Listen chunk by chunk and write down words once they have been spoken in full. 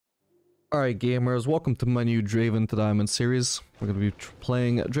Alright gamers, welcome to my new Draven to Diamond series. We're going to be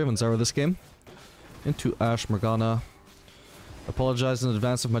playing Draven Zara this game. Into Ashe Morgana. Apologize in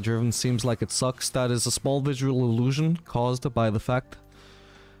advance if my Draven seems like it sucks. That is a small visual illusion caused by the fact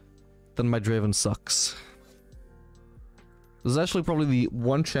that my Draven sucks. This is actually probably the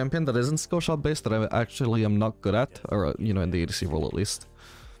one champion that isn't skill shot based that I actually am not good at. Or, you know, in the ADC role at least.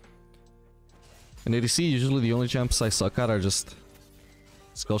 In ADC, usually the only champs I suck at are just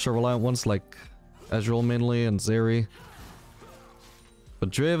skill shot reliant ones like Ezreal mainly and Zeri. But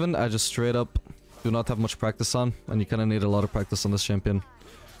Draven, I just straight up do not have much practice on, and you kind of need a lot of practice on this champion to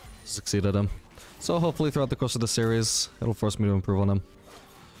succeed at him. So hopefully throughout the course of the series, it'll force me to improve on him.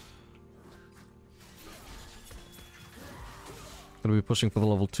 Gonna be pushing for the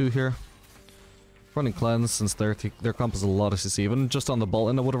level 2 here. Running cleanse since their comp is a lot of CC. Even just on the ball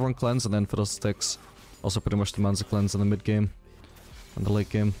end I would have run cleanse, and then Fiddlesticks also pretty much demands a cleanse in the mid game and the late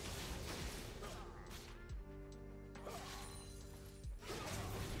game.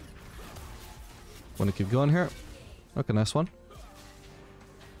 Want to keep going here. Okay, nice one.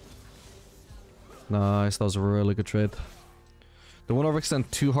 Nice, that was a really good trade. Don't want to overextend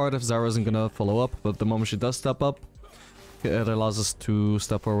too hard if Zara isn't gonna follow up, but the moment she does step up, it allows us to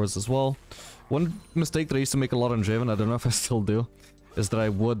step forwards as well. One mistake that I used to make a lot on Draven, I don't know if I still do, is that I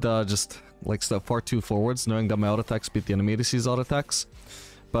would just like step far too forwards, knowing that my auto attacks beat the enemy ADC's auto attacks.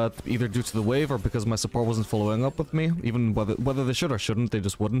 But either due to the wave or because my support wasn't following up with me, even whether they should or shouldn't, they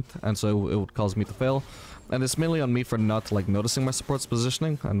just wouldn't, and so it would cause me to fail. And it's mainly on me for not like noticing my support's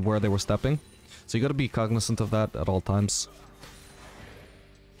positioning and where they were stepping. So you gotta be cognizant of that at all times.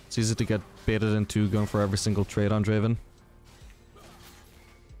 It's easy to get baited into going for every single trade on Draven.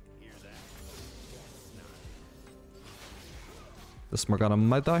 This Morgana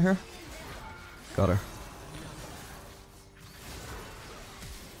might die here. Got her.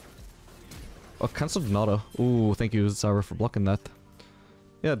 Oh, cancelled an auto. Ooh, thank you, Zara, for blocking that.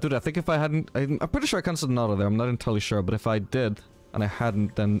 Yeah, dude, I think if I hadn't... I'm pretty sure I cancelled an auto there. I'm not entirely sure, but if I did, and I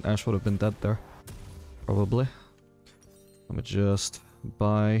hadn't, then Ashe would have been dead there. Probably. Let me just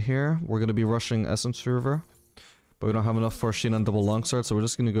buy here. We're going to be rushing Essence River, but we don't have enough for Sheena and double longsword, so we're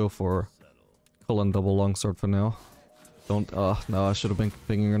just going to go for Cullen double longsword for now. Don't... no, I should have been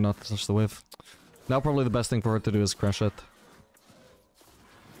pinging her not to touch the wave. Now probably the best thing for her to do is crash it.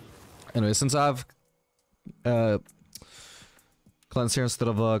 Anyway, since I have cleanse here instead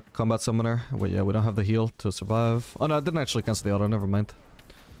of a combat summoner, well, yeah, we don't have the heal to survive. Oh no, I didn't actually cancel the auto, never mind.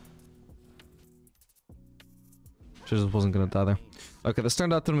 She just wasn't gonna die there. Okay, this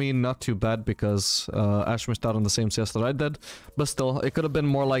turned out to be not too bad because Ashe missed out on the same CS that I did, but still, it could have been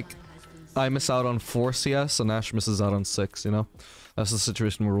more like I miss out on 4 CS and Ashe misses out on 6, you know? That's the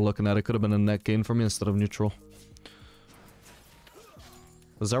situation we were looking at. It could have been a net gain for me instead of neutral.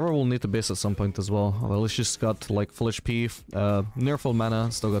 Zara will need to base at some point as well. Well, at least she's got like full HP, near full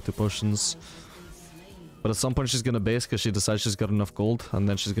mana, still got 2 potions. But at some point she's gonna base because she decides she's got enough gold, and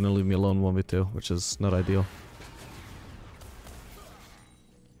then she's gonna leave me alone 1v2, which is not ideal.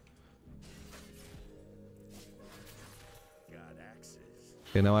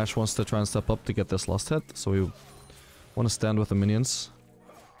 Okay, now Ashe wants to try and step up to get this last hit, so we want to stand with the minions.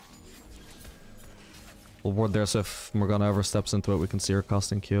 We'll ward there so if Morgana ever steps into it, we can see her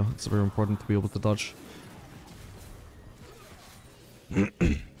casting Q. It's very important to be able to dodge. We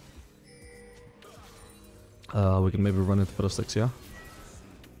can maybe run into Fiddlesticks, yeah?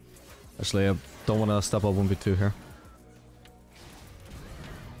 Actually, I don't want to step up 1v2 here.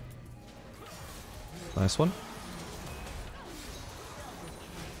 Nice one.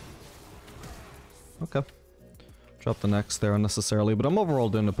 Okay. Drop the next there unnecessarily, but I'm overall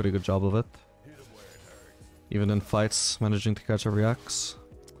doing a pretty good job of it. Even in fights, managing to catch every axe.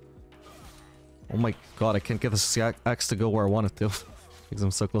 Oh my god, I can't get this axe to go where I want it to. Because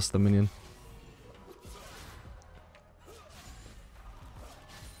I'm so close to the minion.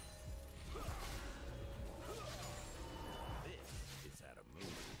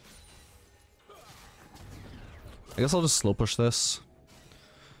 I guess I'll just slow push this.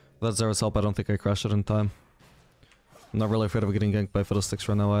 Without Zara's help, I don't think I crash it in time. I'm not really afraid of getting ganked by Fiddlesticks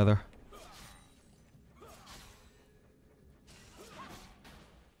right now either.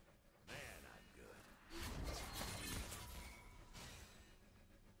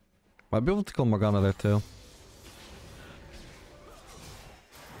 Might be able to kill Morgana there too.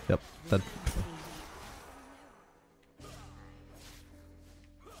 Yep, dead.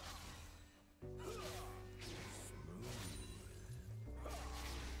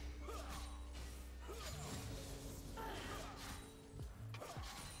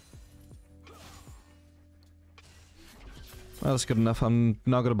 That's good enough. I'm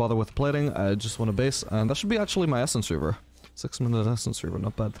not gonna bother with plating. I just want a base, and that should be actually my Essence Reaver. 6-minute Essence Reaver,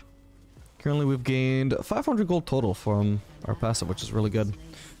 not bad. Currently we've gained 500 gold total from our passive, which is really good.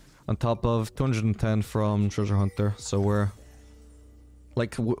 On top of 210 from Treasure Hunter, so we're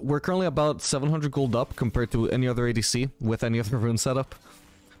currently about 700 gold up compared to any other ADC with any other rune setup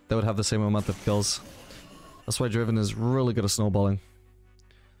that would have the same amount of kills. That's why Draven is really good at snowballing.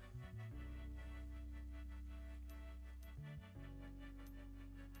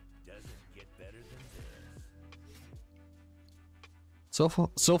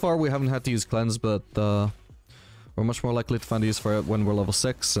 So far we haven't had to use cleanse, but we're much more likely to find use for it when we're level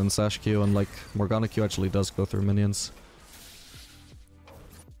 6, since Ashe Q and like Morgana Q actually does go through minions.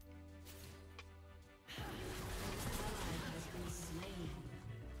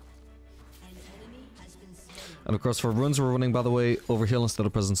 And of course for runes we're running, by the way, Overheal instead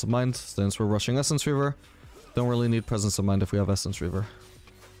of Presence of Mind, since we're rushing Essence Reaver. Don't really need Presence of Mind if we have Essence Reaver.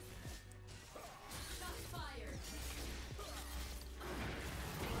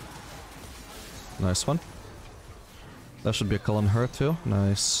 Nice one. That should be a kill on her too.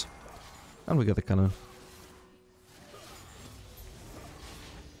 Nice. And we get the cannon.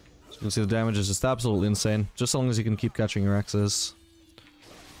 So you can see the damage is just absolutely insane. Just as long as you can keep catching your axes.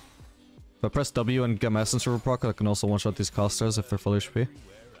 If I press W and get my Essence Reaver proc, I can also one-shot these casters if they're full HP.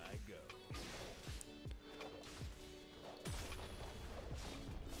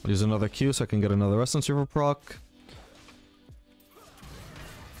 I'll use another Q so I can get another Essence Reaver proc.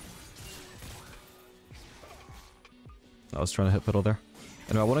 I was trying to hit fiddle there.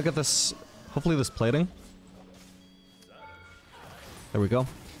 Anyway, I want to get this, hopefully this plating. There we go.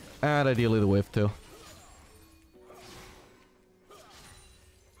 And ideally the wave too.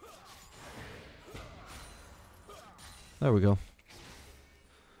 There we go.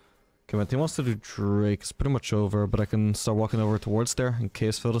 Okay, my team wants to do Drake. It's pretty much over, but I can start walking over towards there in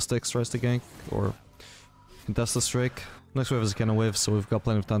case Fiddlesticks tries to gank or contest this Drake. Next wave is a cannon wave, so we've got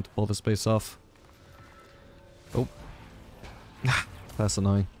plenty of time to pull this base off. Oh. That's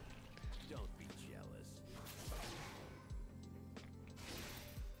annoying.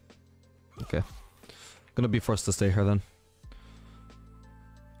 Okay. Gonna be forced to stay here then.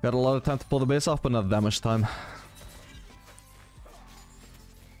 Got a lot of time to pull the base off, but not that much time.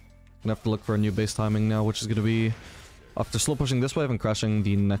 Gonna have to look for a new base timing now, which is gonna be after slow pushing this wave and crashing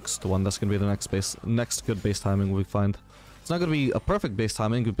the next one. That's gonna be the next good base timing we find. It's not gonna be a perfect base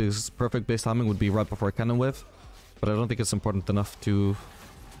timing, because perfect base timing would be right before a cannon wave. But I don't think it's important enough to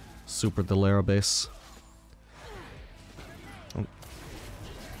super delay our base. Oh.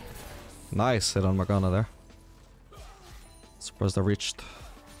 Nice hit on Morgana there. Surprised I reached.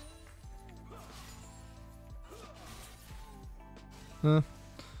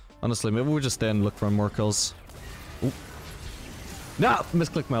 Honestly, maybe we just stay and look for more kills. Ooh. Nah!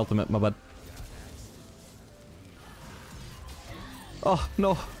 Misclicked my ultimate, my bad. Oh,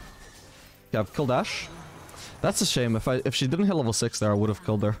 no. Yeah, I've killed Ashe. That's a shame. If she didn't hit level 6 there, I would have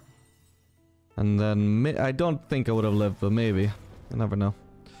killed her. And then I don't think I would have lived, but maybe. You never know.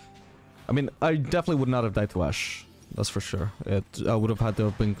 I mean, I definitely would not have died to Ashe. That's for sure. I would have had to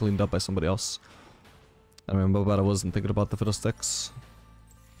have been cleaned up by somebody else. I mean, but I wasn't thinking about the Fiddlesticks.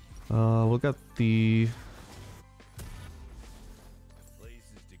 We'll get the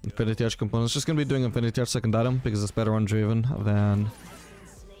Infinity Edge components. Just gonna be doing Infinity Edge second item because it's better on Draven than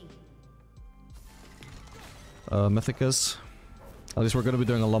Mythic is. At least we're going to be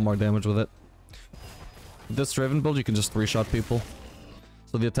doing a lot more damage with it. With this Draven build, you can just 3-shot people.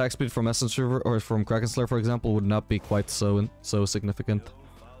 So the attack speed from Essence Reaver or from Kraken Slayer, for example, would not be quite so significant.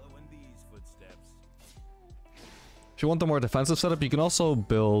 If you want a more defensive setup, you can also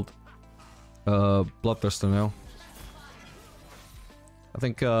build Bloodthirster now. I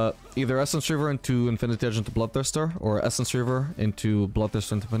think either Essence Reaver into Infinity Edge into Bloodthirster, or Essence Reaver into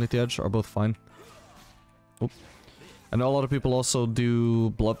Bloodthirster into Infinity Edge are both fine. Oop. I know a lot of people also do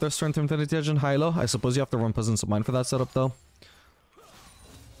Bloodthirster into Infinity Edge and high-low. I suppose you have to run Presence of Mind for that setup though.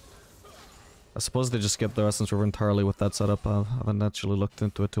 I suppose they just skip the Essence Reaver entirely with that setup. I haven't actually looked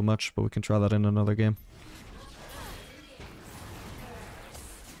into it too much, but we can try that in another game.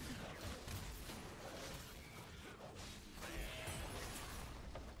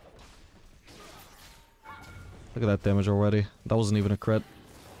 Look at that damage already. That wasn't even a crit.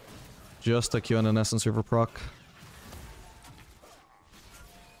 Just a Q and an Essence Reaver proc.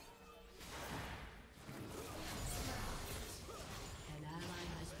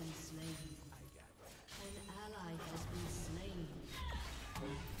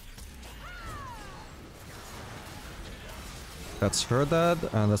 That's her dead,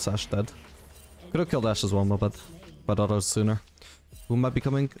 and that's Ashe dead. Could have killed Ashe as well, my bad. by autos sooner. Who might be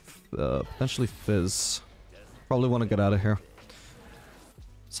coming? Potentially Fizz. Probably want to get out of here.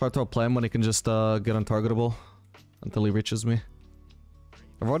 It's hard to play him when he can just get untargetable until he reaches me.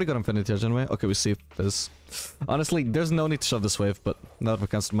 I've already got Infinity Edge anyway. Okay, we see Fizz. Honestly, there's no need to shove this wave, but now that I've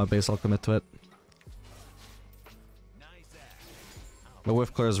cancelled my base, I'll commit to it. The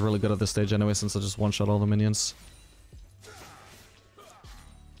wave clear is really good at this stage anyway, since I just one-shot all the minions.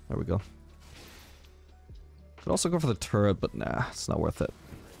 There we go. Could also go for the turret, but nah, it's not worth it.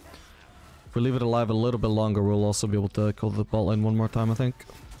 If we leave it alive a little bit longer, we'll also be able to kill the bot lane one more time, I think.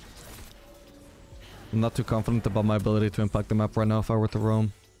 I'm not too confident about my ability to impact the map right now if I were to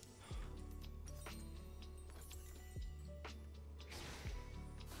roam.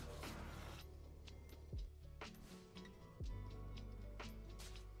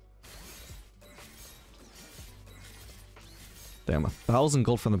 Damn, 1,000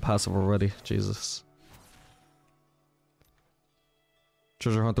 gold from the passive already. Jesus.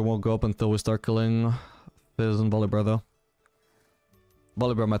 Treasure Hunter won't go up until we start killing Fizz and Volibear though.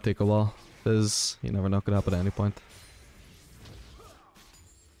 Volibear might take a while. Fizz, you never know, could happen at any point.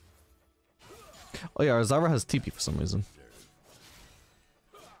 Oh yeah, our Zyra has TP for some reason.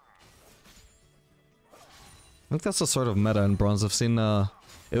 I think that's a sort of meta in bronze. I've seen,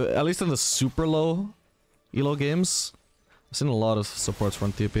 at least in the super low elo games, I've seen a lot of supports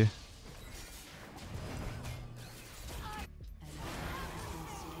run TP.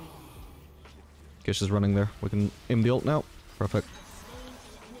 Okay, she's running there. We can aim the ult now. Perfect.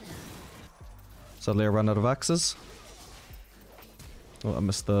 Sadly, I ran out of axes. Oh, I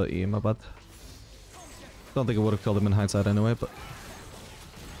missed the E, my bad. Don't think it would have killed him in hindsight anyway, but...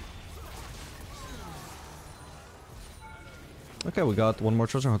 Okay, we got one more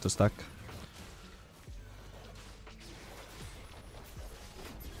Treasure Hunter stack.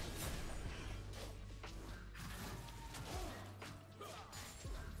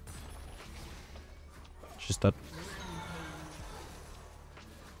 She's dead.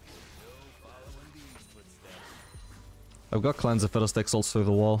 I've got Cleanse of Fiddlesticks ults through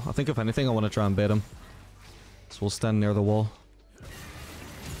the wall. I think if anything I want to try and bait him. So we'll stand near the wall.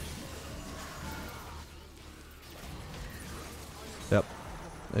 Yep.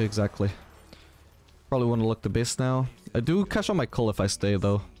 Exactly. Probably want to look the base now. I do cash on my cull if I stay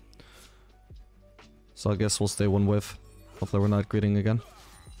though. So I guess we'll stay one wave. Hopefully we're not greeting again.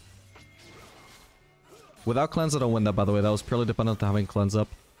 Without Cleanse I don't win that, by the way. That was purely dependent on having Cleanse up.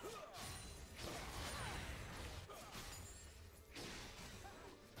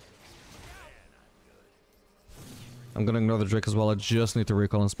 I'm gonna ignore the Drake as well. I just need to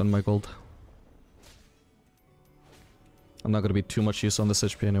recall and spend my gold. I'm not gonna be too much use on this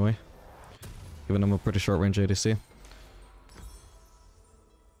HP anyway. Given I'm a pretty short range ADC.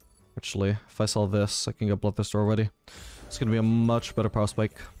 Actually, if I sell this, I can get Bloodthirster already. It's gonna be a much better power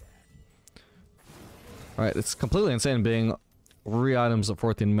spike. Alright, it's completely insane being 3 items at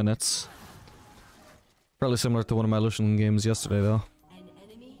 14 minutes. Fairly similar to one of my Lucian games yesterday though.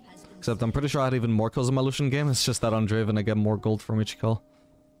 Except I'm pretty sure I had even more kills in my Lucian game, it's just that on Draven I get more gold from each kill.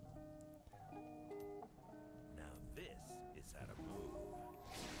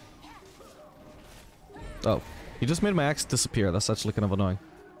 Oh, he just made my axe disappear, that's actually kind of annoying.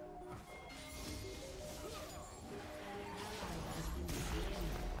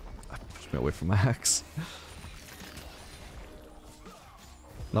 Push me away from my axe.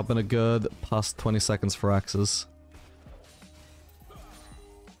 Not been a good past 20 seconds for axes.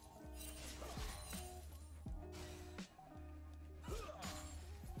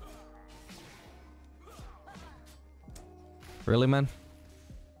 Really, man?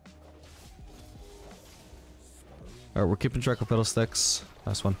 Alright, we're keeping track of Fiddlesticks.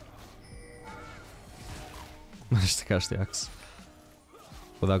 Nice one. Managed to catch the axe.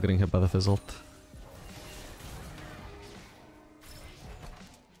 Without getting hit by the Fizz ult.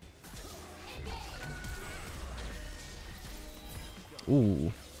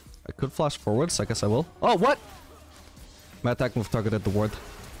 Ooh. I could flash forwards, I guess I will. Oh, what?! My attack move targeted the ward.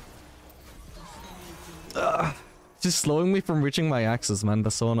 Ugh. Just slowing me from reaching my axes, man.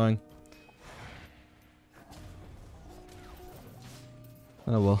 That's so annoying.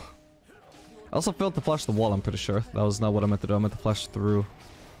 Oh well. I also failed to flash the wall, I'm pretty sure. That was not what I meant to do. I meant to flash through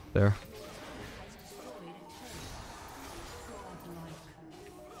there.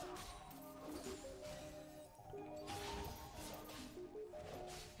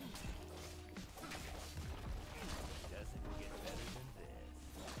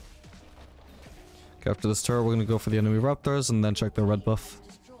 Okay, after this turret, we're gonna go for the enemy raptors and then check their red buff.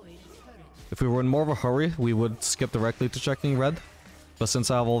 If we were in more of a hurry, we would skip directly to checking red. But since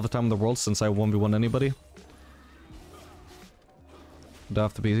I have all the time in the world, since I 1v1 anybody, Don't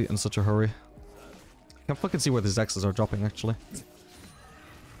have to be in such a hurry. I can't fucking see where these X's are dropping, actually.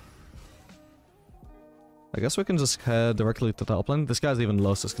 I guess we can just head directly to top lane. This guy's even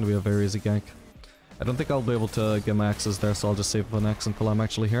low, so it's gonna be a very easy gank. I don't think I'll be able to get my X's there, so I'll just save an X until I'm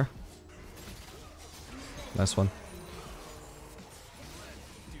actually here. Nice one.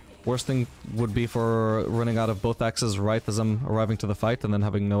 Worst thing would be for running out of both X's right as I'm arriving to the fight, and then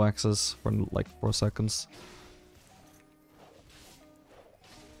having no X's for like 4 seconds.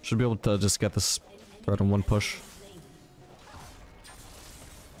 Should be able to just get this thread in one push.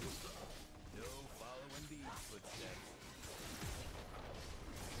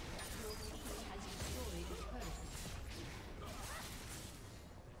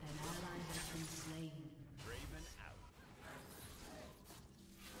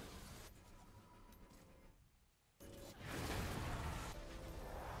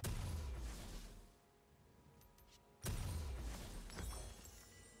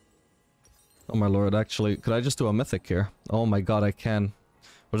 Oh my lord, actually, could I just do a mythic here? Oh my god, I can.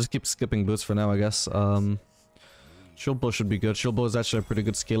 We'll just keep skipping boots for now, I guess. Shield bow should be good. Shield bow is actually a pretty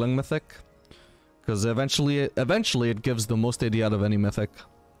good scaling mythic. Because eventually it gives the most AD out of any mythic.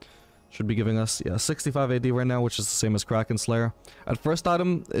 Should be giving us, yeah, 65 AD right now, which is the same as Kraken Slayer. At first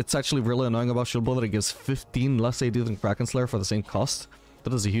item, it's actually really annoying about Shield bow that it gives 15 less AD than Kraken Slayer for the same cost.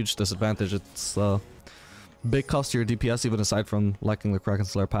 That is a huge disadvantage. It's big cost to your DPS, even aside from liking the Kraken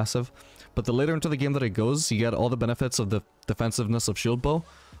Slayer passive. But the later into the game that it goes, you get all the benefits of the defensiveness of Shield Bow,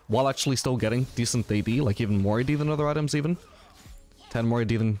 while actually still getting decent AD, like even more AD than other items even. 10 more AD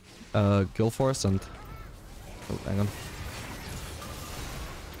than Gil Force and... Oh, hang on.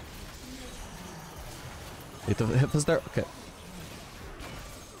 Need to hit this there? Okay.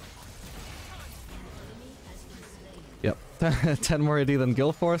 Yep, 10 more AD than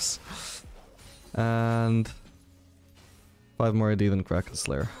Gil Force. And... 5 more AD than Kraken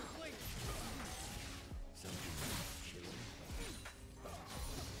Slayer.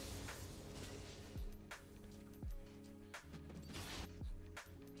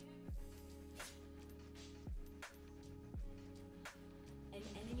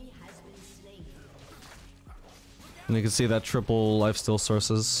 And you can see that triple lifesteal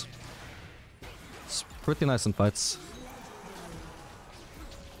sources. It's pretty nice in fights.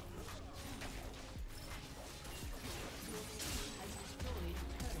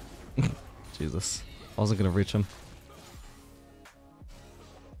 Jesus. I wasn't gonna reach him.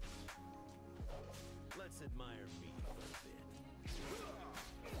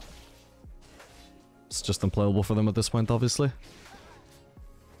 It's just unplayable for them at this point, obviously.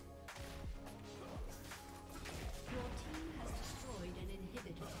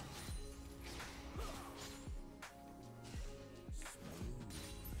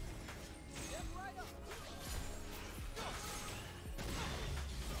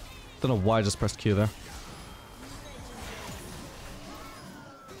 Don't know why I just pressed Q there.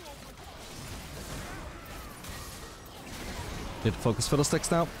 Need to focus Fiddlesticks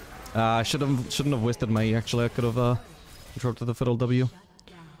now. I shouldn't have wasted my E actually. I could have interrupted the Fiddle W.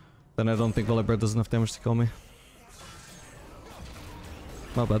 Then I don't think Volibear does enough damage to kill me.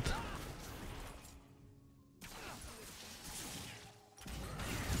 Not bad.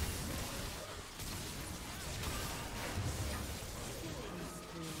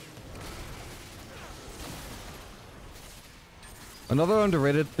 Another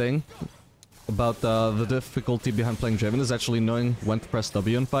underrated thing about the difficulty behind playing Draven is actually knowing when to press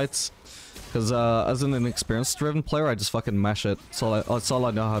W in fights. Because as an inexperienced Draven player, I just fucking mash it. That's all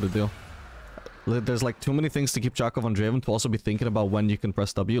I know how to do. There's like too many things to keep track of on Draven to also be thinking about when you can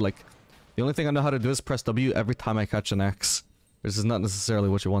press W. Like, the only thing I know how to do is press W every time I catch an X. This is not necessarily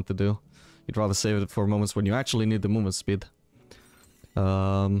what you want to do. You'd rather save it for moments when you actually need the movement speed. What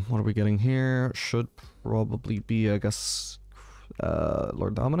are we getting here? Should probably be, I guess...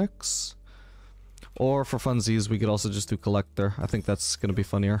 Lord Dominic's, or for funsies we could also just do Collector. I think that's gonna be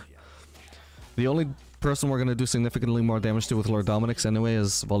funnier. The only person we're gonna do significantly more damage to with Lord Dominic's anyway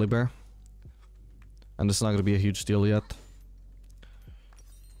is Volibear, and it's not gonna be a huge deal yet.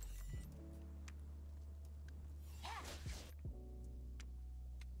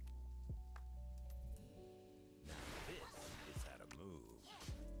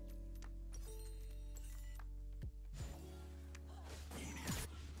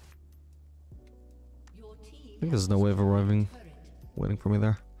 I think there's no way of arriving. Waiting for me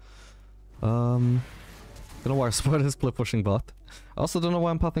there. Don't know why I spotted his split pushing bot. I also don't know why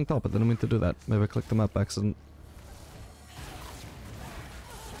I'm pathing top. I didn't mean to do that. Maybe I clicked the map by accident.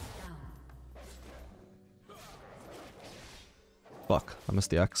 Fuck, I missed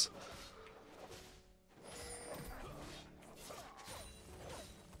the axe.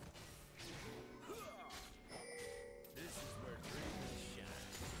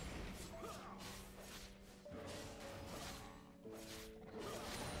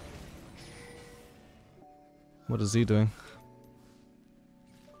 What is he doing?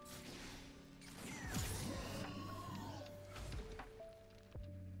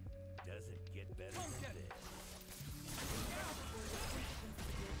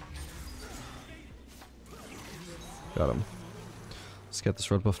 Got him. Let's get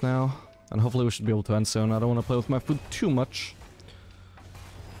this red buff now. And hopefully we should be able to end soon. I don't want to play with my food too much.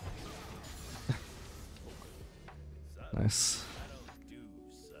 Nice.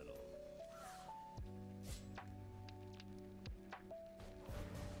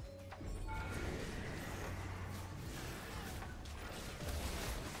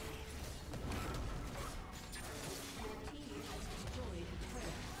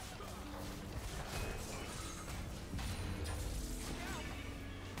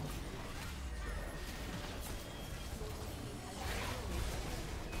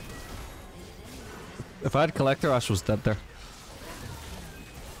 If I had Collector, Ash was dead there.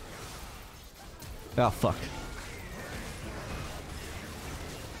 Ah, fuck.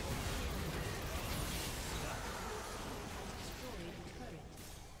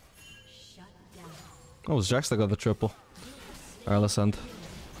 Oh, it was Jax that got the triple. Alright, let's end.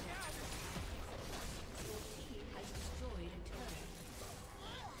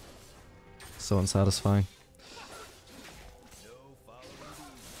 So unsatisfying.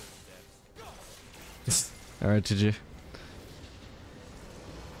 Alright, GG.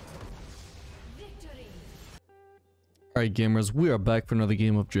 Alright gamers, we are back for another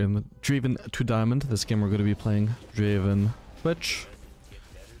game of Draven 2 Diamond. This game we're going to be playing Draven Twitch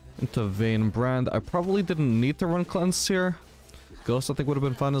into Vayne Brand. I probably didn't need to run Cleanse here. Ghost I think would have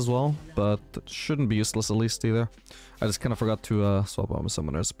been fun as well, but it shouldn't be useless at least either. I just kind of forgot to swap out my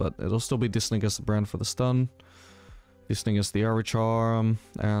summoners, but it'll still be decent against the Brand for the stun. Decent against the Air Charm,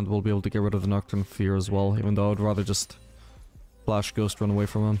 and we'll be able to get rid of the Nocturne Fear as well, even though I'd rather just flash Ghost run away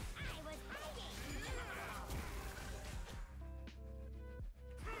from him.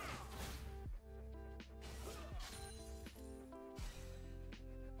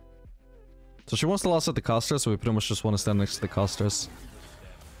 So she wants to last at the casters, so we pretty much just want to stand next to the casters.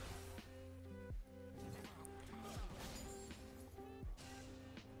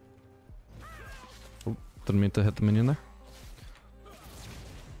 Oh, didn't mean to hit the minion there.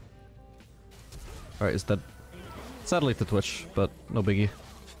 Alright, he's dead. Sadly to Twitch, but no biggie.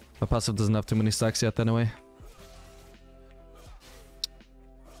 My passive doesn't have too many stacks yet anyway.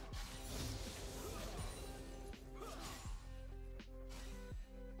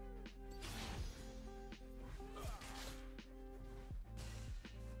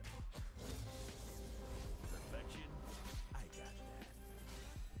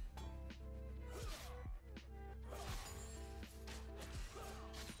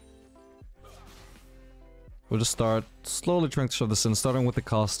 We'll just start slowly trying to shove this in, starting with the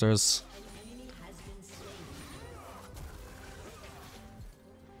casters.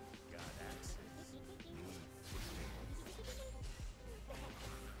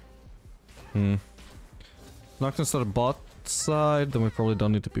 Nocturne started bot side, then we probably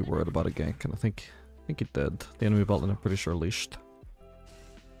don't need to be worried about a gank, and I think it did. The enemy bot lane I'm pretty sure leashed.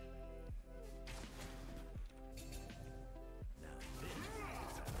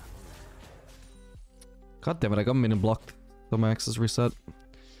 God damn it, I got minion blocked. So my access reset.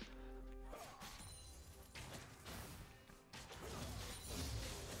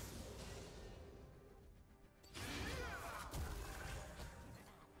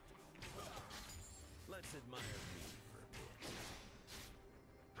 Let's admire me for a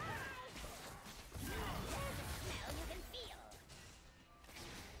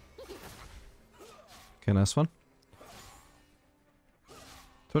bit. Okay, nice one.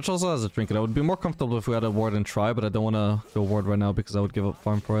 Twitch also has a trinket. I would be more comfortable if we had a ward and try, but I don't want to go ward right now because I would give up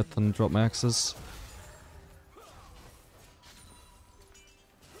farm for it and drop my axes.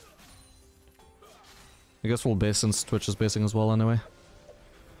 I guess we'll base since Twitch is basing as well anyway.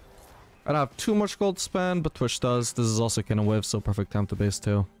 I don't have too much gold to spend, but Twitch does. This is also kind of wave, so perfect time to base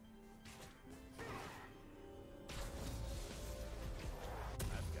too.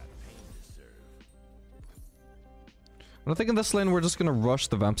 And I think in this lane we're just gonna rush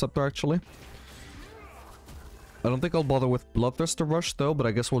the Vamp Scepter actually. I don't think I'll bother with Bloodthirster rush though, but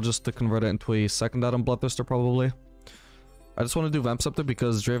I guess we'll just convert it into a second item Bloodthirster probably. I just want to do Vamp Scepter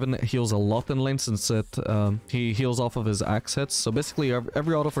because Draven heals a lot in lane since he heals off of his axe hits. So basically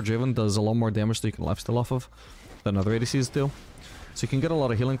every auto for Draven does a lot more damage that you can lifesteal off of than other ADCs do. So you can get a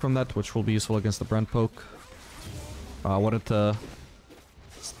lot of healing from that, which will be useful against the Brand poke. I wanted to...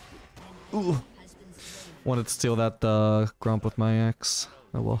 Wanted to steal that Grump with my axe.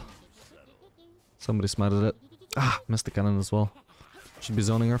 Oh well. Somebody smited it. Ah, missed the cannon as well. Should be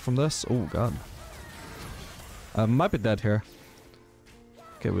zoning her from this. Oh god. Might be dead here.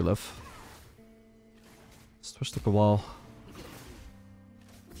 Okay, we live. Switch to the wall.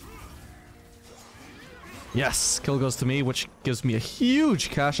 Yes! Kill goes to me, which gives me a huge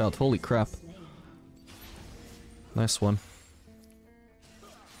cash out. Holy crap. Nice one.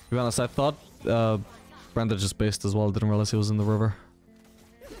 To be honest, I thought Brenda just based as well. Didn't realize he was in the river.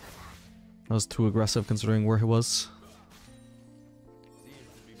 That was too aggressive considering where he was.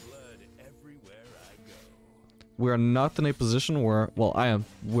 We are not in a position where... Well, I am.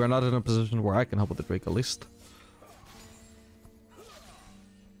 We are not in a position where I can help with the Drake, at least.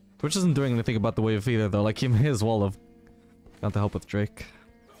 Twitch isn't doing anything about the wave either, though. Like, he may as well have gone to help with Drake.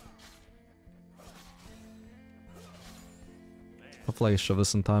 Hopefully I shove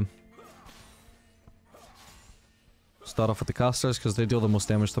this in time. Start off with the casters, because they deal the most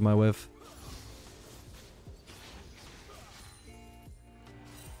damage to my wave.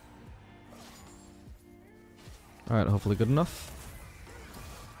 Alright, hopefully good enough.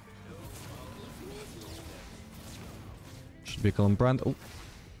 Should be killing Brand. Oh.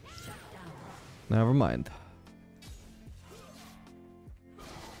 Never mind.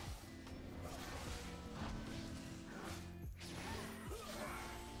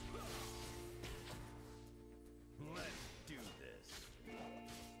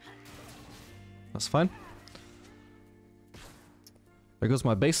 That's fine. There goes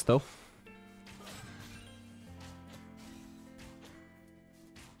my base, though.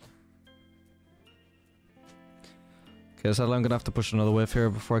 Okay, sadly I'm gonna have to push another wave here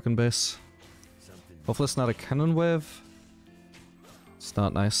before I can base. Hopefully it's not a cannon wave. It's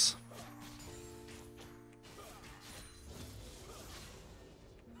not nice.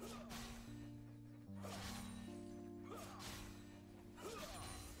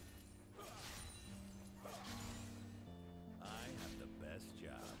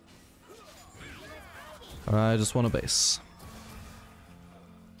 Alright, I just want a base.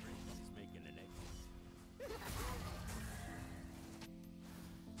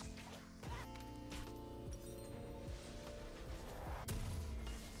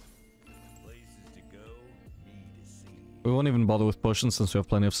 We won't even bother with potions since we have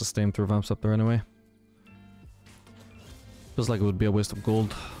plenty of sustain through vamps up there anyway. Feels like it would be a waste of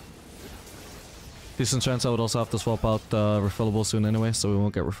gold. Decent chance I would also have to swap out refillable soon anyway, so we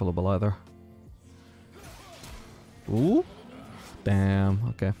won't get refillable either. Ooh. Damn,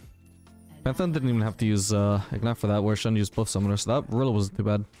 okay. Pantheon didn't even have to use Ignite for that, where Shen used both summoners, so that really wasn't too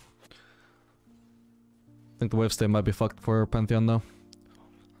bad. I think the wave stay might be fucked for Pantheon though.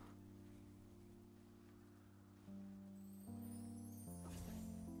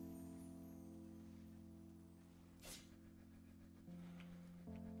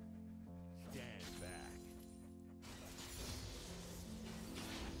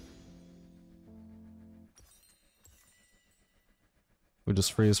 We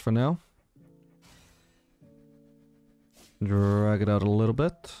just freeze for now. Drag it out a little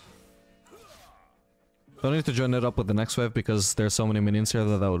bit. Don't need to join it up with the next wave because there's so many minions here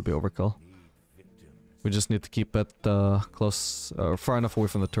that that would be overkill. We just need to keep it close, or far enough away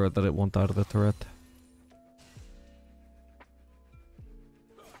from the turret that it won't die to the turret.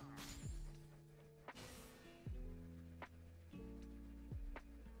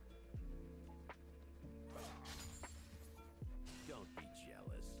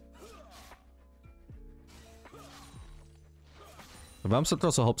 The Vamp Scepter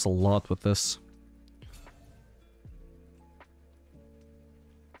also helps a lot with this.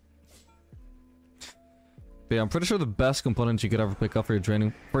 But yeah, I'm pretty sure the best component you could ever pick up for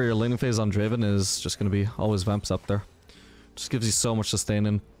your laning phase on Draven is just gonna be always Vamp Scepter. Just gives you so much sustain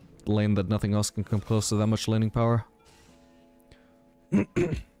in lane that nothing else can come close to that much laning power. I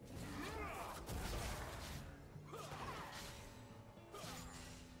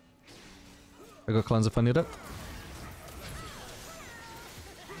got cleanse if I need it.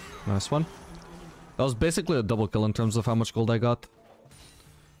 Nice one. That was basically a double kill in terms of how much gold I got.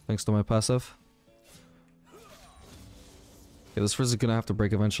 Thanks to my passive. Okay, this Frizz is gonna have to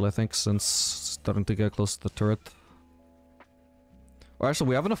break eventually, I think, since it's starting to get close to the turret. Or actually,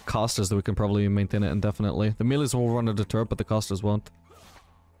 we have enough casters that we can probably maintain it indefinitely. The melees will run at the turret, but the casters won't.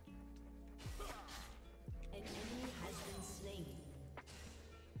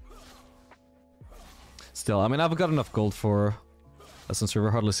 Still, I mean, I've got enough gold for Essence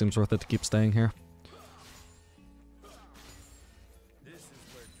River. Hardly seems worth it to keep staying here.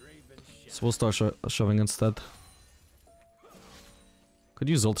 So we'll start shoving instead. Could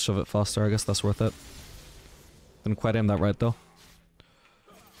use ult to shove it faster, I guess that's worth it. Didn't quite aim that right though.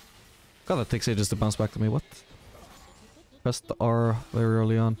 God, that takes ages to bounce back to me, what? Pressed R very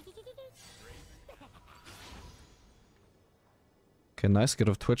early on. Okay, nice. Get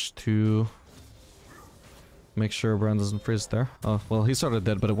off Twitch to make sure Brian doesn't freeze there. Oh, well, he's sort of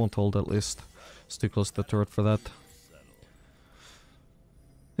dead, but it won't hold at least. It's too close to the turret for that.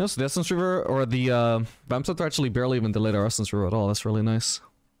 So the Essence Reaver, or the Bam set actually barely even delayed our Essence Reaver at all. That's really nice.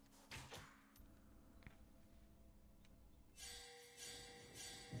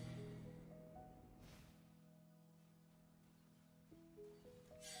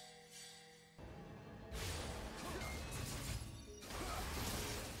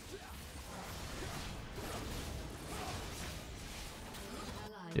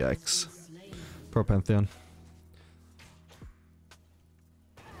 Yikes. Poor Pantheon.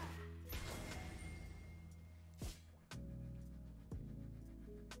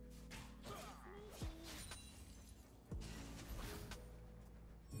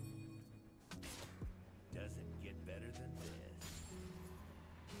 Doesn't get better than this.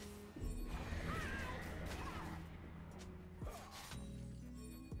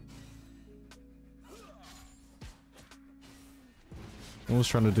 I was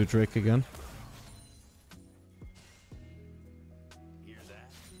trying to do Drake again. Hear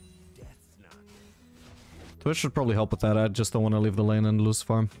that? Death's knocking. Twitch should probably help with that. I just don't want to leave the lane and lose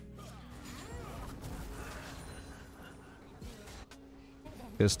farm.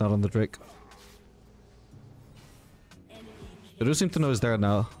 It's not on the Drake. They do seem to know he's there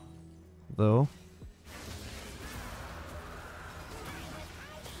now, though.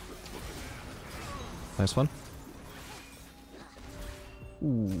 Nice one.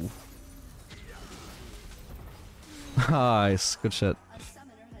 Ooh. Nice, good shit.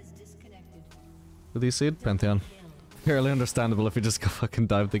 With the seed? Pantheon. Fairly understandable if he just got fucking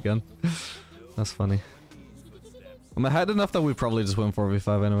dived again. That's funny. I'm ahead enough that we probably just win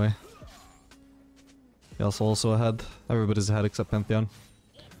 4v5 anyway. He also ahead. Everybody's ahead except Pantheon.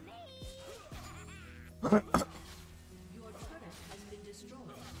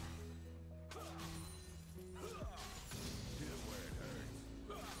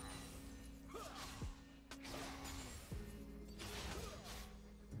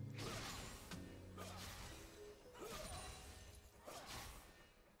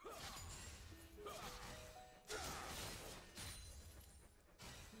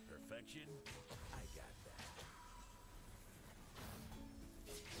 Perfection? I got that.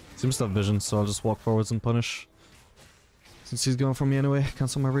 Seems to have vision, so I'll just walk forwards and punish. Since he's going for me anyway,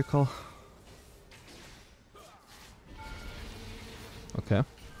 cancel my recall. Okay.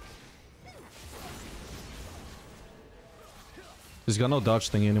 He's got no dodge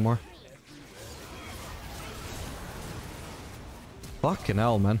thingy anymore. Fucking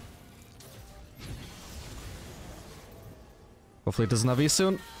hell, man. Hopefully it doesn't have E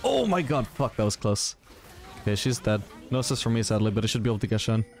soon. Oh my god, fuck, that was close. Okay, she's dead. No assist from me, sadly, but I should be able to get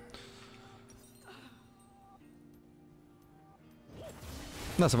Shen.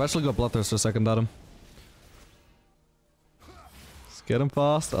 Nice, I've actually got Bloodthirster second at him. Let's get him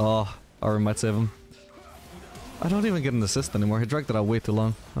fast. Oh, Aura might save him. I don't even get an assist anymore. He dragged it out way too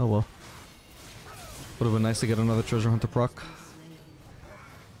long. Oh well. Would have been nice to get another treasure hunter proc.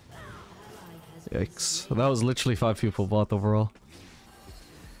 Yikes. That was literally 5 people bot overall.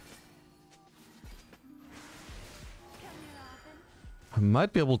 I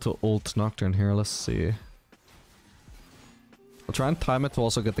might be able to ult Nocturne here, let's see. I'll try and time it to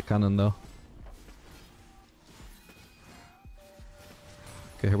also get the cannon though.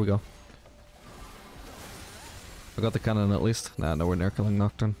 Okay, here we go. I got the cannon at least. Nah, nowhere near killing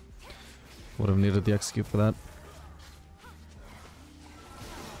Nocturne. Would have needed the execute for that.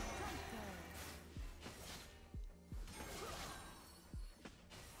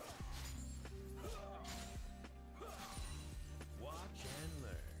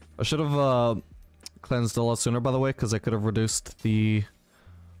 I should have cleansed a lot sooner, by the way, because I could have reduced the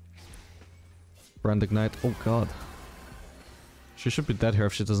Brand Ignite. Oh god. She should be dead here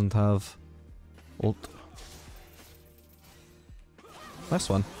if she doesn't have ult. Nice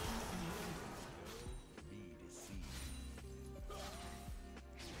one.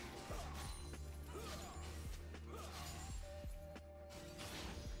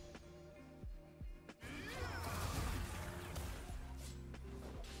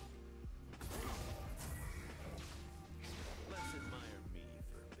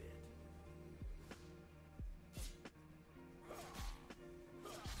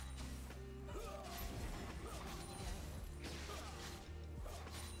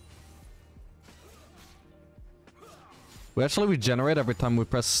 We actually regenerate every time we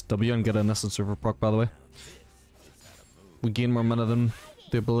press W and get an Essence Reaver proc, by the way. We gain more mana than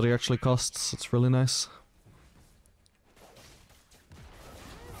the ability actually costs. It's really nice.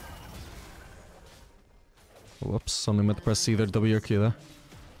 Whoops, only meant to press either W or Q there.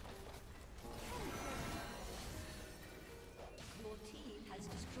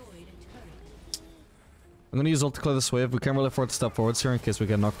 I'm gonna use ult to clear this wave. We can't really afford to step forwards here in case we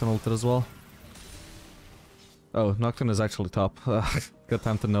get Nocturne ulted as well. Oh, Nocturne is actually top. Good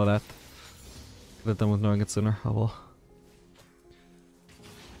time to know that. Could have done with knowing it sooner. Oh well.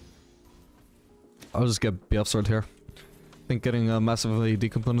 I'll just get BF sword here. I think getting a massive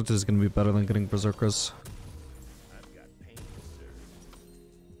AD component is gonna be better than getting Berserkers. I've got pain to serve.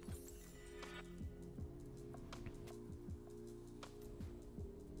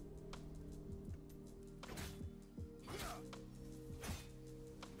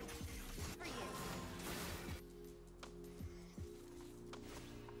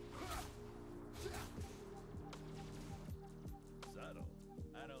 Subtle.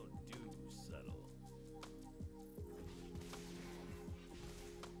 I don't do subtle.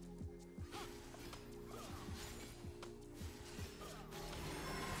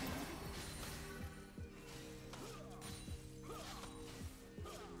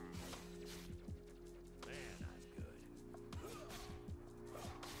 Man, I'm good.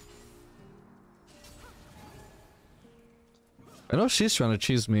 I know she's trying to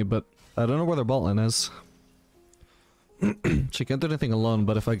cheese me, but I don't know where their bot lane is. She can't do anything alone,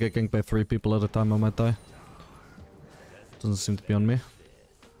 but if I get ganked by 3 people at a time, I might die. Doesn't seem to be on me.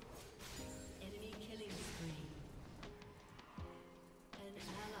 Enemy killing spree. An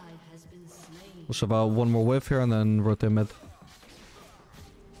ally has been slain. We'll shove out one more wave here and then rotate mid. An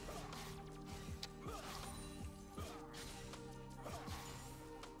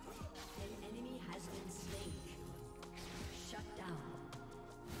enemy has been slain. Shut down.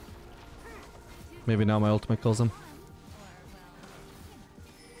 Maybe now my ultimate kills him.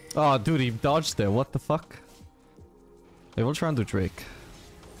 Oh, dude, he dodged there. What the fuck? Hey, we'll try and do Drake.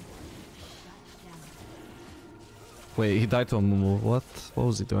 Wait, he died to a Mumu. What? What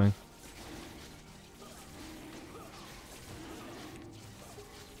was he doing?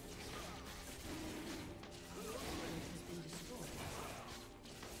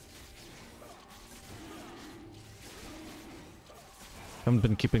 Haven't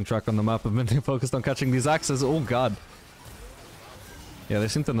been keeping track on the map. I've been focused on catching these axes. Oh god. Yeah, they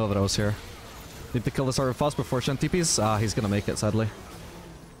seem to know that I was here. Need to kill this Aura fast before Shen TPs. Ah, he's gonna make it, sadly.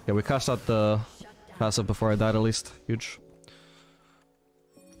 Yeah, we cashed out the passive before I died at least. Huge.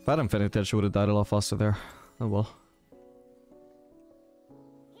 If I had Infinity Edge, I would have died a lot faster there. Oh well.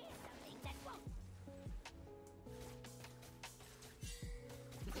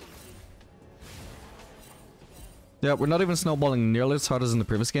 Yeah, we're not even snowballing nearly as hard as in the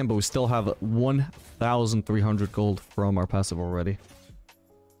previous game, but we still have 1,300 gold from our passive already.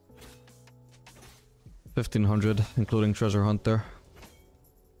 1,500, including Treasure Hunt there.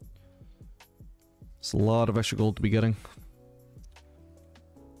 It's a lot of extra gold to be getting.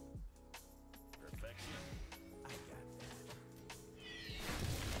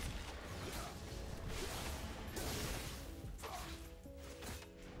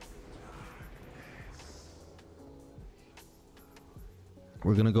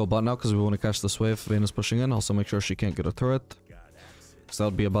 We're gonna go bot now because we want to catch this wave. Vayne is pushing in. Also make sure she can't get a turret. Because that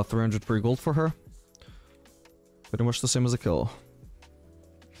would be about 300 free gold for her. Pretty much the same as a kill.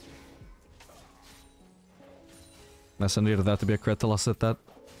 Nice, I needed that to be a crit till I hit that.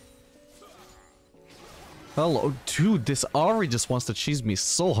 Hello, dude, this Ari just wants to cheese me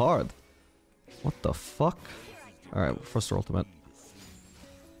so hard. What the fuck? Alright, first her ultimate.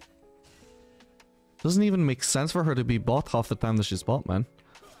 Doesn't even make sense for her to be bot half the time that she's bot, man.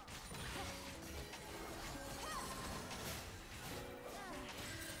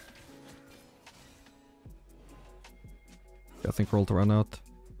 Yeah, I think we're all to run out.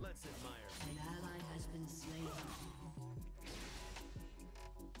 Let's admire. An ally has been slain.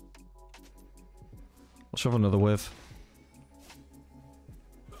 I'll shove another wave.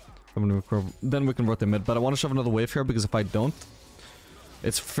 Then we can rotate mid, but I want to shove another wave here because if I don't,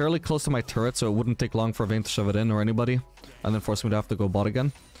 it's fairly close to my turret, so it wouldn't take long for Vayne to shove it in or anybody, and then force me to have to go bot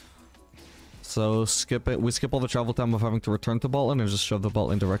again. So skip it. We skip all the travel time of having to return to bot lane and just shove the bot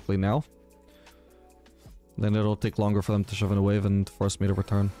lane directly now. Then it'll take longer for them to shove in a wave and force me to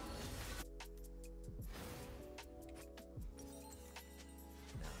return.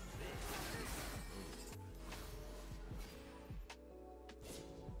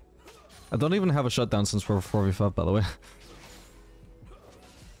 I don't even have a shutdown since we're 4v5, by the way.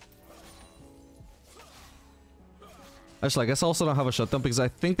 Actually, I guess I also don't have a shutdown because I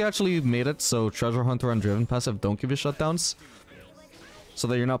think they actually made it so Treasure Hunter and Draven passive don't give you shutdowns. So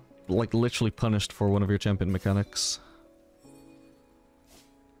that you're not, like, literally punished for one of your champion mechanics.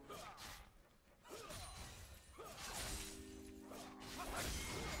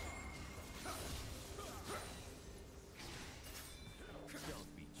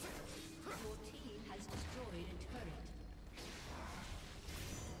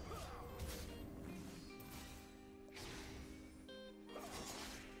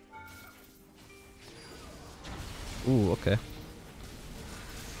 Ooh, okay.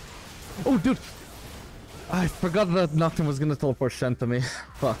 Oh, dude! I forgot that Nocturne was gonna teleport Shen to me.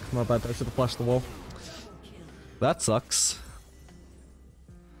 Fuck, my bad. I should have flashed the wall. That sucks.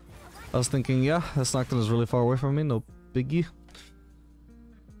 I was thinking, yeah, this Nocturne is really far away from me, no biggie.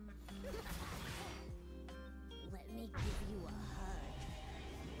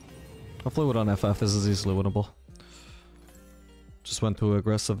 Hopefully with on FF this is easily winnable. Just went too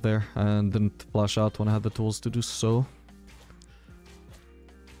aggressive there and didn't flash out when I had the tools to do so.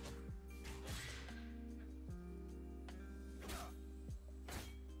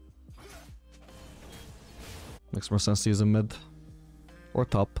 Makes more sense to use a mid. Or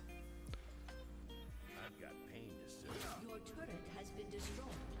top. I've got pain to serve. Your turret has been destroyed.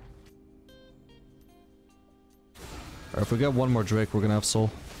 Alright, if we get one more Drake, we're gonna have soul.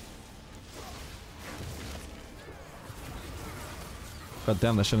 God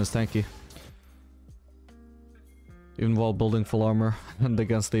damn, that Shen is tanky. Even while building full armor and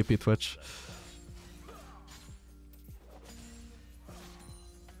against AP Twitch.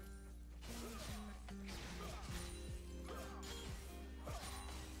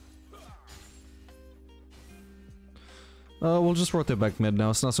 We'll just rotate back mid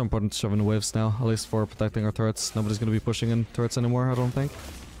now. It's not so important to shove in the waves now, at least for protecting our turrets. Nobody's gonna be pushing in turrets anymore, I don't think.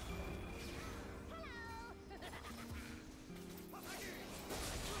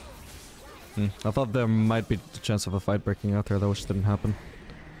 I thought there might be the chance of a fight breaking out there, though, which didn't happen.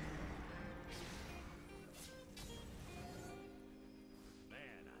 Man,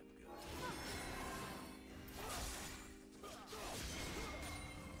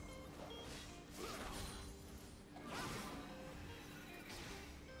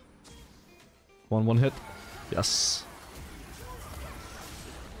 I'm good. One hit. Yes.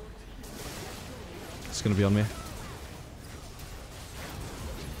 It's gonna be on me.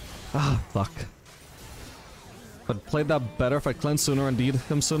 Ah, fuck. If I'd played that better, if I cleansed sooner and D'd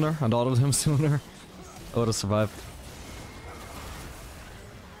him sooner, and autoed him sooner, I would've survived.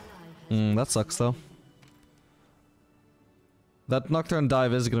 That sucks though. That Nocturne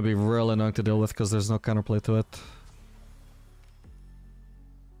dive is gonna be real annoying to deal with because there's no counterplay to it.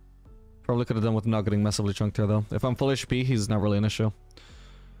 Probably could have done with not getting massively chunked here though. If I'm full HP, he's not really an issue.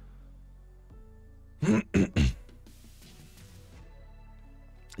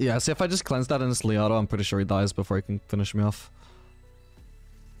 Yeah, see if I just cleanse that instantly auto, I'm pretty sure he dies before he can finish me off.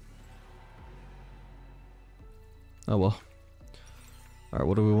 Oh well. Alright,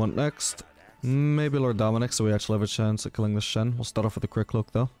 what do we want next? Maybe Lord Dominic, so we actually have a chance at killing this Shen. We'll start off with a quick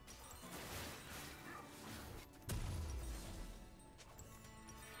cloak though.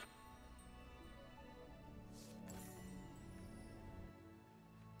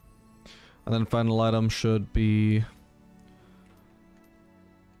 And then final item should be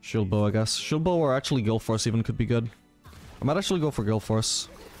Shield Bow, I guess. Shield Bow or actually Guild Force even could be good. I might actually go for Guild Force.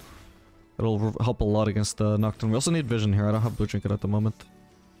 It'll help a lot against the Nocturne. We also need Vision here. I don't have Blue Trinket at the moment.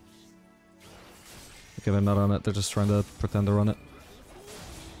 Okay, they're not on it. They're just trying to pretend they're on it.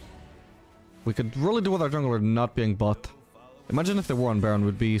 We could really do with our jungler not being bot. Imagine if they were on Baron,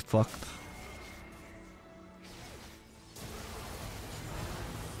 we'd be fucked.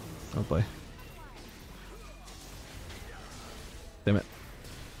 Oh boy. Damn it.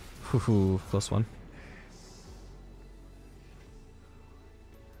 Woohoo, close one.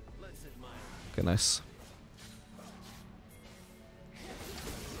 Okay, nice.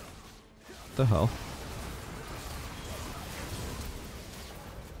 What the hell?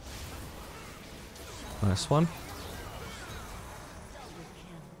 Nice one.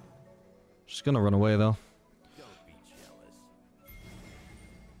 She's gonna run away though.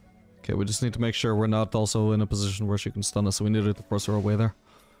 Okay, we just need to make sure we're not also in a position where she can stun us, so we need to force her away there.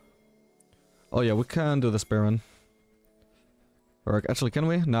 Oh yeah, we can do this Baron. Or actually, can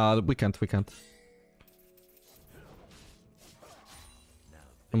we? Nah, we can't, we can't.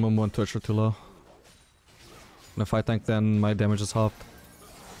 I'm on one Twitch or too low. And if I tank, then my damage is halved.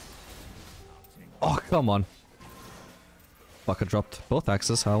 Oh, come on. Fuck, I dropped both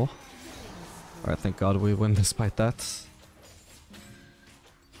axes, how? Alright, thank god we win despite that.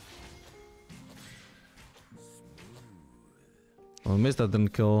 I'm amazed that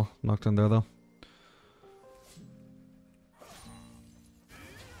didn't kill Nocturne there though.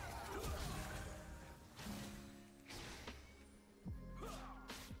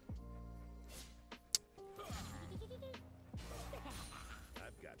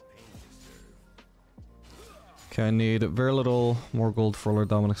 Okay, I need very little more gold for Lord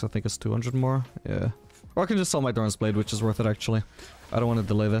Dominic's. I think it's 200 more. Yeah. Or I can just sell my Doran's Blade, which is worth it actually. I don't want to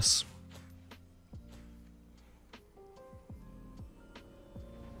delay this.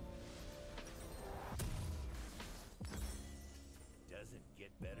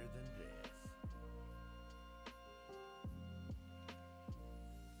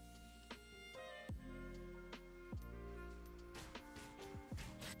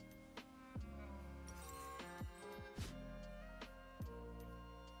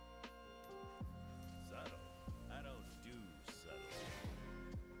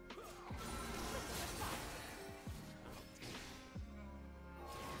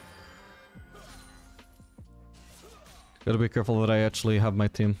 Gotta be careful that I actually have my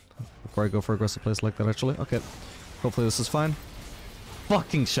team before I go for aggressive plays like that, actually. Okay. Hopefully this is fine.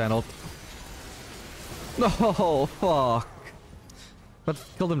 Fucking channeled. No, fuck. But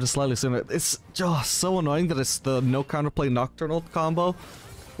killed him just slightly sooner. It's just so annoying that it's the no counterplay Nocturnal combo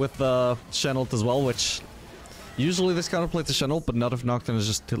with the channeled as well, which usually this counterplay to channeled, but not if Nocturne is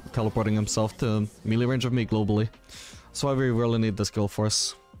just teleporting himself to melee range of me globally. That's why we really need this Guild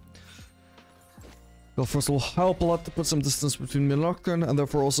Force. Guild Force will help a lot to put some distance between me and Nocturne, and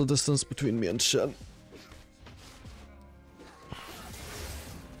therefore also distance between me and Shen.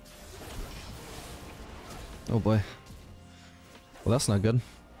 Oh boy. Well, that's not good.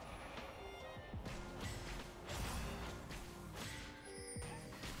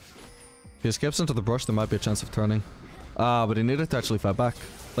 If he escapes into the brush, there might be a chance of turning. Ah, but he needed to actually fight back.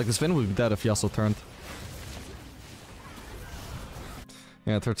 Like, this Finn would be dead if he also turned.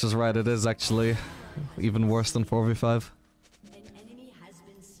 Yeah, Twitch is right, it is actually even worse than 4v5.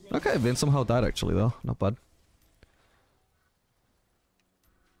 Okay, Vin somehow died actually though, not bad.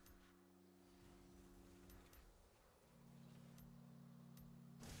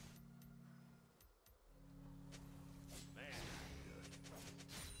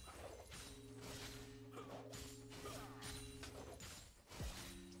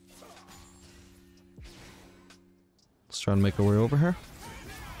 Let's try and make our way over here.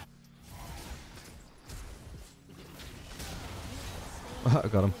 I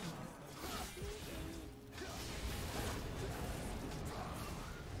got him.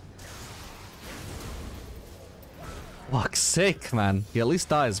 Fuck's sake, man. He at least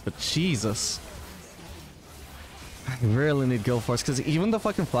dies, but Jesus. I really need Guild Force, because even the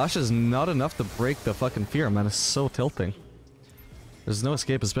fucking flash is not enough to break the fucking fear, man. It's so tilting. There's no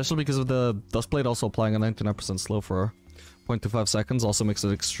escape, especially because of the Dustblade also applying a 99% slow for 0.25 seconds. Also makes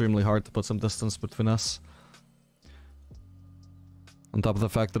it extremely hard to put some distance between us. On top of the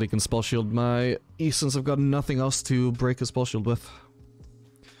fact that he can spell shield my E since I've got nothing else to break his spell shield with.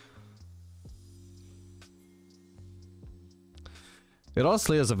 It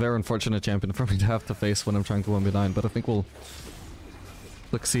honestly is a very unfortunate champion for me to have to face when I'm trying to 1v9, but I think we'll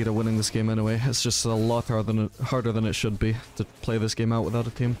succeed at winning this game anyway. It's just a lot harder than it should be to play this game out without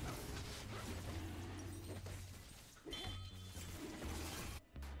a team.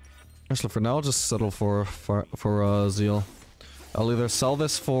 Actually, for now, I'll just settle for Zeal. I'll either sell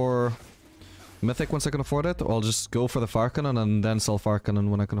this for Mythic once I can afford it, or I'll just go for the Farcanon and then sell Farcanon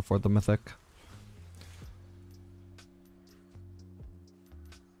when I can afford the Mythic.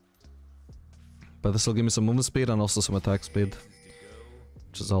 But this will give me some movement speed and also some attack speed,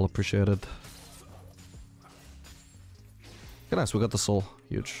 which is all appreciated. Okay, nice, we got the soul.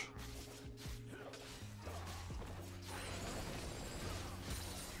 Huge.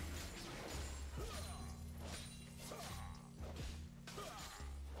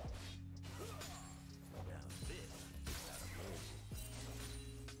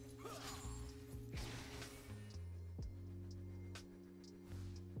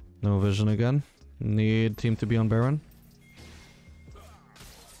 No vision again. Need team to be on Baron.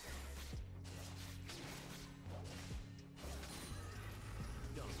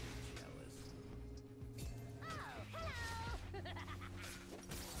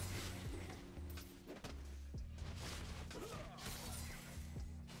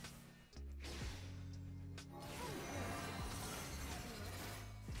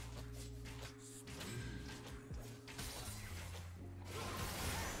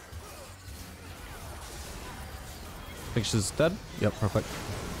 I think she's dead. Yep, perfect.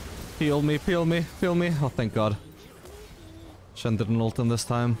 Heal me, heal me, heal me. Oh, thank God. Shen didn't ult in this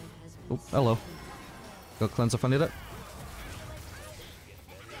time. Oh, hello. Got cleanse if I need it.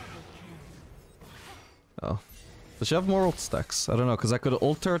 Oh. Does she have more ult stacks? I don't know, because I could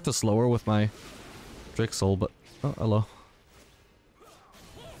ult her to slow her with my Drake Soul, but... Oh, hello.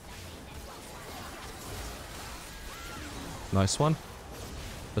 Nice one.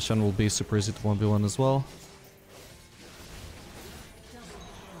 The Shen will be super easy to 1v1 as well.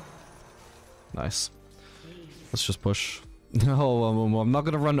 Nice. Let's just push. No, I'm not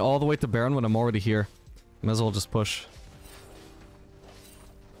gonna run all the way to Baron when I'm already here. Might as well just push.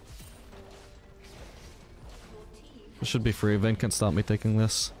 It should be free. Vayne can't stop me taking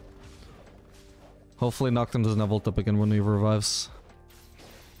this. Hopefully Nocturne doesn't have ult up again when he revives.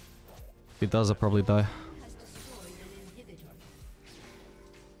 If he does, I'll probably die.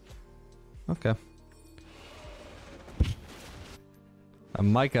 Okay. I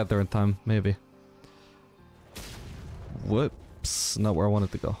might get there in time, maybe. Whoops, not where I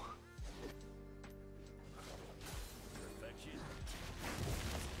wanted to go.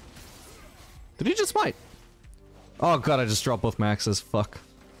 Did he just smite? Oh god, I just dropped both my axes. Fuck.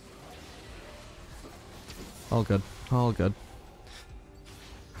 All good. All good.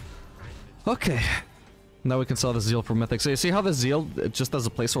 Okay. Now we can sell the Zeal for Mythic. So you see how the Zeal, just as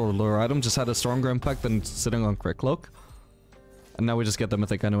a placeholder lure item, just had a stronger impact than sitting on Crit Cloak? And now we just get the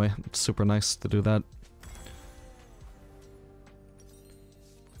Mythic anyway. It's super nice to do that.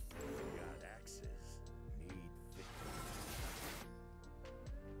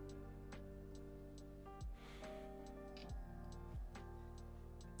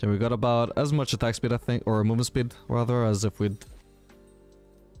 Yeah, we got about as much attack speed, I think, or movement speed, rather, as if we've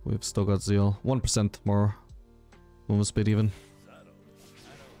still got Zeal. 1% more movement speed, even.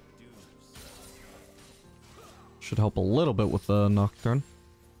 Should help a little bit with the Nocturne.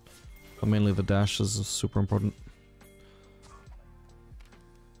 But mainly the dash is super important.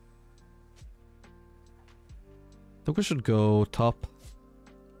 I think we should go top.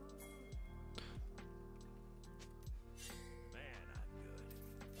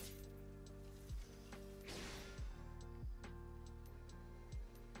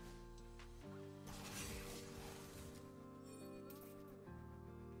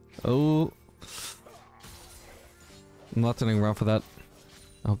 Oh. I'm not turning around for that.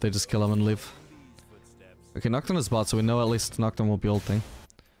 I hope they just kill him and leave. Okay, Nocturne is bot, so we know at least Nocturne will be ulting.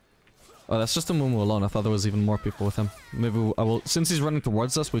 Oh, that's just a Mumu alone. I thought there was even more people with him. Maybe I will... Since he's running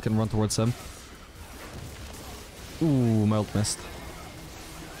towards us, we can run towards him. Ooh, my ult missed.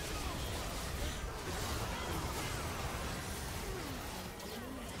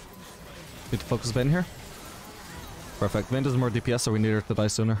 Need to focus Vayne here. Perfect. Vayne does more DPS, so we need her to die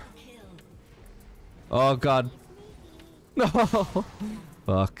sooner. Oh god. No!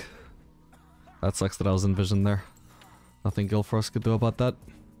 Fuck. That sucks that I was in vision there. Nothing Gilfrost could do about that.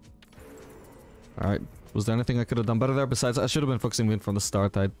 Alright. Was there anything I could have done better there? Besides, I should have been focusing Vayne from the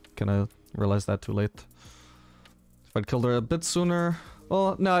start. I kinda realized that too late. If I'd killed her a bit sooner...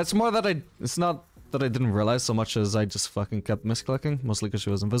 Well, no, it's more that it's not that I didn't realize so much as I just fucking kept misclicking. Mostly because she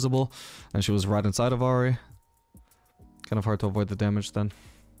was invisible. And she was right inside of Ahri. Kind of hard to avoid the damage then.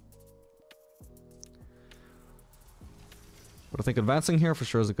 But I think advancing here for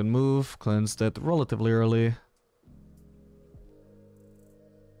sure is a good move. Cleansed it relatively early.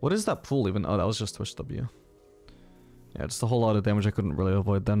 What is that pool even? Oh, that was just Twitch W. Yeah, just a whole lot of damage I couldn't really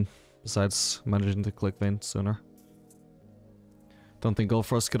avoid then. Besides managing to click Vayne sooner. Don't think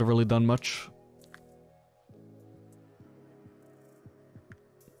Gulfrost could have really done much.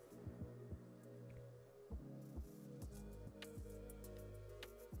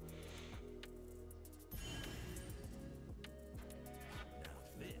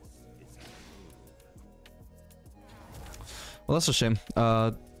 Well, that's a shame.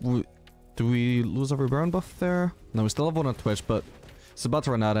 Do we lose every Baron buff there? No, we still have one on Twitch, but it's about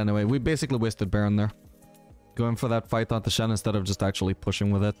to run out anyway. We basically wasted Baron there. Going for that fight onto Shen instead of just actually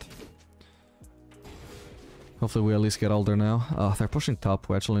pushing with it. Hopefully we at least get older now. Oh, they're pushing top.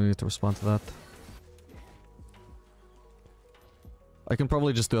 We actually need to respond to that. I can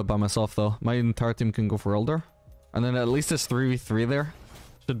probably just do it by myself though. My entire team can go for Elder. And then at least it's 3v3 there.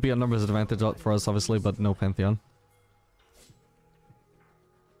 Should be a numbers advantage for us obviously, but no Pantheon.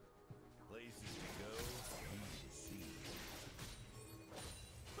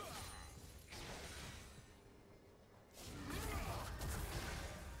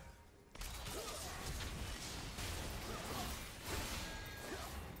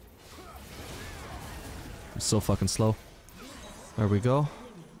 So fucking slow. There we go.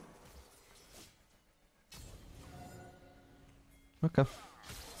 Okay.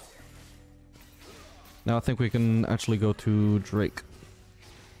 Now I think we can actually go to Drake.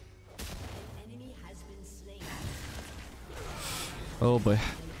 Oh boy.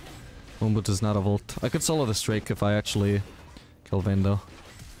 Moonboot does not have ult. I could solo this Drake if I actually kill Vayne though.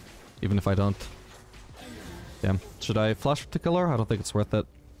 Even if I don't. Damn. Should I flash to kill her? I don't think it's worth it.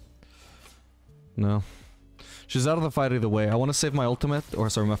 No. She's out of the fight either way. I want to save my ultimate, or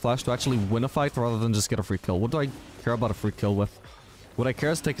sorry, my flash to actually win a fight rather than just get a free kill. What do I care about a free kill with? What I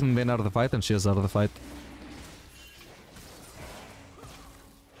care is taking Vayne out of the fight, and she is out of the fight.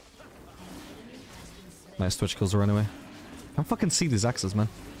 Nice Twitch kills her anyway. I can't fucking see these axes, man.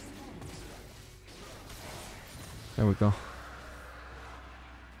 There we go.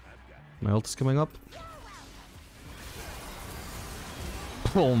 My ult is coming up.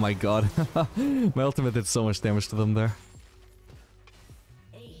 Oh my god. My ultimate did so much damage to them there.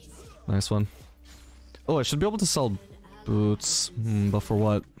 Nice one. Oh, I should be able to sell boots. But for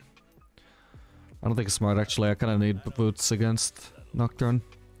what? I don't think it's smart actually. I kind of need boots against Nocturne.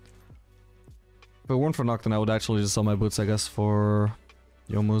 If it weren't for Nocturne, I would actually just sell my boots, I guess, for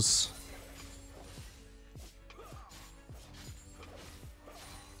Youmuu's.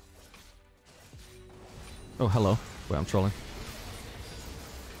 Oh, hello. Wait, I'm trolling.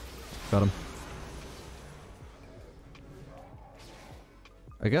 Got him.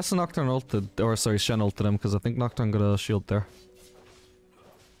 I guess Nocturne ulted, or sorry, Shen ulted him, because I think Nocturne got a shield there.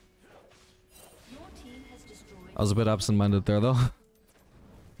 I was a bit absent-minded there, though. That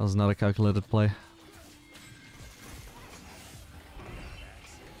was not a calculated play.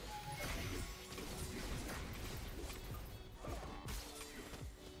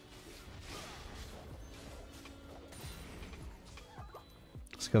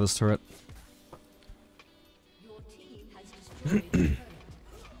 Let's get this turret. Your team has destroyed a turret.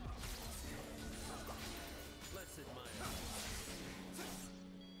 Let's admire.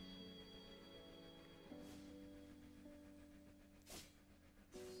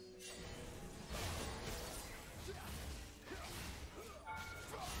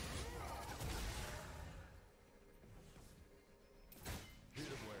 Hit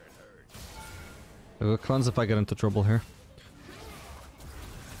him where it hurts. I'll go cleanse if I get into trouble here.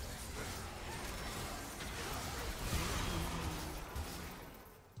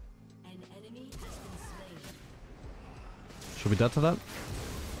 An enemy has been slain. Should we dead to that?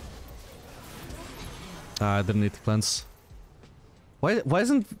 Ah, I didn't need to cleanse. Why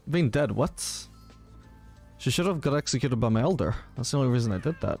isn't Vayne dead? What? She should have got executed by my elder. That's the only reason I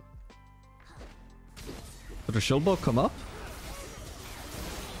did that. Did her shield bow come up?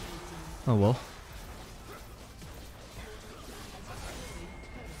 Oh well.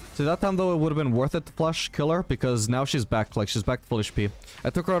 See, that time though it would have been worth it to flash kill her, because now she's back, like she's back to full HP. I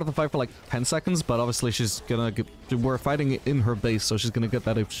took her out of the fight for like 10 seconds, but obviously she's gonna get, we're fighting in her base, so she's gonna get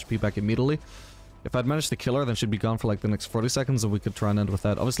that HP back immediately. If I'd managed to kill her, then she'd be gone for like the next 40 seconds and we could try and end with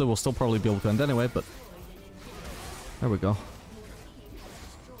that. Obviously we'll still probably be able to end anyway, but there we go.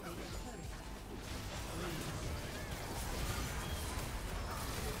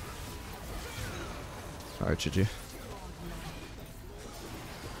 Alright, GG.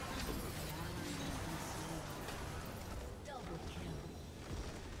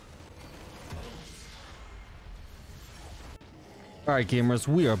 Alright gamers,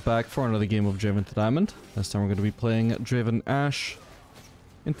 we are back for another game of Draven to Diamond. This time we're going to be playing Draven Ashe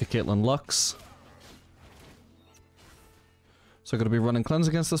into Caitlyn Lux. So I'm going to be running Cleanse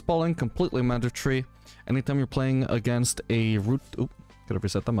against this ball completely mandatory. Anytime you're playing against a root... Oop, gotta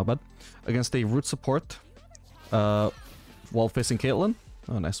reset that, my bad. Against a root support while facing Caitlyn.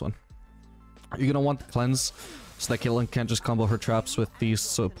 Oh, nice one. You're going to want the Cleanse so that Caitlyn can't just combo her traps with these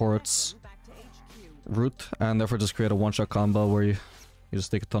supports root, and therefore just create a one-shot combo where you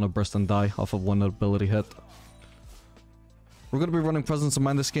just take a ton of burst and die off of one ability hit. We're going to be running Presence of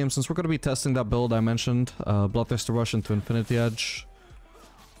Mind this game since we're going to be testing that build I mentioned, Bloodthirsty Rush into Infinity Edge.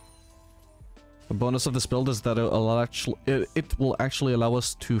 The bonus of this build is that it will actually allow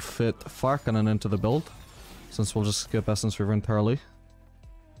us to fit Fire Cannon into the build, since we'll just skip Essence River entirely.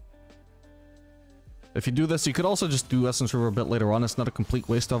 If you do this, you could also just do Essence River a bit later on. It's not a complete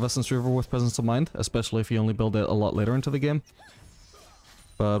waste of Essence River with Presence of Mind, especially if you only build it a lot later into the game.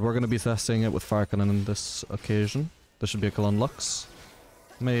 But we're going to be testing it with Fire Cannon on this occasion. This should be a kill on Lux.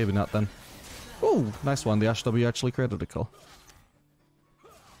 Maybe not then. Ooh, nice one. The Ashe W actually created a kill.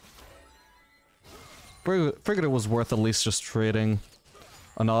 Figured it was worth at least just trading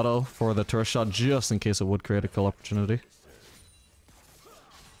an auto for the turret shot just in case it would create a kill opportunity.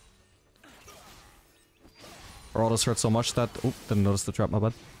 Our autos hurt so much that... Oh, didn't notice the trap, my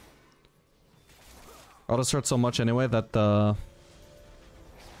bad. Autos hurt so much anyway that,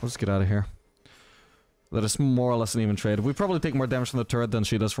 let's get out of here. That is more or less an even trade. We probably take more damage from the turret than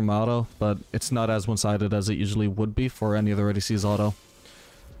she does from auto, but it's not as one-sided as it usually would be for any other ADC's auto.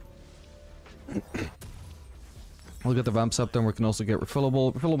 We'll get the Vamp Scepter and we can also get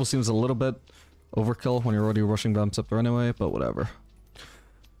Refillable. Refillable seems a little bit overkill when you're already rushing Vamp Scepter anyway, but whatever.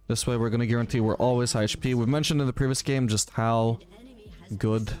 This way we're going to guarantee we're always high HP. We've mentioned in the previous game just how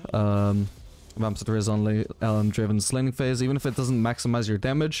good Vamp Scepter is on Draven's laning phase. Even if it doesn't maximize your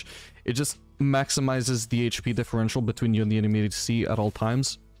damage, it just maximizes the HP differential between you and the enemy ADC at all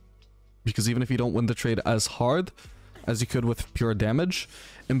times. Because even if you don't win the trade as hard as you could with pure damage,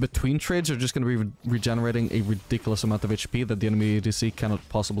 in between trades you're just going to be regenerating a ridiculous amount of HP that the enemy ADC cannot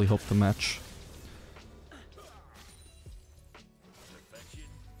possibly hope to match.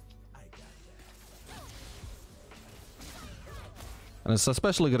 And it's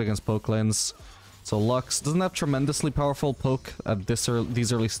especially good against poke lanes. So Lux doesn't have tremendously powerful poke at these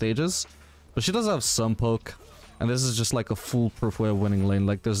early stages, but she does have some poke, and this is just like a foolproof way of winning lane.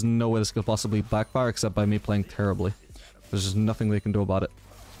 Like there's no way this could possibly backfire except by me playing terribly. There's just nothing they can do about it.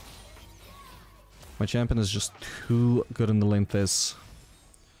 My champion is just too good in the lane phase.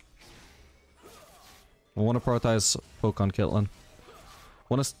 I want to prioritize poke on Caitlyn.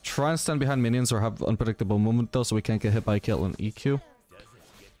 Want to try and stand behind minions or have unpredictable movement though, so we can't get hit by Caitlyn EQ.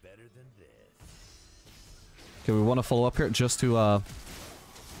 Okay, we want to follow up here just to,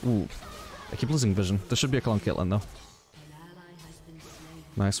 ooh. I keep losing vision. This should be a kill on Caitlyn, though.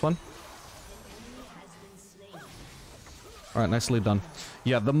 Nice one. Alright, nicely done.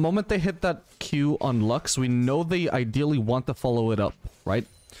 Yeah, the moment they hit that Q on Lux, we know they ideally want to follow it up, right?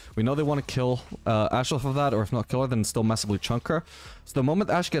 We know they want to kill Ashe off of that, or if not kill her, then still massively chunk her. So the moment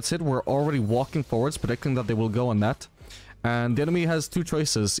Ashe gets hit, we're already walking forwards, predicting that they will go on that. And the enemy has two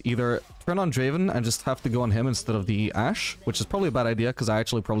choices. Either turn on Draven and just have to go on him instead of the Ashe, which is probably a bad idea because I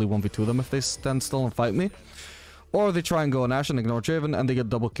actually probably 1v2 them if they stand still and fight me. Or they try and go on Ashe and ignore Draven and they get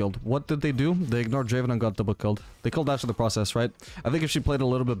double killed. What did they do? They ignored Draven and got double killed. They killed Ashe in the process, right? I think if she played a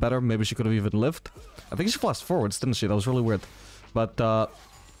little bit better, maybe she could have even lived. I think she flashed forwards, didn't she? That was really weird. But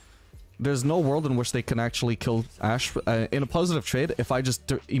there's no world in which they can actually kill Ashe in a positive trade if I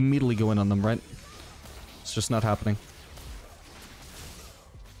just immediately go in on them, right? It's just not happening.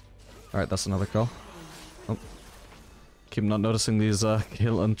 Alright, that's another kill. Oh. Keep not noticing these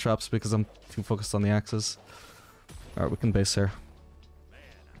kill and traps because I'm too focused on the axes. Alright, we can base here.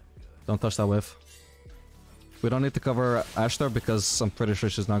 Don't touch that wave. We don't need to cover Ashe there because I'm pretty sure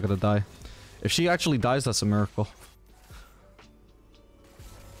she's not gonna die. If she actually dies, that's a miracle.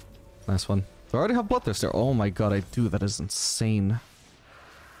 Nice one. Do I already have Bloodthirster? Oh my god, I do. That is insane.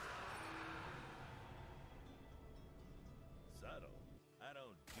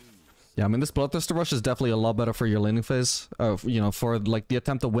 Yeah, I mean, this Bloodthirster rush is definitely a lot better for your laning phase. You know, for like the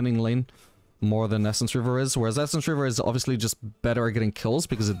attempt at winning lane more than Essence Reaver is. Whereas Essence Reaver is obviously just better at getting kills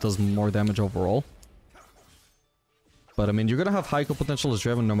because it does more damage overall. But I mean, you're gonna have high kill potential as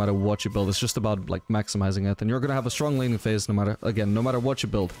Draven no matter what you build. It's just about like maximizing it. And you're gonna have a strong laning phase no matter, again, no matter what you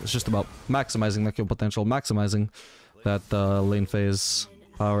build. It's just about maximizing that kill potential, maximizing that lane phase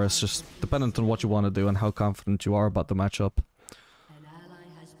power. It's just dependent on what you want to do and how confident you are about the matchup. An ally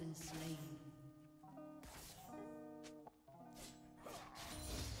has been slain.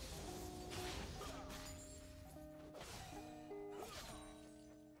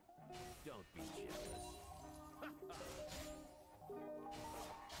 Don't be jealous.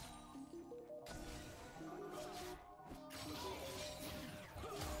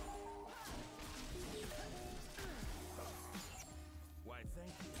 Why,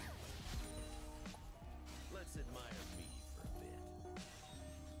 thank you. Let's admire me for a bit.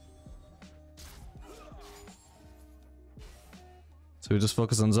 So we just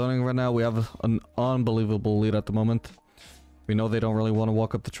focus on zoning right now. We have an unbelievable lead at the moment. We know they don't really want to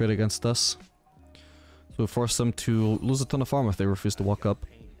walk up the trade against us. So we force them to lose a ton of farm if they refuse to walk up.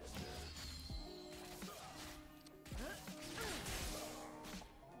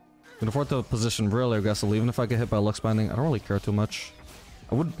 Can afford to position really aggressively, even if I get hit by Lux Binding. I don't really care too much.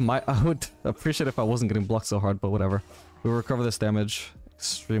 I would appreciate if I wasn't getting blocked so hard, but whatever. We recover this damage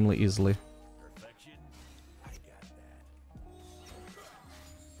extremely easily. Perfection? I got that.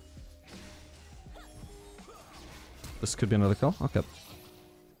 This could be another kill. Okay.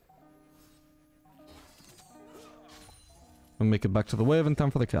 We'll make it back to the wave in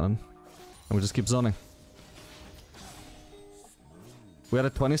time for the cannon. And we just keep zoning. We had a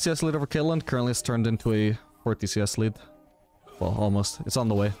 20 CS lead over Caitlyn. Currently it's turned into a 40 CS lead. Well, almost. It's on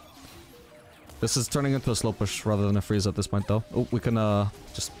the way. This is turning into a slow push rather than a freeze at this point, though. Oh, we can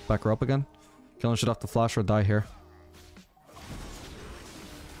just back her up again. Caitlyn should have to flash or die here.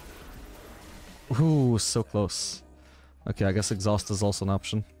 Ooh, so close. Okay, I guess exhaust is also an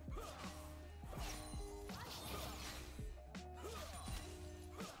option.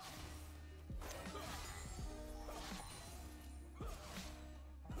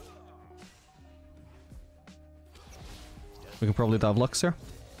 We can probably dive Lux here.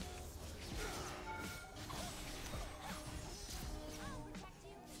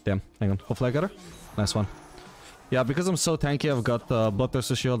 Damn, hang on. Hopefully I got her. Nice one. Yeah, because I'm so tanky, I've got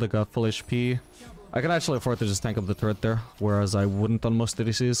Bloodthirster shield, I got full HP. I can actually afford to just tank up the turret there, whereas I wouldn't on most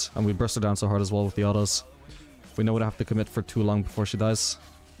ADCs. And we burst her down so hard as well with the autos. We know we don't have to commit for too long before she dies.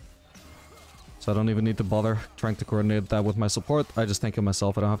 So I don't even need to bother trying to coordinate that with my support. I just tank it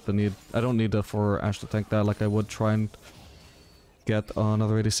myself. I don't need for Ashe to tank that like I would try and get on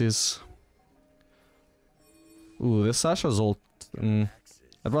other ADCs. Ooh, this Ashe's ult. I'd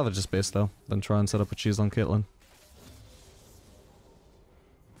rather just base though, than try and set up a cheese on Caitlyn.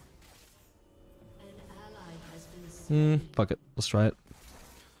 An ally has been slain. Fuck it. Let's try it.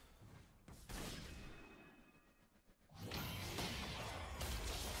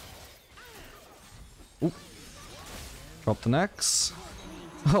 Ooh. Drop the next.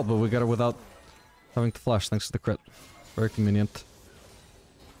 Oh, but we got her without having to flash thanks to the crit. Very convenient.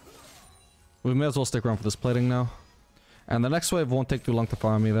 We may as well stick around for this plating now. And the next wave won't take too long to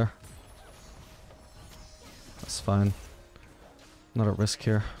farm either. That's fine. Not at risk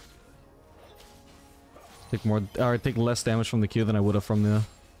here. Take more, or take less damage from the Q than I would have from the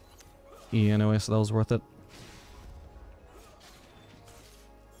E anyway, so that was worth it.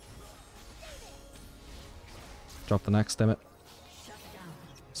 Drop the next, damn it.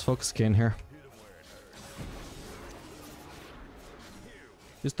 Let's focus Kane here.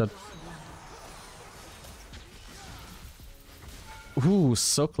 He's dead. Ooh,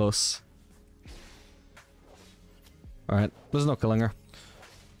 so close. Alright, there's no killing her.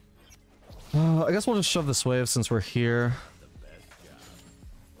 I guess we'll just shove this wave since we're here.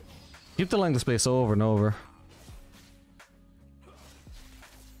 Keep delaying the space over and over.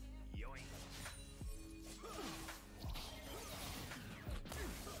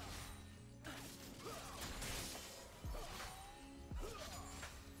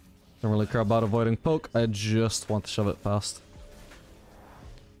 Don't really care about avoiding poke, I just want to shove it past.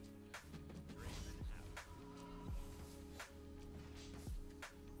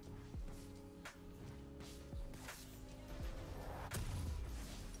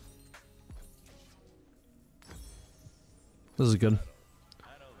 This is good.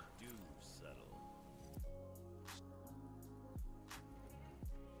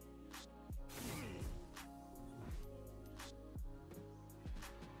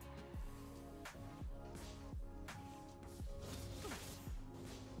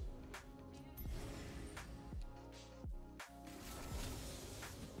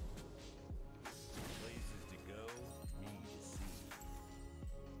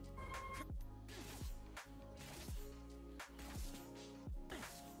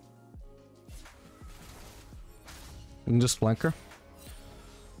 We can just flank her.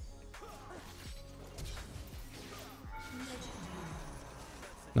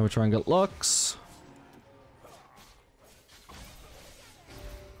 Now we try and get Lux.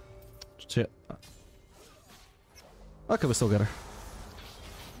 Shit. Okay, we still get her.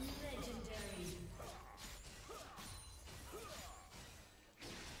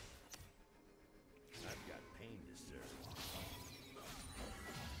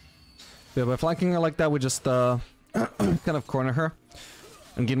 Yeah, by flanking her like that, we just kind of corner her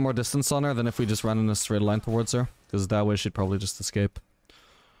and gain more distance on her than if we just ran in a straight line towards her, because that way she'd probably just escape.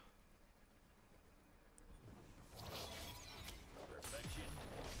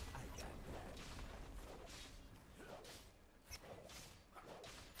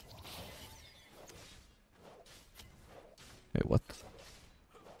 Wait, what?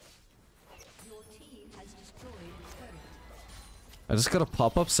 I just got a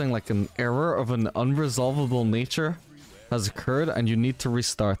pop-up saying like an error of an unresolvable nature has occurred and you need to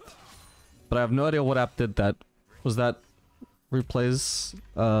restart. But I have no idea what app did that. Was that Replay's,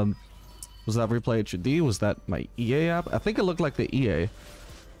 was that Replay HUD? Was that my EA app? I think it looked like the EA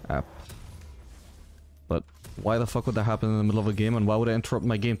app. But why the fuck would that happen in the middle of a game, and why would it interrupt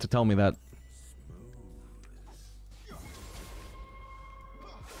my game to tell me that?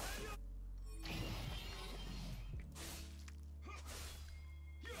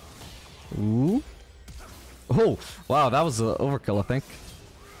 Ooh. Oh, wow, that was an overkill, I think.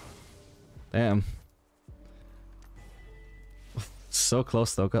 Damn. So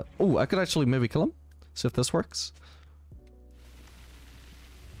close, though. Oh, I could actually maybe kill him. See if this works.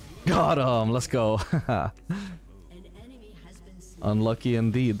 Got him! Let's go. Unlucky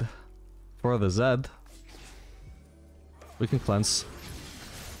indeed. For the Zed. We can cleanse.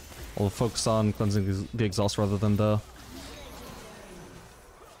 We'll focus on cleansing the exhaust rather than the...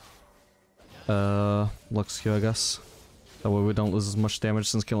 Lux Q, I guess. That way we don't lose as much damage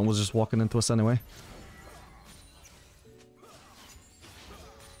since Killen was just walking into us anyway.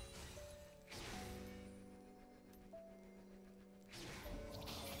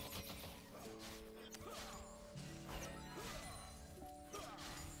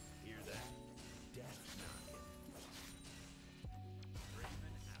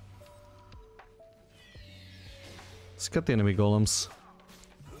 Let's get the enemy golems.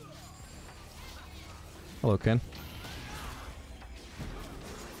 Hello, Ken.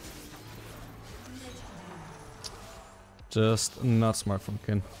 Just not smart from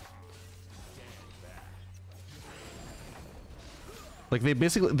Ken. Like,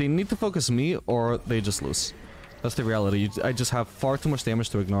 they need to focus me or they just lose. That's the reality. I just have far too much damage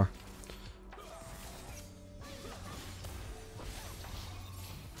to ignore.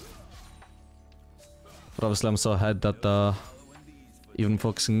 But obviously I'm so ahead that even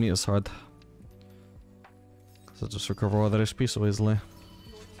focusing me is hard. So just recover all that HP so easily.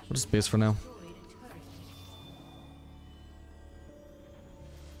 We'll just base for now.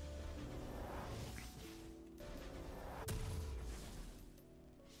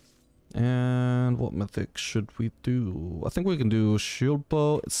 what mythic should we do? I think we can do shield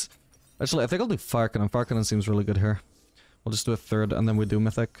bow. It's actually I think I'll do fire cannon. Fire cannon seems really good here. We'll just do a third and then we do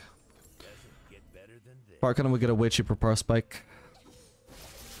mythic. Fire cannon we get a way cheaper power spike.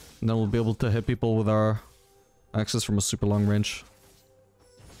 And then we'll be able to hit people with our axes from a super long range.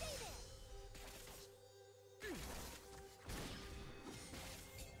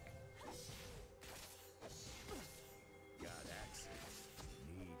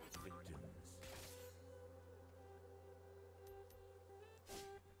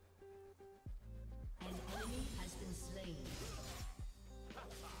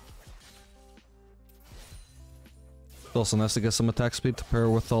 It's also nice to get some attack speed to pair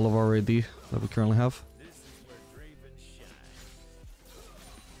with all of our AD that we currently have. This is where Draven shines.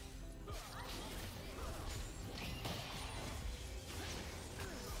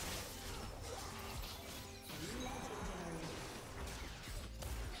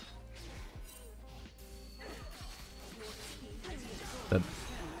 Dead.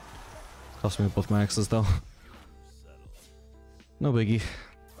 Cost me both my axes though. No biggie.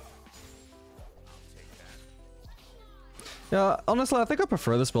 Yeah, honestly, I think I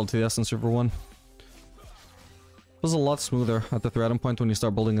prefer this build to the Essence River one. It was a lot smoother at the threading point when you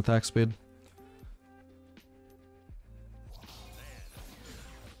start building attack speed.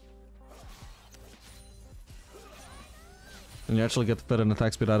 And you actually get to fit an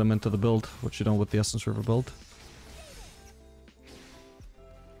attack speed item into the build, which you don't with the Essence River build.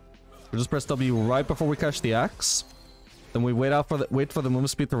 We just press W right before we catch the axe. Then we wait for the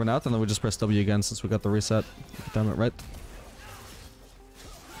movement speed to run out, and then we just press W again since we got the reset. Damn it, right?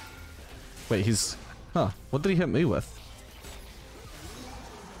 Wait, he's... Huh, what did he hit me with?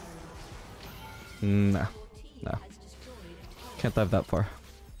 Nah. No. Can't dive that far.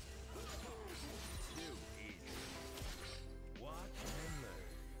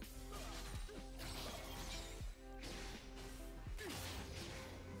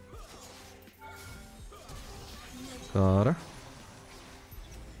 Got her.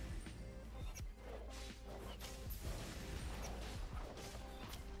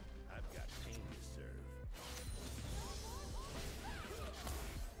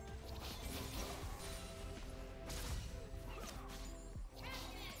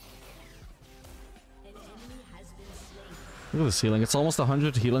 Look at this healing. It's almost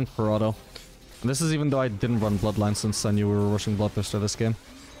 100 healing per auto. And this is even though I didn't run Bloodline since I knew we were rushing Bloodthirster this game.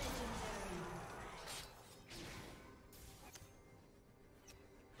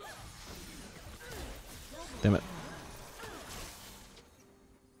 Damn it.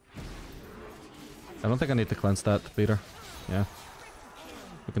 I don't think I need to cleanse that beater. Yeah.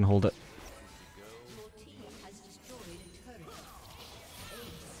 We can hold it.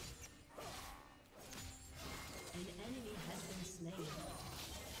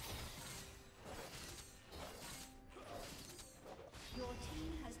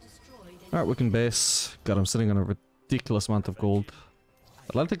 Alright, we can base. God, I'm sitting on a ridiculous amount of gold.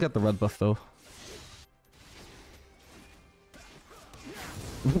 I'd like to get the red buff though.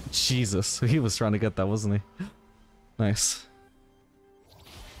 Jesus, he was trying to get that, wasn't he? Nice.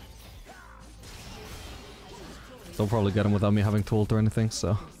 They'll probably get him without me having to ult or anything,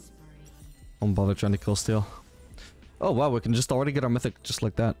 so... Won't bother trying to kill steal. Oh wow, we can just already get our mythic just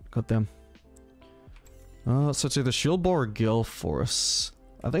like that. God damn. So it's either shield bow or gale force.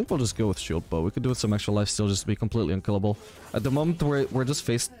 I think we'll just go with shield bow. We could do with some extra lifesteal just to be completely unkillable. At the moment we're just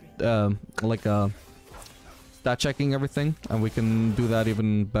stat checking everything, and we can do that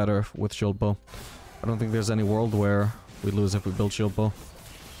even better with shield bow. I don't think there's any world where we lose if we build shield bow.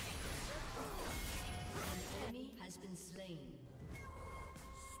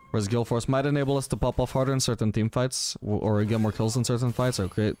 Whereas Gale Force might enable us to pop off harder in certain team fights, or get more kills in certain fights, or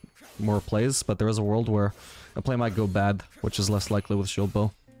create more plays, but there is a world where a play might go bad, which is less likely with shield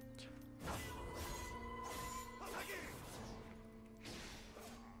bow.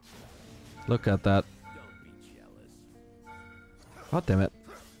 Look at that. God damn it.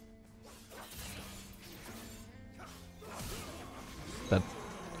 Dead.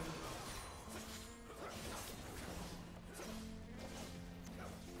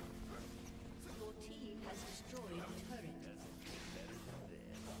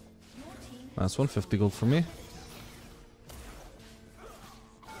 That's 150 gold for me.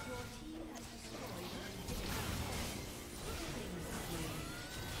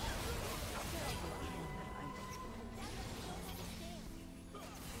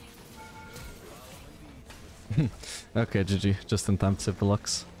 Okay, GG. Just in time to save the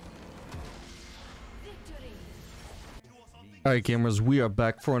Lux. Alright gamers, we are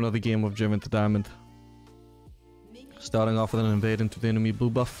back for another game of Draven to Diamond. Starting off with an invade into the enemy blue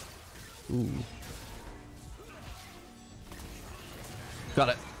buff. Ooh. Got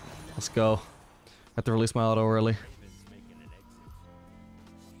it. Let's go. Have to release my auto early.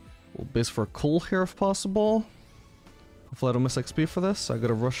 We'll base for a cool here if possible. Hopefully I don't miss XP for this. I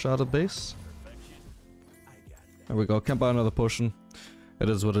gotta rush out of base. There we go. Can't buy another potion. It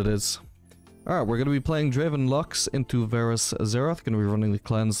is what it is. Alright, we're gonna be playing Draven Lux into Varus Xerath. Gonna be running the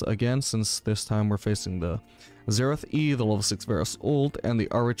cleanse again, since this time we're facing the Xerath E, the level 6 Varus ult, and the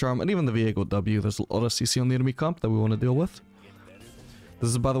Aura Charm, and even the Viego W. There's a lot of CC on the enemy comp that we want to deal with. This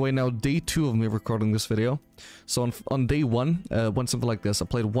is, by the way, now day 2 of me recording this video. So on day 1, went something like this. I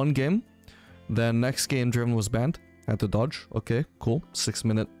played one game, then next game Draven was banned. Had to dodge. Okay, cool.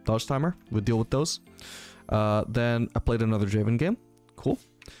 6-minute dodge timer. We deal with those. Then I played another Draven game. Cool.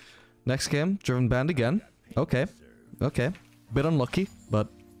 Next game, Draven banned again. Okay. Okay. Bit unlucky, but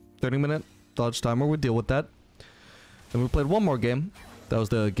 30-minute dodge timer. We deal with that. Then we played one more game. That was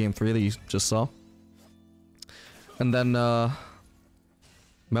the game 3 that you just saw. And then,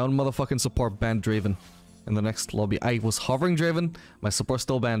 my own motherfucking support banned Draven in the next lobby. I was hovering Draven, my support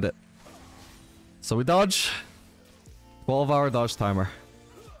still banned it. So we dodge. 12-hour dodge timer.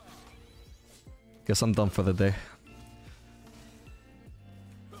 Guess I'm done for the day.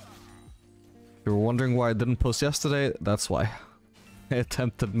 If you were wondering why I didn't post yesterday, that's why. I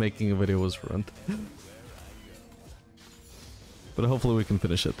attempted making a video was ruined. But hopefully we can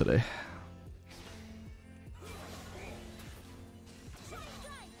finish it today.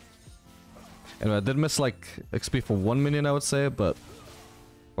 Anyway, I did miss like XP for 1 minion, I would say, but...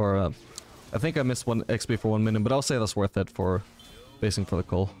 Or, I think I missed 1 XP for 1 minion, but I'll say that's worth it for basing for the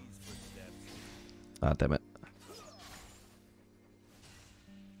call. Ah, damn it.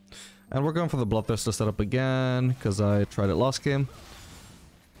 And we're going for the Bloodthirster setup again, because I tried it last game.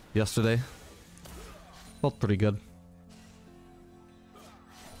 Yesterday. Felt pretty good.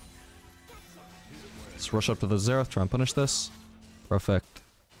 Let's rush up to the Xerath, try and punish this. Perfect.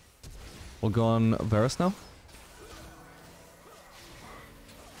 We'll go on Varus now.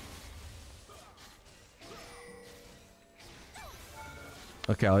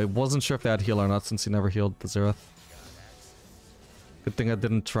 Okay, I wasn't sure if they had heal or not since he never healed the Xerath. Good thing I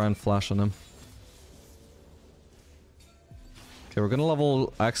didn't try and flash on him. Okay, we're gonna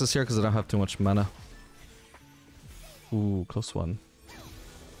level Axis here because I don't have too much mana. Ooh, close one.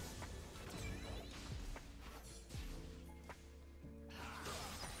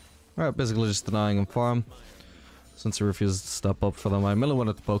 Alright, basically just denying him farm. Since he refused to step up for them. I really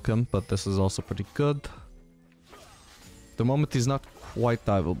wanted to poke him, but this is also pretty good. The moment he's not quite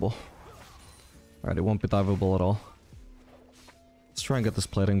diveable. Alright, it won't be diveable at all. Let's try and get this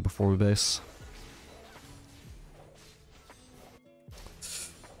plating before we base.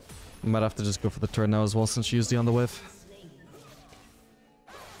 Might have to just go for the turn now as well since she used the on the wave.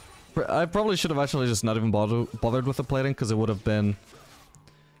 I probably should have actually just not even bothered with the plating because it would have been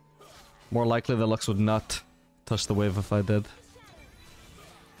more likely the Lux would not touch the wave if I did.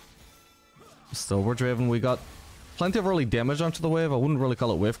 Still, we're Draven. We got plenty of early damage onto the wave. I wouldn't really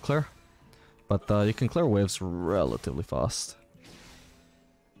call it wave clear. But you can clear waves relatively fast.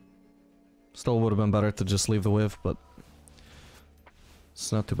 Still would have been better to just leave the wave, but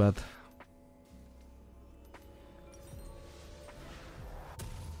it's not too bad.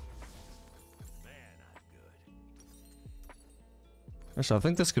 Actually, I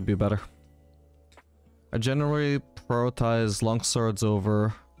think this could be better. I generally prioritize longswords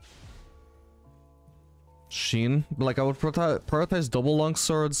over Sheen. Like, I would prioritize double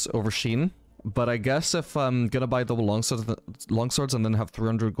longswords over Sheen. But I guess if I'm gonna buy double longswords and then have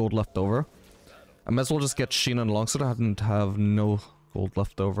 300 gold left over, I might as well just get Sheen and longsword and have no gold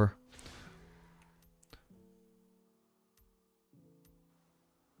left over.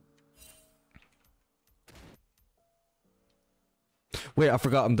 Wait, I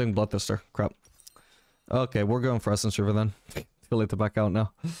forgot I'm doing Bloodthirster. Crap. Okay, we're going for Essence River then. Too late to back out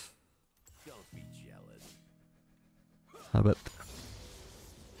now. Don't be jealous. I bet.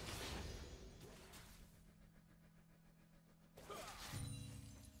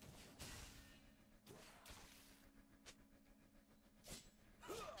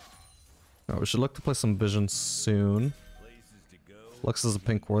 Oh, we should look to play some vision soon. Lux is a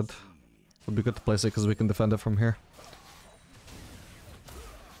pink ward. Would be good to place it because we can defend it from here.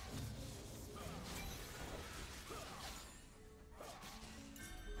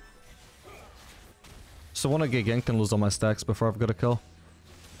 So I want to get ganked and lose all my stacks before I've got a kill.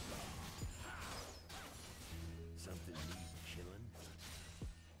 Something needs chilling.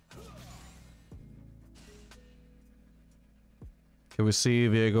 Okay, we see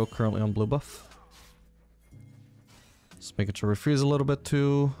Viego currently on blue buff. Just making sure we freeze a little bit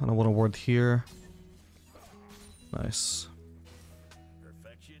too. And I want to ward here. Nice.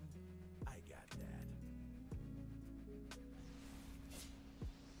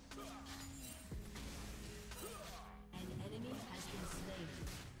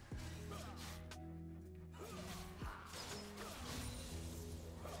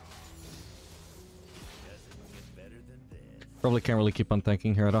 Probably can't really keep on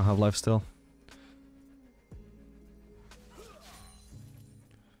tanking here, I don't have life still.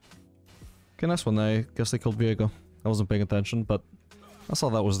 Okay, nice one. I guess they killed Viego. I wasn't paying attention, but I saw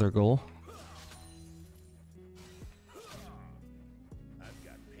that was their goal. I've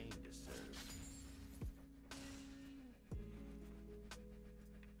got pain to serve.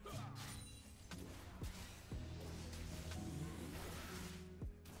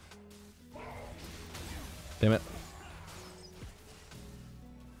 Damn it.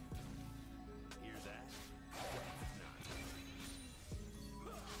 Hear that?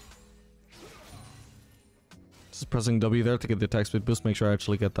 Just pressing W there to get the attack speed boost, make sure I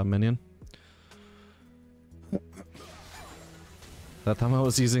actually get that minion. That time I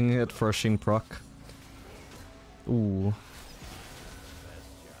was using it for a Sheen proc. Ooh.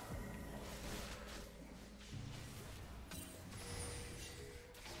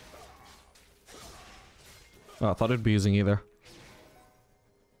 Oh, I thought it'd be using either.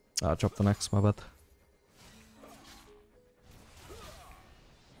 Ah, drop the next, my bad. This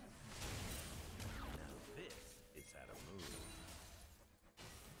is how to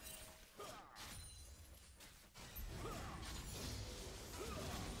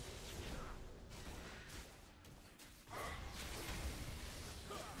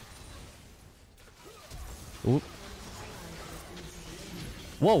move. Ooh.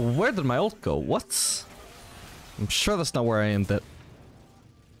 Whoa, where did my ult go? What? I'm sure that's not where I aimed it.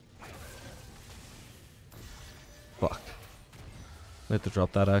 Fuck. I need to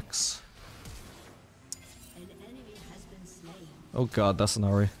drop that X. An enemy has been slain. Oh god, that's an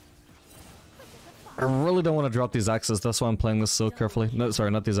Ari. I really don't want to drop these axes, that's why I'm playing this so carefully. No,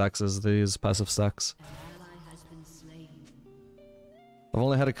 sorry, not these axes, these passive stacks. An ally has been slain. I've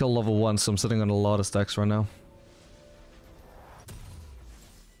only had a kill level 1, so I'm sitting on a lot of stacks right now.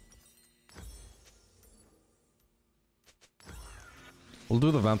 We'll do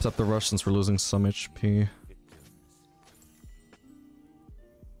the vamps up the rush since we're losing some HP.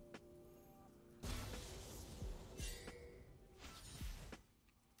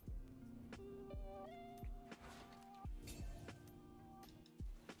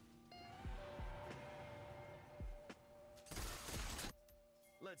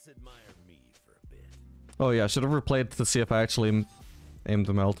 Let's admire me for a bit. Oh yeah, I should have replayed to see if I actually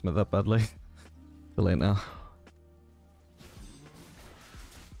aimed my ultimate that badly. Too late now.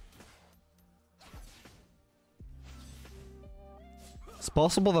 It's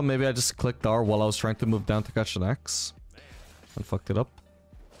possible that maybe I just clicked R while I was trying to move down to catch an X and fucked it up.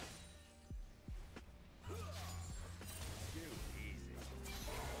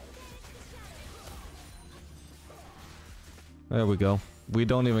 There we go. We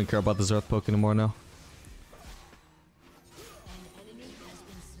don't even care about the Zerth poke anymore now. An enemy has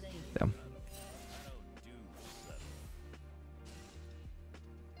been slain. Damn.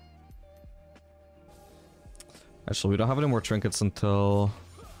 Actually, we don't have any more trinkets until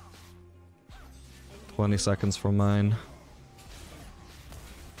 20 seconds from mine.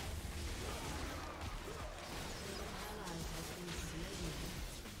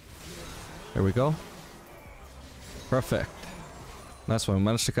 Here we go. Perfect. Nice one. We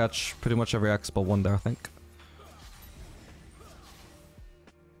managed to catch pretty much every X but one there, I think.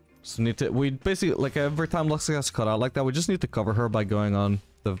 So we basically, like every time Lux gets cut out like that, we just need to cover her by going on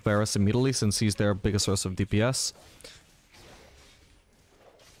the Varus immediately since he's their biggest source of DPS.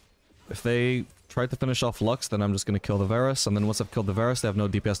 If they try to finish off Lux, then I'm just gonna kill the Varus, and then once I've killed the Varus, they have no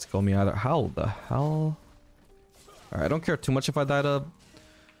DPS to kill me either. How the hell? Alright, I don't care too much if I die to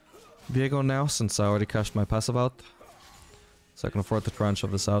Viego now, since I already cashed my passive out. So I can afford to try and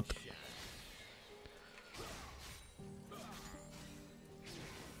shove this out.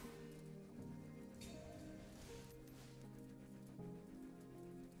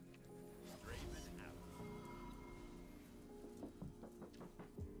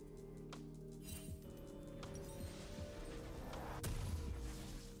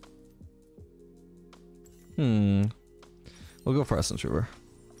 We'll go for Essence River.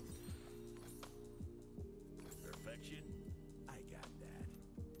 Perfection? I got that.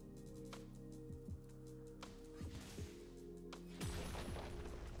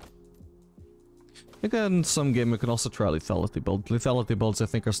 I think in some game we can also try lethality build. Lethality builds I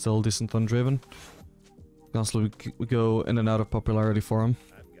think are still decent on Draven. Constantly we go in and out of popularity for him.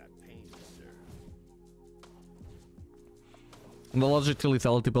 I've got pain to serve. And the logic to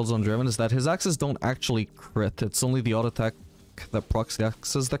lethality builds on Draven is that his axes don't actually crit. It's only the auto attack that procs the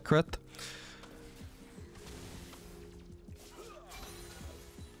axes that crit.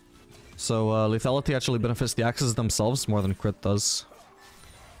 So lethality actually benefits the axes themselves more than crit does.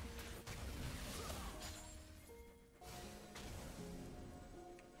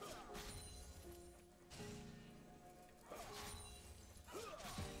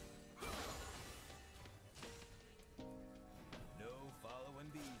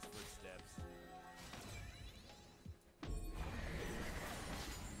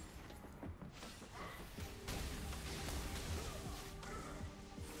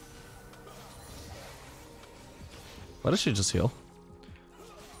 Why does she just heal?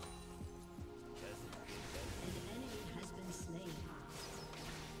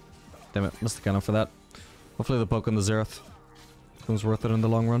 Damn it, missed the cannon for that. Hopefully the poke on the Xerath becomes worth it in the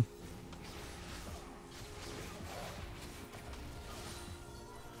long run.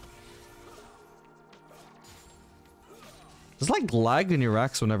 There's like lag in your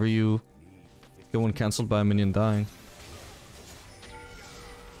axe whenever you get one cancelled by a minion dying.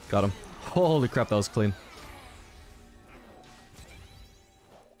 Got him. Holy crap, that was clean.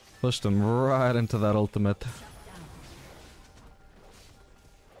 Pushed him right into that ultimate.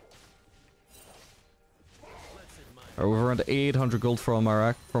 Alright, we've around 800 gold from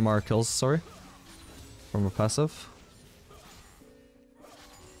our kills, sorry. From our passive.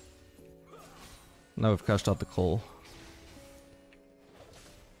 Now we've cashed out the coal.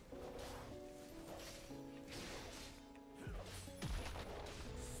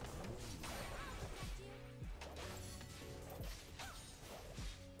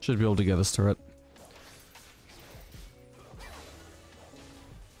 Should be able to get this turret.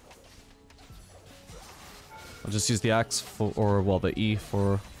 I'll just use the axe for, or well, the E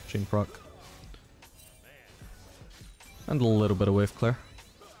for chain proc. And a little bit of wave clear.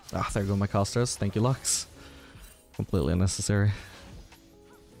 Ah, there go my casters. Thank you, Lux. Completely unnecessary.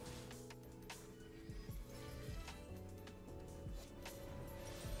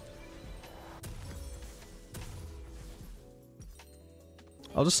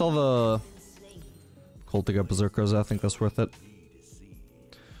 I'll just sell the coal to get berserkers. I think that's worth it.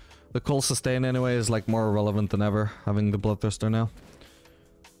 The coal sustain anyway is like more relevant than ever, having the bloodthirster now.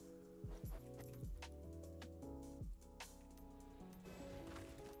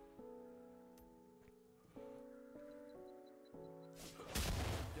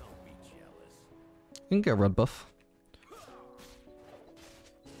 Don't be jealous. You can get red buff.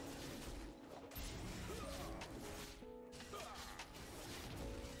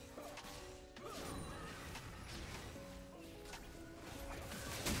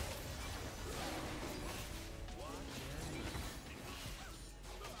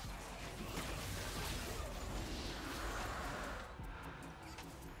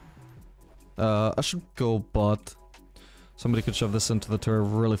 I should go bot. Somebody could shove this into the turret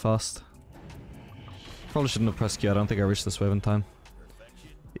really fast. Probably shouldn't have pressed Q. I don't think I reached this wave in time.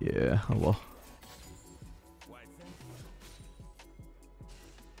 Yeah, oh well.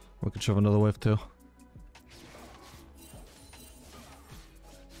 We could shove another wave too.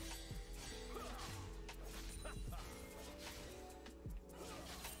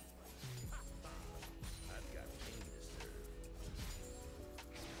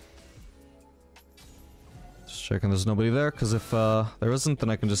 Checking there's nobody there, because if there isn't, then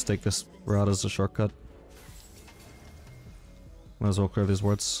I can just take this route as a shortcut. Might as well clear these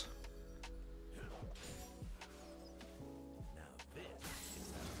wards.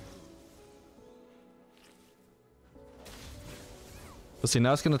 But see,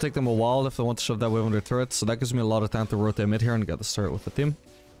 now it's going to take them a while if they want to shove that wave on their turret, so that gives me a lot of time to rotate mid here and get the turret with the team.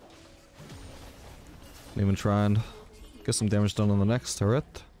 And even try and get some damage done on the next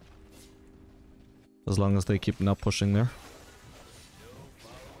turret. As long as they keep not pushing there.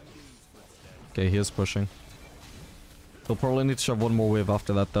 Okay, he is pushing. They'll probably need to shove one more wave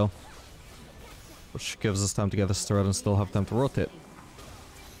after that though. Which gives us time to get this turret and still have time to rotate.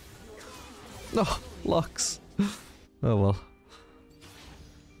 No, Lux. Oh well.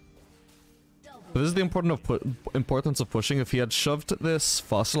 But this is the importance of pushing. If he had shoved this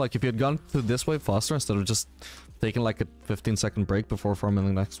faster, like if he had gone to this wave faster instead of just taking like a 15-second break before farming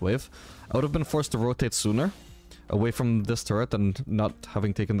the next wave, I would have been forced to rotate sooner away from this turret and not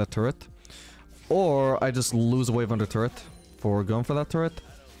having taken that turret. Or I just lose a wave under turret for going for that turret.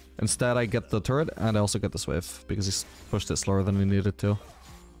 Instead I get the turret and I also get this wave because he pushed it slower than he needed to.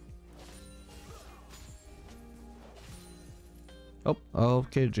 Oh,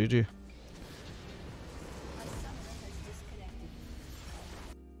 okay, GG.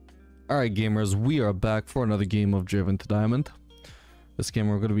 Alright gamers, we are back for another game of Draven to Diamond. This game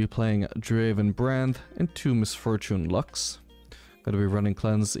we're going to be playing Draven Brand into Misfortune Lux. Going to be running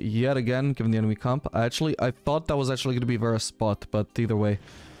cleanse yet again, given the enemy comp. I thought that was actually going to be Vera's spot, but either way,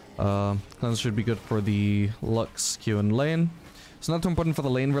 cleanse should be good for the Lux Q and lane. It's not too important for the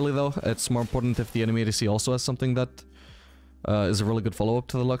lane really though, it's more important if the enemy ADC also has something that is a really good follow-up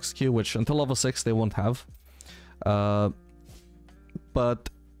to the Lux Q, which until level 6 they won't have. But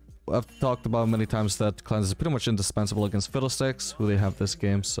I've talked about many times that cleanse is pretty much indispensable against Fiddlesticks, who they have this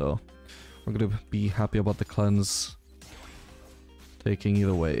game, so we're gonna be happy about the cleanse taking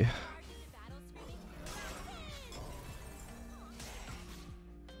either way.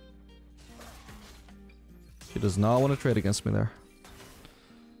 She does not want to trade against me there.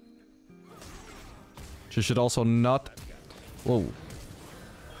 She should also not... Whoa.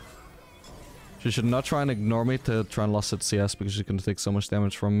 She should not try and ignore me to try and loss at CS because she's going to take so much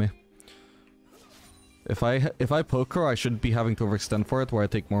damage from me. If I poke her, I should be having to overextend for it where I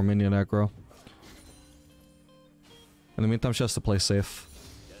take more minion aggro. In the meantime, she has to play safe.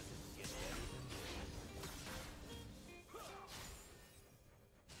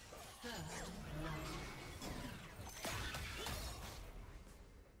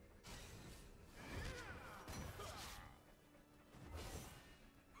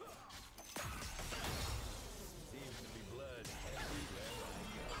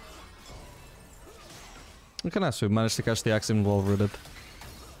 Look at us, we managed to catch the Axiom while rooted.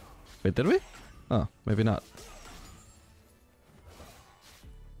 Wait, did we? Oh, maybe not.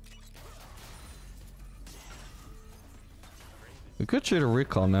 We could shoot a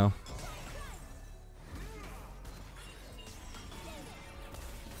recall now.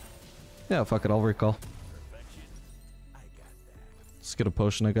 Yeah, fuck it, I'll recall. Let's get a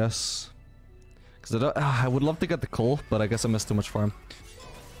potion, I guess. Because I would love to get the coal, but I guess I missed too much farm.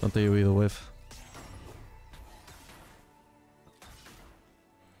 Don't do you either wave.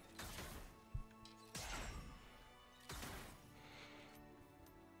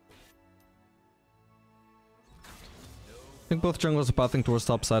 I think both junglers are pathing towards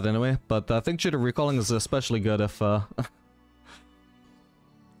top side anyway, but I think cheater recalling is especially good if oh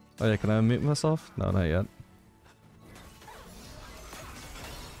yeah, can I unmute myself? No, not yet.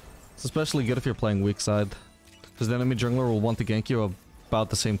 It's especially good if you're playing weak side, because the enemy jungler will want to gank you about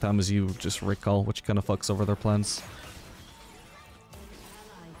the same time as you just recall, which kind of fucks over their plans.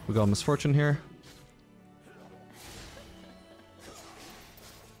 We got misfortune here.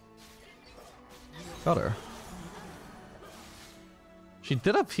 Got her. She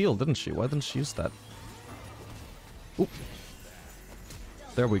did have heal, didn't she? Why didn't she use that? Oop.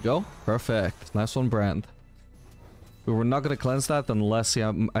 There we go. Perfect. Nice one, Brand. We were not going to cleanse that unless he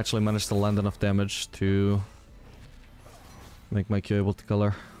actually managed to land enough damage to make my Q able to kill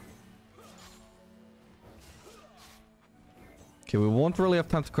her. Okay, we won't really have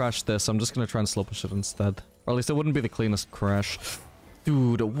time to crash this. I'm just going to try and slow push it instead. Or at least it wouldn't be the cleanest crash.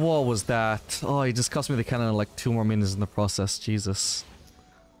 Dude, what was that? Oh, he just cost me the cannon and like 2 more minions in the process. Jesus.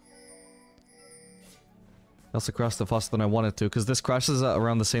 I also crashed it faster than I wanted to, because this crashes at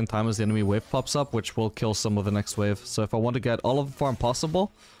around the same time as the enemy wave pops up, which will kill some of the next wave. So if I want to get all of the farm possible,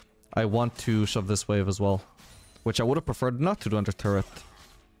 I want to shove this wave as well. Which I would have preferred not to do under turret.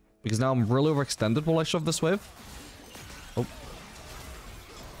 Because now I'm really overextended while I shove this wave. Oh.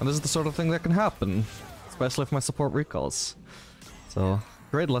 And this is the sort of thing that can happen. Especially if my support recalls. So,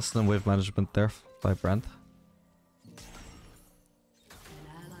 great lesson in wave management there by Brand.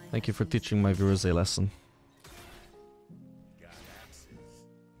 Thank you for teaching my viewers a lesson.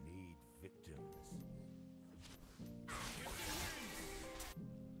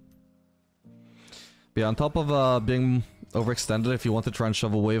 But yeah, on top of being overextended, if you want to try and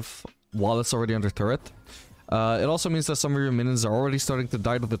shove a wave while it's already under turret, it also means that some of your minions are already starting to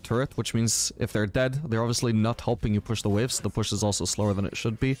die to the turret, which means if they're dead, they're obviously not helping you push the waves. The push is also slower than it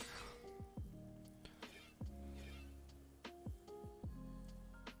should be.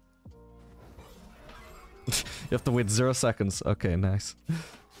 You have to wait 0 seconds. Okay, nice.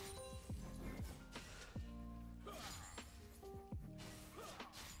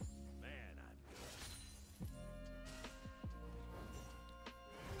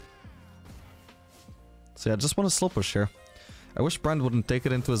 So yeah, I just want to slow push here. I wish Brand wouldn't take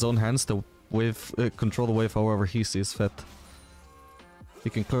it into his own hands to wave, control the wave however he sees fit. You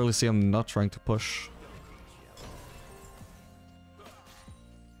can clearly see him not trying to push.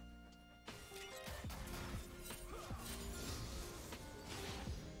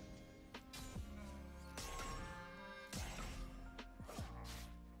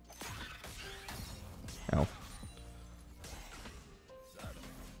 Ow.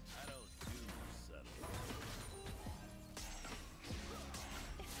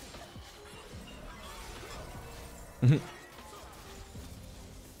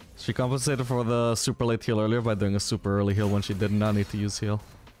 She compensated for the super late heal earlier by doing a super early heal when she did not need to use heal.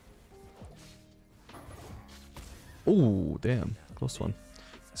 Ooh, damn. Close one.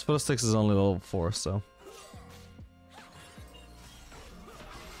 This Fiddlesticks is only level 4, so...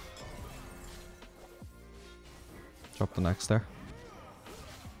 Drop the next there.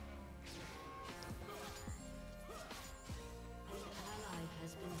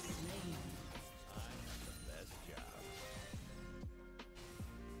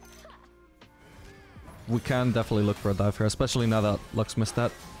 We can definitely look for a dive here, especially now that Lux missed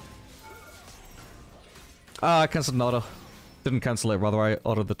that. Ah, I cancelled an auto. Didn't cancel it, rather I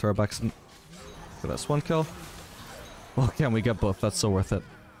autoed the turret by accident. Okay, that's one kill. Oh, can we get both? That's so worth it.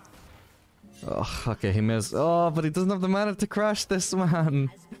 Oh, okay, he missed. Oh, but he doesn't have the mana to crash this, man.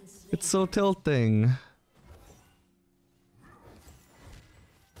 It's so tilting.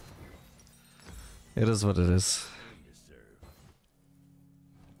 It is what it is.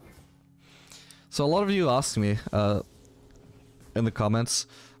 So a lot of you ask me, in the comments,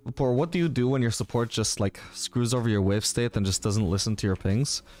 Vapor, what do you do when your support just like screws over your wave state and just doesn't listen to your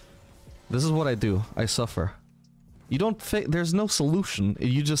pings? This is what I do. I suffer. You don't there's no solution.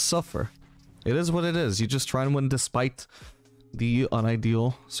 You just suffer. It is what it is. You just try and win despite the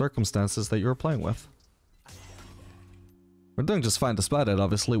unideal circumstances that you're playing with. We're doing just fine despite it,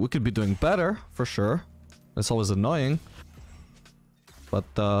 obviously. We could be doing better, for sure. It's always annoying. But,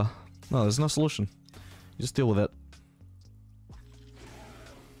 no, there's no solution. You just deal with it.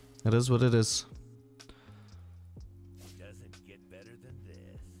 It is what it is. Doesn't get better than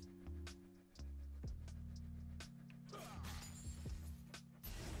this.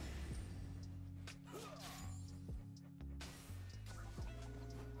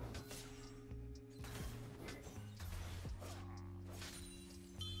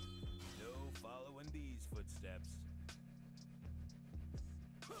 No following these footsteps.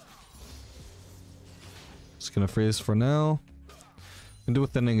 Just gonna freeze for now. Can do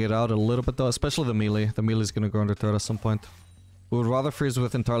with thinning it out a little bit though, especially the melee. The melee's gonna go under turret at some point. We would rather freeze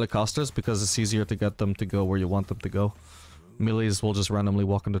with entirely casters because it's easier to get them to go where you want them to go. Melees will just randomly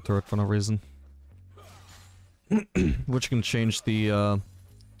walk into turret for no reason. Which can change the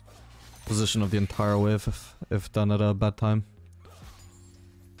position of the entire wave if done at a bad time.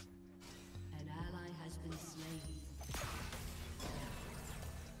 An ally has been slain.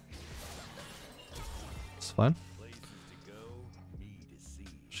 It's fine.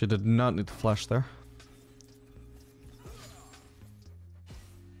 She did not need to flash there.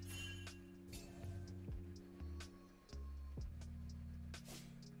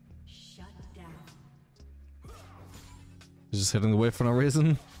 Shut down. He's just hitting the wave for no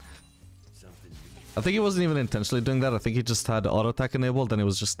reason. I think he wasn't even intentionally doing that. I think he just had auto attack enabled and he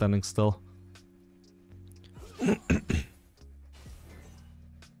was just standing still.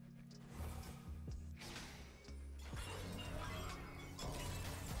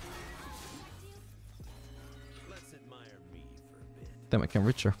 Damn, I can't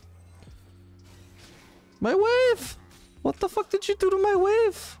reach her. My wave! What the fuck did you do to my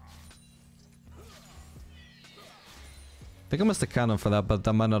wave? I think I missed a cannon for that, but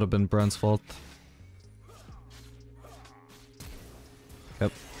that might not have been Brand's fault.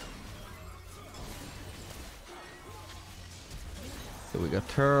 Yep. So we got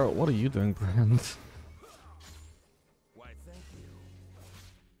her. What are you doing, Brand? Why, thank you.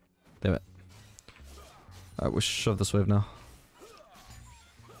 Damn it. Alright, we should shove this wave now.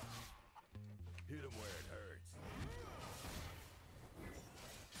 Hit him where it hurts.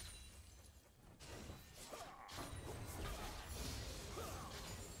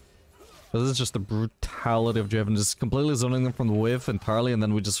 This is just the brutality of Draven, just completely zoning them from the wave entirely, and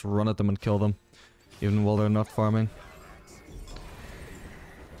then we just run at them and kill them, even while they're not farming.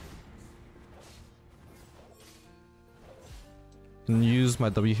 Can use my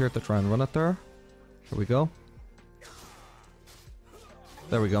W here to try and run it there. Here we go.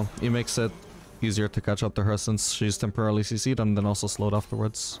 There we go. He makes it easier to catch up to her since she's temporarily CC'd and then also slowed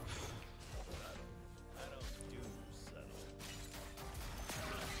afterwards.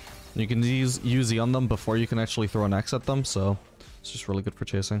 You can use Uzi on them before you can actually throw an axe at them, so it's just really good for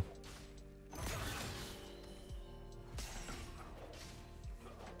chasing.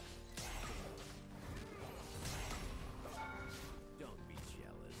 Don't be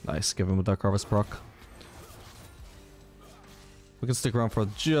jealous. Nice, give him a Dark Harvest proc. We can stick around for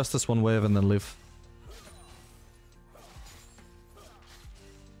just this one wave and then leave.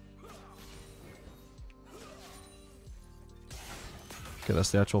 Okay,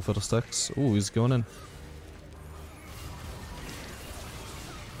 that's the actual fiddlesticks. Ooh, he's going in.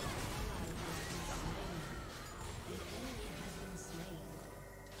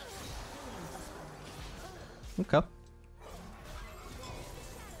 Okay.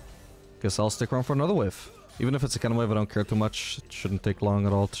 Guess I'll stick around for another wave. Even if it's a cannon wave, I don't care too much. It shouldn't take long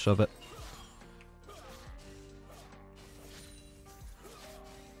at all to shove it.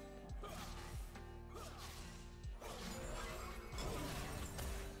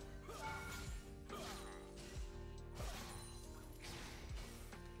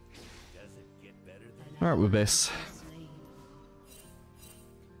 Alright, we base.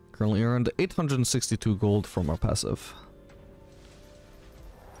 Currently earned 862 gold from our passive.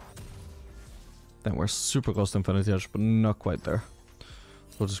 Then we're super close to Infinity Edge, but not quite there.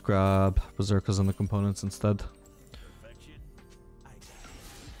 So we'll just grab Berserkers and the components instead.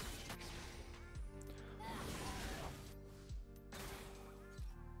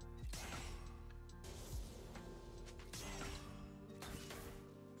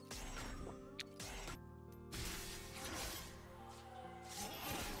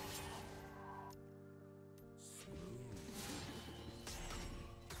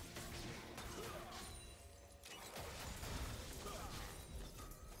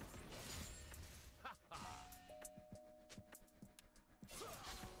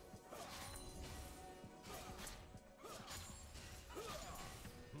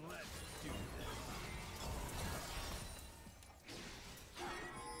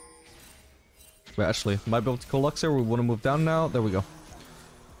 Wait, actually, might be able to kill Lux here. We want to move down now. There we go.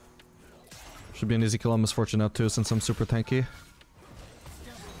 Should be an easy kill on Misfortune now too, since I'm super tanky.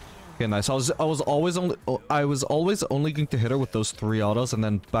 Okay, nice. I was always only going to hit her with those 3 autos and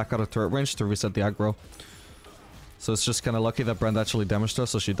then back out of turret range to reset the aggro. So it's just kind of lucky that Brand actually damaged her,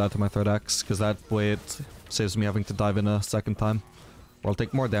 so she died to my 3rd axe, because that way it saves me having to dive in a 2nd time. Or I'll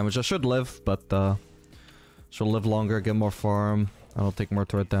take more damage. I should live, but she'll live longer, get more farm, and I'll take more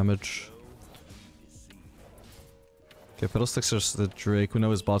turret damage. Okay, Fiddlesticks is the Drake. We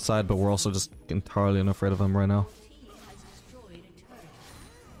know his bot side, but we're also just entirely unafraid of him right now.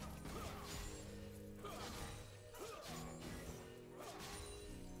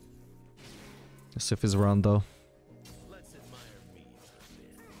 Let's see if he's around though.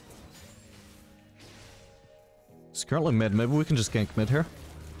 He's currently mid. Maybe we can just gank mid here.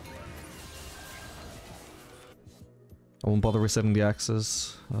 I won't bother resetting the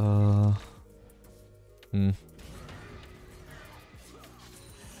axes.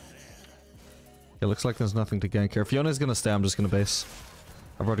 It looks like there's nothing to gank here. If Yona's gonna stay, I'm just gonna base.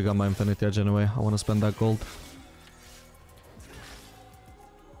 I've already got my Infinity Edge anyway. I want to spend that gold.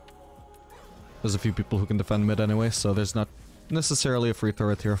 There's a few people who can defend mid anyway, so there's not necessarily a free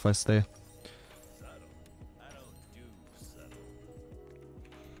turret here if I stay.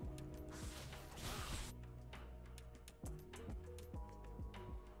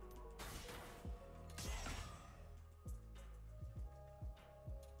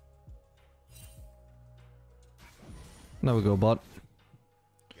 Now we go bot.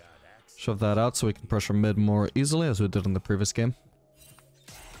 Shove that out so we can pressure mid more easily as we did in the previous game.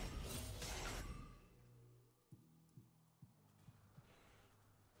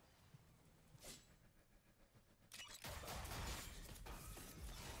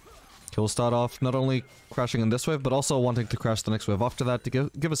 Okay, we'll start off not only crashing in this wave, but also wanting to crash the next wave after that to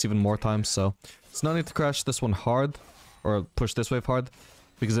give us even more time, so it's no need to crash this one hard, or push this wave hard.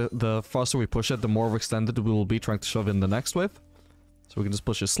 Because the faster we push it, the more extended we will be trying to shove in the next wave. So we can just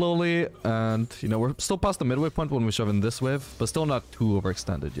push it slowly, and, you know, we're still past the midway point when we shove in this wave, but still not too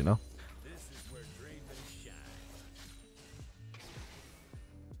overextended, you know? This is where Draven shines.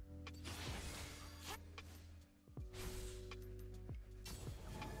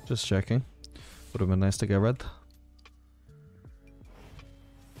 Just checking. Would have been nice to get red.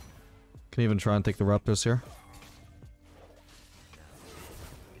 Can even try and take the Raptors here.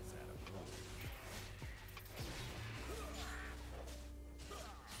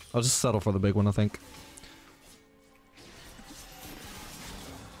 I'll just settle for the big one, I think.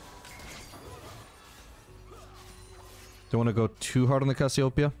 Don't want to go too hard on the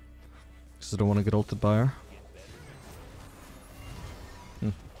Cassiopeia, because I don't want to get ulted by her.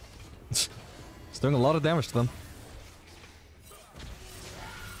 It's doing a lot of damage to them.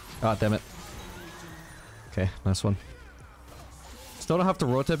 Ah, damn it. Okay, nice one. Still don't have to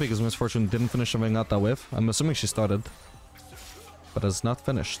rotate because Misfortune didn't finish shoving out that wave. I'm assuming she started, but has not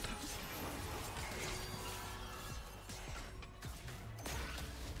finished.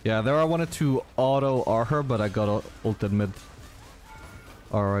 Yeah, there I wanted to auto R her, but I got ulted mid.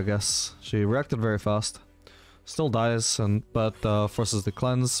 R, I guess. She reacted very fast. Still dies, but forces the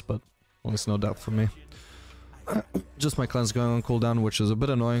cleanse, but at least no doubt for me. Just my cleanse going on cooldown, which is a bit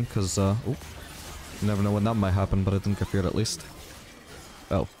annoying, because, you never know when that might happen, but it didn't get feared at least.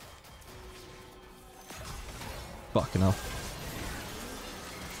 Oh. Fucking hell.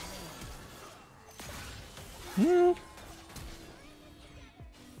 Yeah,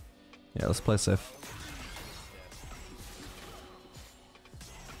 let's play safe.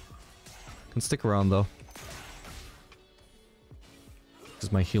 Can stick around though,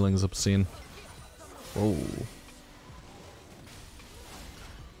 because my healing is obscene. Whoa.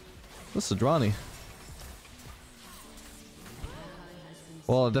 This is Draani.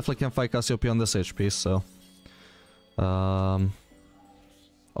 Well, I definitely can't fight Cassiopeia on this HP, so...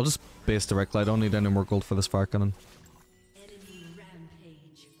 I'll just base directly. I don't need any more gold for this fire cannon. Enemy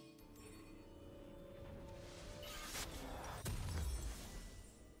rampage.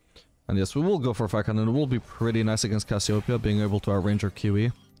 And yes, we will go for a fire cannon. It will be pretty nice against Cassiopeia, being able to outrange her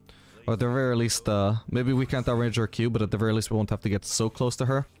QE. Or at the very least, maybe we can't outrange her Q, but at the very least we won't have to get so close to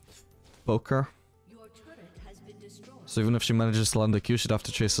her. Poke her. Your turret has been destroyed. So even if she manages to land the Q, she'd have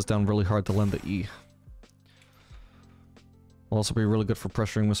to chase us down really hard to land the E. Will also be really good for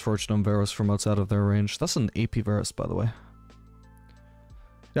pressuring Misfortune and Varus from outside of their range. That's an AP Varus, by the way.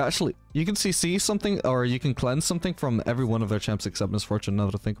 Yeah, actually, you can CC something, or you can cleanse something from every one of their champs except Misfortune, now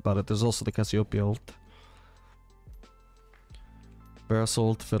that I think about it. There's also the Cassiopeia ult. Varus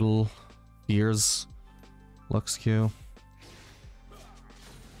ult, Fiddle, Ears, Lux Q.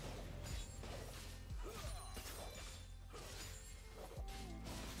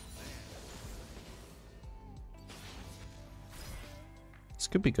 This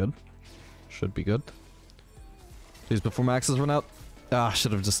could be good. Should be good. Please, before my axes run out. Ah,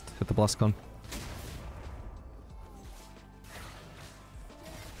 should have just hit the blast con.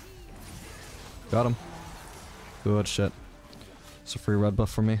 Got him. Good shit. It's a free red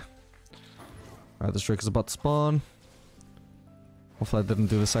buff for me. Alright, this Drake is about to spawn. Hopefully I didn't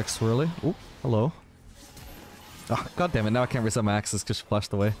do this X swirly. Oh, hello. Ah, god damn it, now I can't reset my axes because she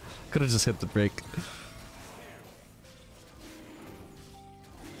flashed away. Could have just hit the Drake.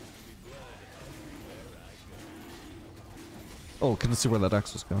 Oh, couldn't see where that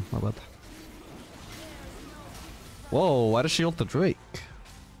axe was going. My bad. Whoa, why does she ult the Drake?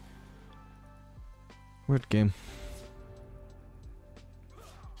 Weird game.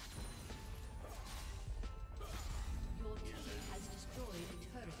 Your team has destroyed a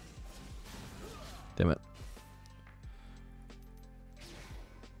turret. Damn it.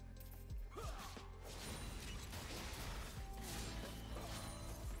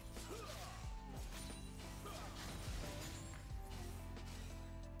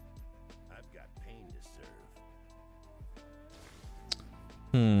 I've got pain to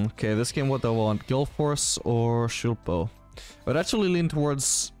serve. Okay, this game what do I want? Guild Force or Shield Bow? I'd actually lean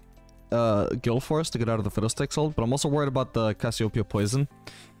towards Guild Force to get out of the Fiddlesticks ult, but I'm also worried about the Cassiopeia poison,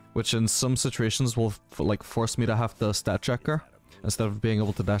 which in some situations will like force me to have to stat check her instead of being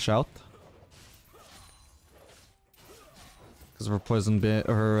able to dash out. Because of her poison,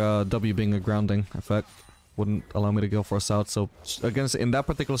 her W being a grounding effect wouldn't allow me to Guild Force out, so against in that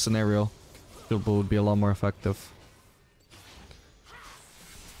particular scenario, Shield Bow would be a lot more effective.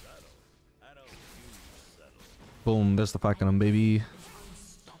 Boom, there's the fire cannon, baby.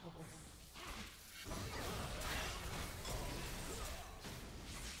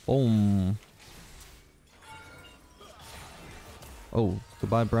 Boom. Oh,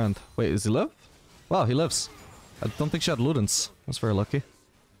 goodbye, Brand. Wait, does he live? Wow, he lives. I don't think she had Ludens. That's very lucky.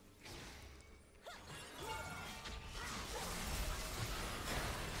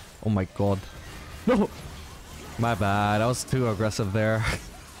 Oh my god. No! My bad, I was too aggressive there.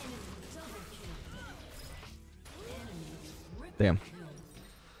 Damn.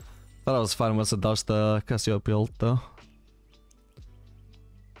 Thought I was fine once I dodged the Cassiopeia ult though.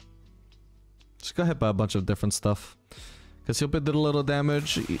 Just got hit by a bunch of different stuff. Cassiopeia did a little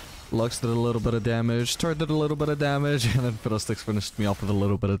damage, Lux did a little bit of damage, Turret did a little bit of damage, and then Fiddlesticks finished me off with a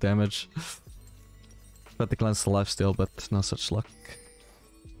little bit of damage. Tried to cleanse the lifesteal, but no such luck.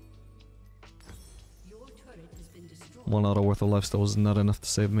 Your turret has been destroyed. One auto worth of lifesteal was not enough to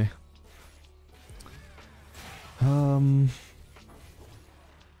save me.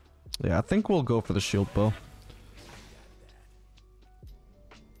 Yeah, I think we'll go for the shield bow.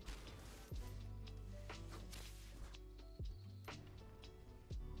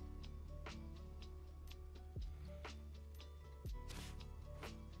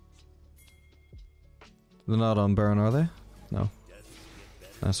 They're not on Baron, are they? No.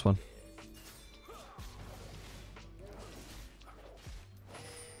 Nice one.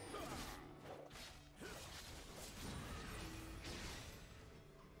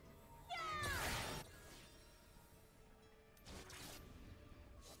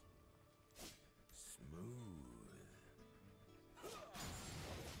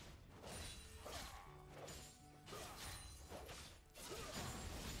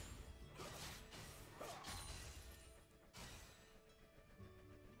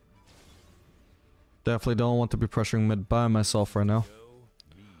 Definitely don't want to be pressuring mid by myself right now.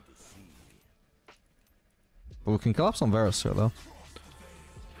 But we can collapse on Varus here though.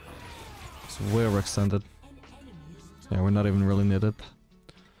 It's way overextended. Yeah, we're not even really needed.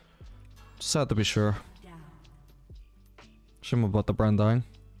 Just had to be sure. Shame about the brand dying.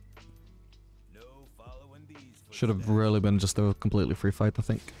 Should have really been just a completely free fight, I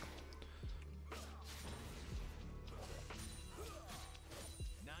think.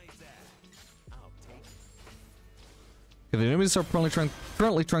 Okay, the enemies are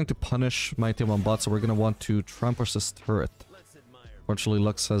currently trying to punish my team on bot, so we're gonna want to trample this turret. Fortunately,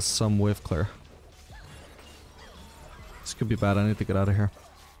 Lux has some wave clear. This could be bad. I need to get out of here.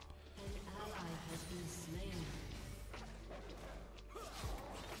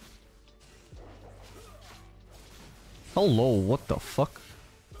 Hello, what the fuck?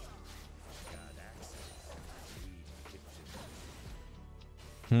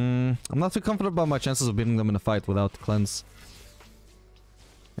 I'm not too confident about my chances of beating them in a fight without cleanse.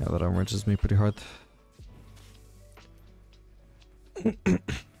 Yeah, that enrages me pretty hard.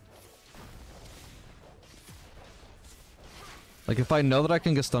 Like, if I know that I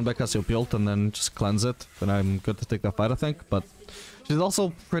can get stunned by Cassiopeia ult and then just cleanse it, then I'm good to take that fight, I think. But she's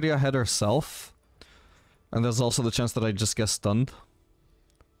also pretty ahead herself. And there's also the chance that I just get stunned.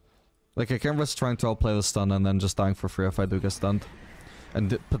 Like, I can't risk trying to outplay the stun and then just dying for free if I do get stunned.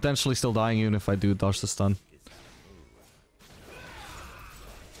 And potentially still dying even if I do dodge the stun.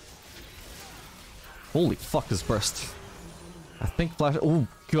 Holy fuck, this burst. I think flash- oh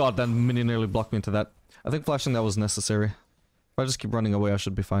god, that minion nearly blocked me into that. I think flashing that was necessary. If I just keep running away, I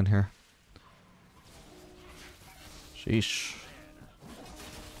should be fine here. Sheesh.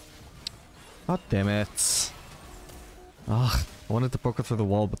 God damn it. Ah, I wanted to poke it through the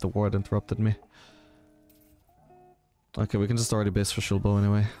wall, but the ward interrupted me. Okay, we can just already base for shield bow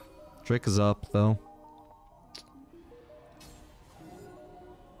anyway. Drake is up, though.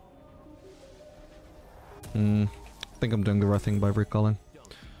 I think I'm doing the right thing by recalling.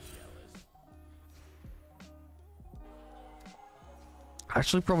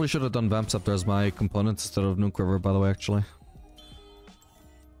 Actually, probably should have done Vamp Scepter as my component instead of Nuke River, by the way, actually.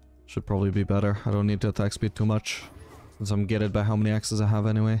 Should probably be better. I don't need to attack speed too much, since I'm gated by how many axes I have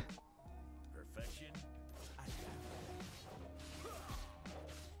anyway.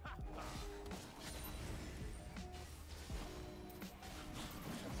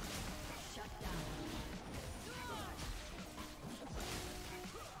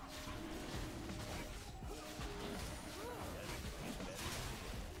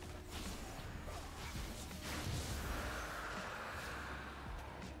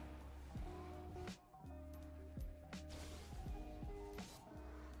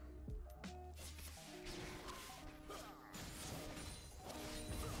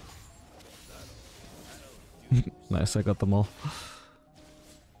 Nice, I got them all.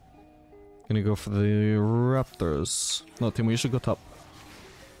 Gonna go for the raptors. No, Timo, you should go top.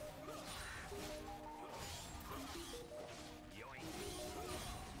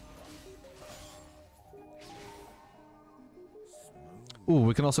 Ooh,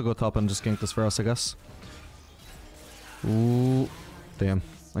 we can also go top and just gank this Varus, I guess. Ooh, damn.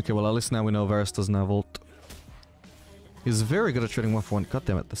 Okay, well at least now we know Varus doesn't have ult. He's very good at trading 1-for-1. God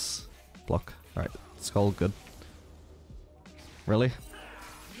damn it, this block. Alright, it's all good. Really?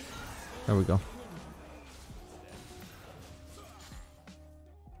 There we go.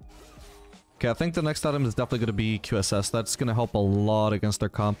 Okay, I think the next item is definitely going to be QSS. That's going to help a lot against their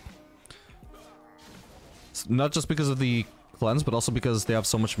comp. It's not just because of the cleanse, but also because they have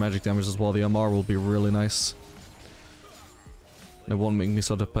so much magic damage as well. The MR will be really nice. It won't make me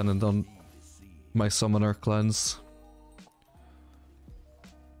so dependent on my summoner cleanse.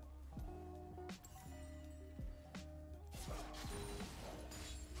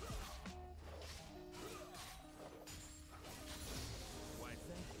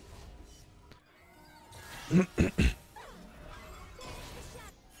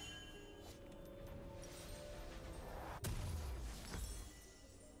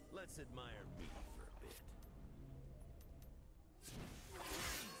 Let's admire me for a bit.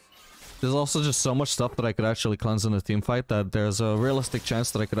 There's also just so much stuff that I could actually cleanse in a team fight that there's a realistic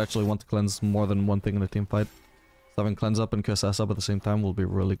chance that I could actually want to cleanse more than one thing in a team fight. So having cleanse up and QSS up at the same time will be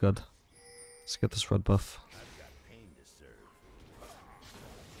really good. Let's get this red buff. I've got pain to serve.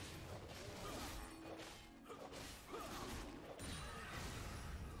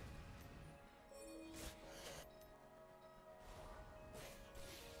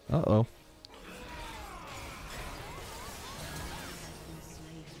 Uh-oh.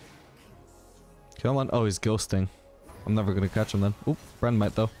 Come on. Oh, he's ghosting. I'm never gonna catch him then. Oop, Bren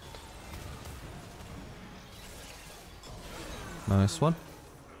might though. Nice one.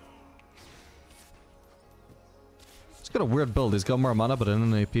 He's got a weird build. He's got more mana, but in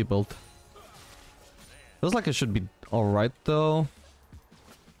an AP build. Feels like it should be alright though.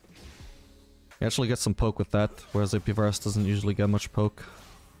 He actually gets some poke with that, whereas AP Varus doesn't usually get much poke.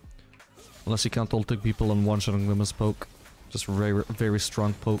 Unless you can't ulting people and one-shotting them as poke. Just very, very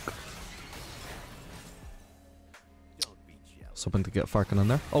strong poke. Don't be jealous. Hoping to get Farkin in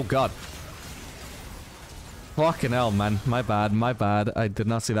there. Oh god! Fucking hell, man. My bad, my bad. I did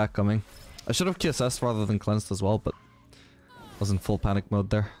not see that coming. I should have QSS rather than cleansed as well, but I was in full panic mode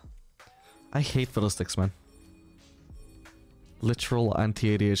there. I hate Fiddlesticks, man. Literal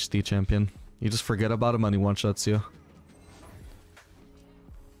anti-ADHD champion. You just forget about him and he one-shots you.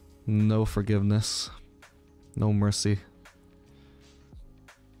 No forgiveness. No mercy.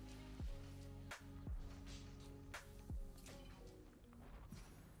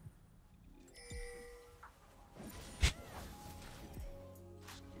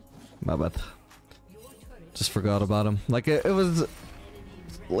 My bad. Just forgot about him. Like, it was...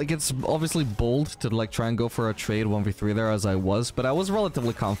 Like, it's obviously bold to, like, try and go for a trade 1v3 there as I was, but I was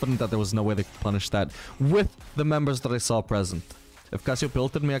relatively confident that there was no way they could punish that with the members that I saw present. If Cassiopeia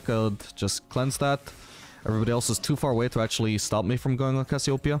ulted me, I could just cleanse that. Everybody else was too far away to actually stop me from going on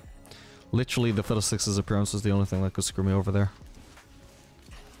Cassiopeia. Literally, the Fiddlesticks' appearance was the only thing that could screw me over there.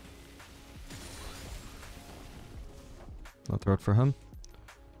 No threat for him.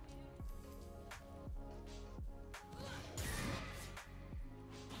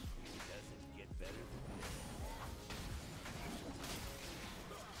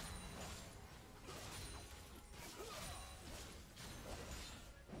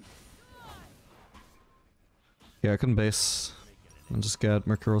 Yeah, I can base and just get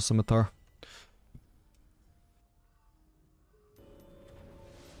Mercurial Scimitar.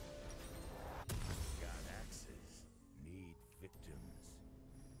 God axes need victims.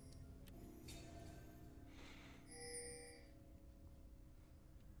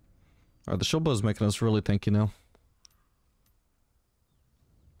 Alright, the Showbow is making us really tanky now.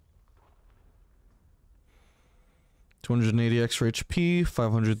 $280 extra HP,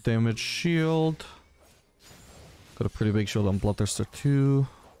 500 damage shield. Got a pretty big shield on Bloodthirster too.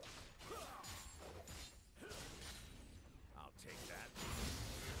 I'll take that.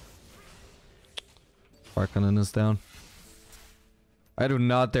 Farkanen is down. I do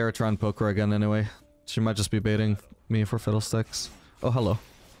not dare try and poke her again anyway. She might just be baiting me for Fiddlesticks. Oh, hello.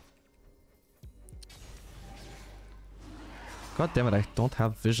 God damn it, I don't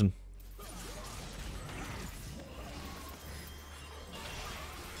have vision.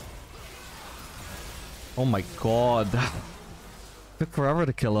 Oh my god. Took forever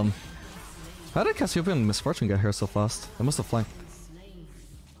to kill him. How did Cassiopeia and Misfortune get here so fast? They must have flanked.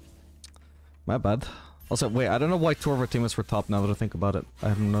 My bad. Also, wait, I don't know why two of our teammates were top now that I think about it. I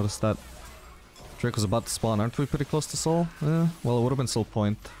haven't noticed that. Drake was about to spawn. Aren't we pretty close to Soul? Yeah, well, it would have been Soul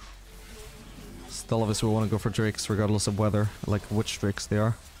Point. Still, obviously, we want to go for Drakes regardless of whether, like, which Drakes they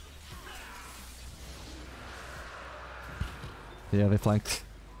are. Yeah, they flanked.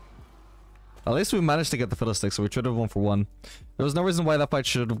 At least we managed to get the Fiddlesticks, so we traded 1-for-1. There was no reason why that fight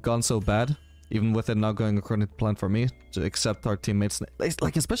should have gone so bad, even with it not going according to plan for me, except our teammates.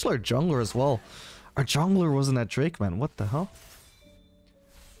 Like, especially our jungler as well. Our jungler wasn't at Drake, man. What the hell?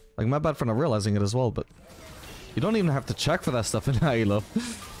 Like, my bad for not realizing it as well, but you don't even have to check for that stuff in Halo.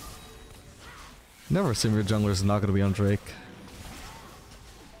 Never assume your jungler is not going to be on Drake.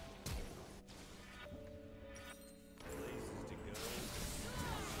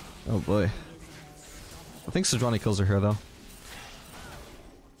 Oh boy. I think Sejuani kills her here though.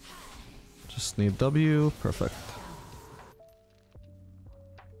 Just need W. Perfect.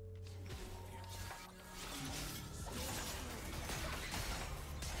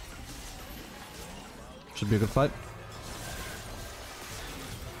 Should be a good fight.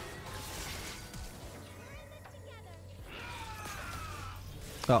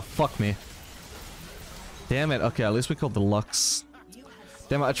 Oh, fuck me. Damn it. Okay, at least we killed the Lux.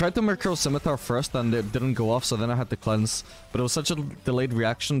 Damn it, I tried to Mercurial Scimitar first and it didn't go off, so then I had to cleanse. But it was such a delayed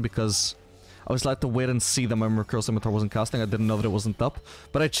reaction because I was like to wait and see that my Mercurial Scimitar wasn't casting. I didn't know that it wasn't up.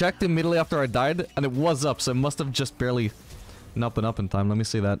 But I checked immediately after I died and it was up, so it must have just barely not been up in time. Let me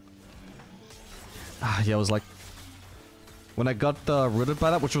see that. Ah, yeah, it was like... When I got rooted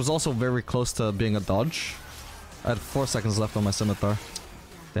by that, which was also very close to being a dodge, I had 4 seconds left on my Scimitar.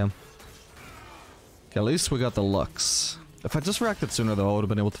 Damn. Okay, at least we got the Lux. If I just reacted sooner though, I would have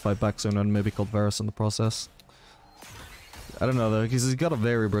been able to fight back sooner and maybe killed Varus in the process. I don't know though, because he's got a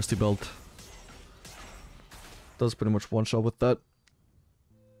very bursty build. Does pretty much one shot with that.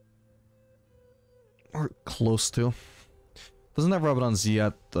 Or close to. Doesn't have Rabadon's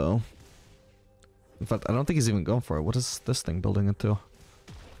yet though. In fact, I don't think he's even going for it. What is this thing building into?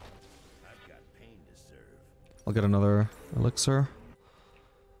 I've got pain to serve. I'll get another elixir.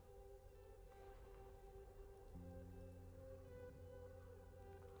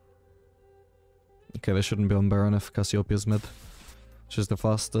 Okay, they shouldn't be on Baron if Cassiopeia's mid. She's the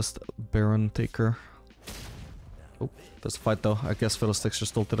fastest Baron taker. Oh, there's a fight though. I guess Fiddlesticks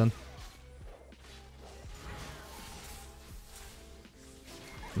just ulted in.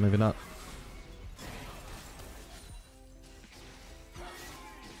 Maybe not.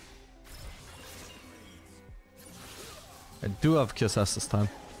 I do have QSS this time.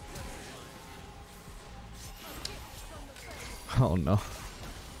 Oh no.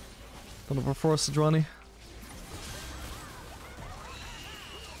 Don't overforce the Johnny.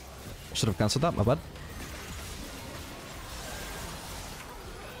 Should have cancelled that, my bad.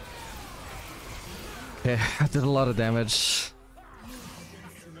 Okay, I did a lot of damage.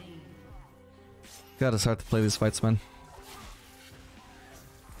 God, it's hard to play these fights, man.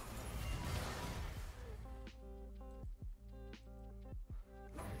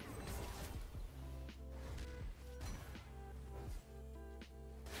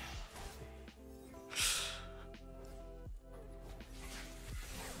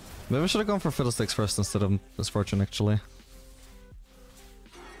 Maybe I should have gone for Fiddlesticks first instead of Misfortune, actually.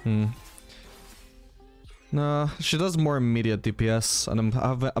 No, she does more immediate DPS, and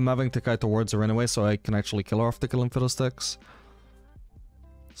I'm having to kite towards her anyway, so I can actually kill her after killing Fiddlesticks.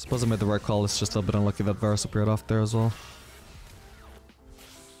 Suppose I made the right call, it's just a bit unlucky that Varus appeared off there as well.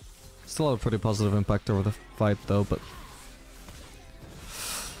 Still had a pretty positive impact over the fight though, but...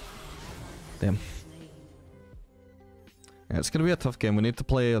 Damn. Yeah, it's gonna be a tough game. We need to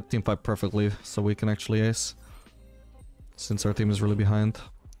play a team fight perfectly so we can actually ace. Since our team is really behind.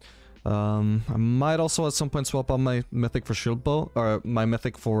 I might also at some point swap on my mythic for shield bow, or my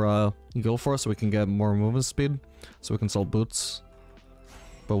mythic for guild force so we can get more movement speed. So we can sell boots.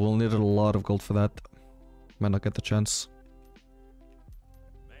 But we'll need a lot of gold for that. Might not get the chance.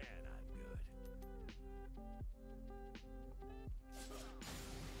 Man, I'm good.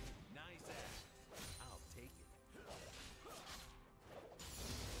 Nice ass. I'll take it.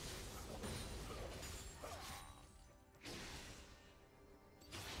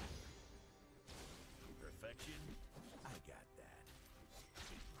 Perfection. I got that.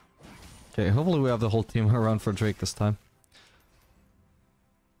 Okay, hopefully we have the whole team around for Drake this time.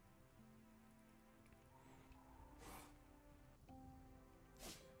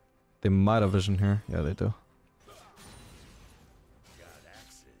 They might have vision here. Yeah, they do.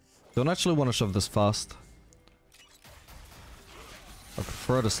 Don't actually want to shove this fast. I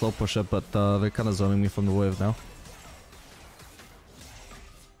prefer to slow push it, but they're kind of zoning me from the wave now.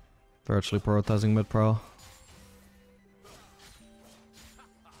 They're actually prioritizing mid-pro.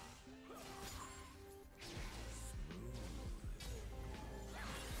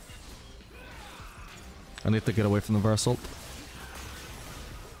 I need to get away from the Varus ult.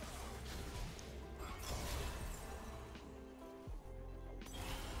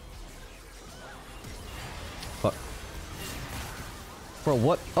 Fuck. Bro,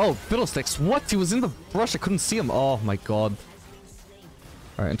 what? Oh, Fiddlesticks. What? He was in the brush. I couldn't see him. Oh my god.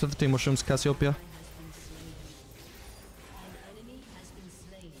 Alright, into the team mushrooms, Cassiopeia.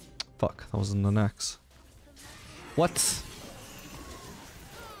 Fuck, that wasn't an axe. What?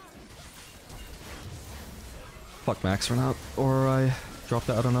 Fuck, my axe ran out. Or I dropped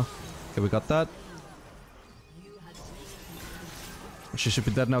it, I don't know. Okay, we got that. She should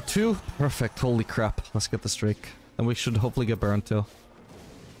be dead now too. Perfect, holy crap. Let's get the streak. And we should hopefully get Baron too.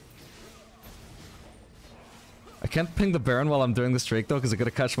 I can't ping the Baron while I'm doing the streak though, because I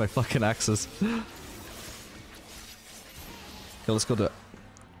gotta catch my fucking axes. Okay, let's go do it.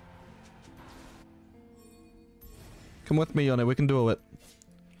 Come with me, Yone, we can do it.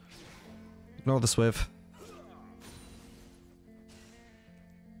 Ignore this wave.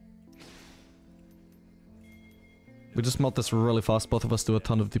 We just melt this really fast, both of us do a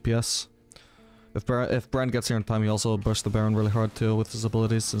ton of DPS. If Baron gets here in time, he also bursts the Baron really hard too with his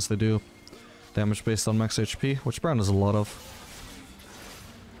abilities, since they do damage based on max HP, which Baron has a lot of.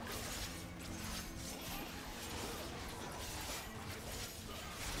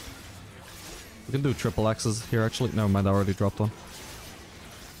 We can do triple axes here actually. Never mind, I already dropped one.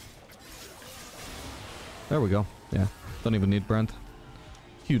 There we go. Yeah, don't even need Brand.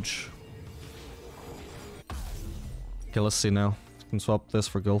 Huge. Okay, let's see now. Can swap this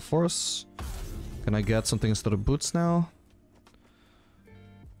for Guild Force. Can I get something instead of boots now?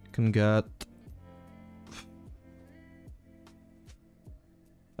 Can get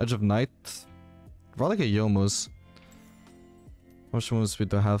Edge of Night. I'd rather get Yomu's. How much movement speed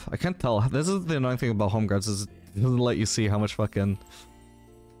do I have? I can't tell. This is the annoying thing about home guards, is it doesn't let you see how much fucking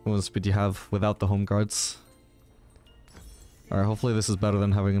movement speed you have without the home guards. Alright, hopefully this is better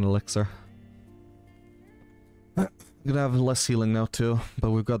than having an elixir. Gonna have less healing now too,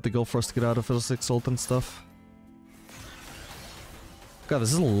 but we've got the goal for us to get out of Fiddlestick's ult and stuff. God,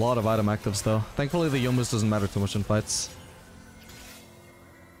 this is a lot of item actives though. Thankfully the Yomus doesn't matter too much in fights.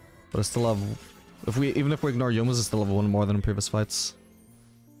 But I still have... even if we ignore Yomus, I still have one more than in previous fights.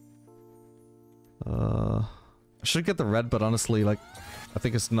 I should get the red, but honestly, like, I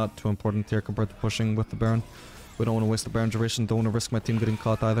think it's not too important here compared to pushing with the Baron. We don't want to waste the Baron duration, don't want to risk my team getting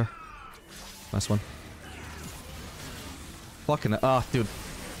caught either. Nice one. Fucking... ah, dude.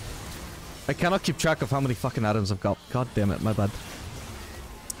 I cannot keep track of how many fucking items I've got. God damn it, my bad.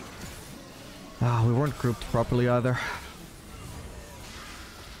 Ah, we weren't grouped properly either.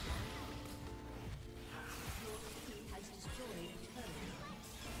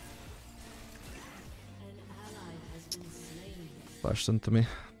 Flashed into me.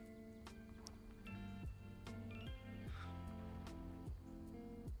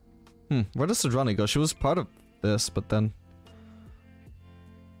 Where does Sodrani go? She was part of this, but then...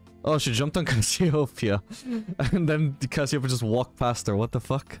 oh, she jumped on Cassiopeia. And then Cassiopeia just walked past her. What the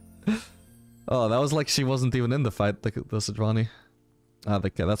fuck? Oh, that was like she wasn't even in the fight, the Sodrani. Ah,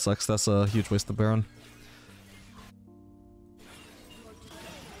 okay, that sucks. That's a huge waste of Baron.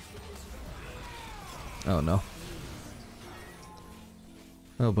 Oh no.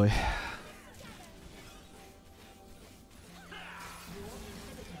 Oh boy.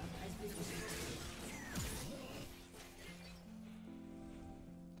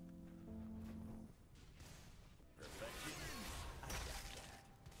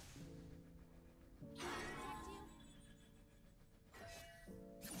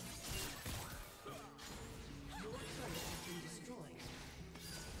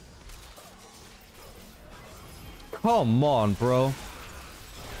 Come on, bro.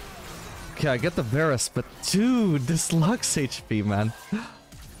 Okay, I get the Varus, but dude, this Lux HP, man.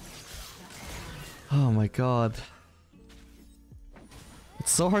 Oh my god.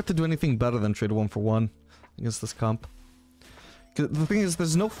 It's so hard to do anything better than trade 1-for-1 against this comp. The thing is,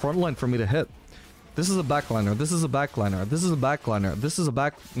 there's no front line for me to hit. This is a backliner, this is a backliner, this is a backliner, this is a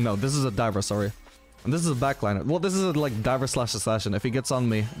back... no, this is a diver, sorry. And this is a backliner. Well, this is a, like, diver slash assassin. If he gets on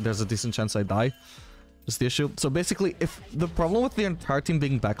me, there's a decent chance I die. That's the issue. So basically, if the problem with the entire team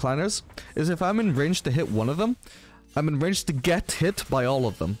being backliners is if I'm in range to hit one of them, I'm in range to get hit by all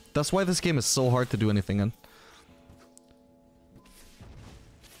of them. That's why this game is so hard to do anything in.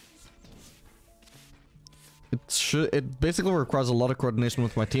 It basically requires a lot of coordination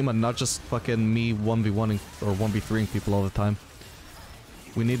with my team and not just fucking me 1v1ing or 1v3ing people all the time.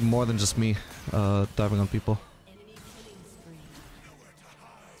 We need more than just me diving on people.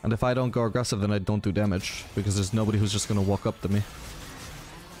 And if I don't go aggressive, then I don't do damage, because there's nobody who's just gonna walk up to me.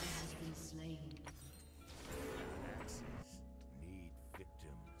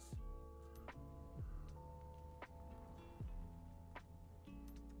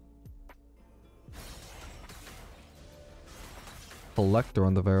 Collector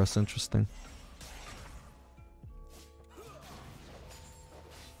on the Varus, interesting.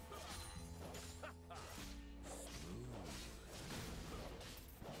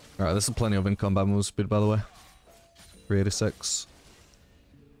 Alright, this is plenty of in-combat move speed, by the way. 386.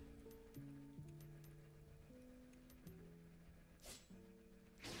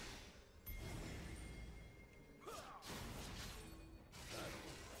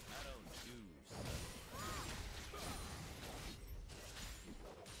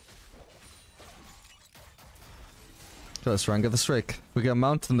 Let's try and get the strike. If we get a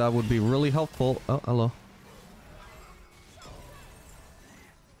mount, and that would be really helpful. Oh, hello.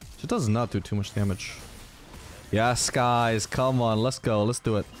 She does not do too much damage. Yes, guys, come on, let's go, let's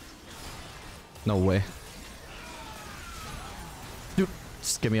do it. No way. Dude,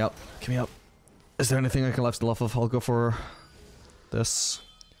 just get me out, get me out. Is there anything I can left off of? I'll go for this.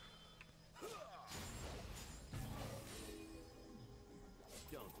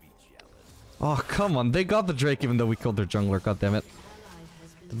 Oh, come on, they got the Drake even though we killed their jungler, god damn it.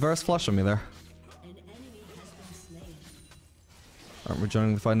 The Varus flash on me there. Alright, we're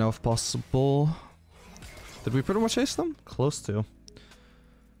joining the fight now if possible. Did we pretty much ace them? Close to.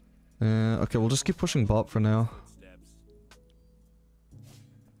 Okay, we'll just keep pushing bot for now.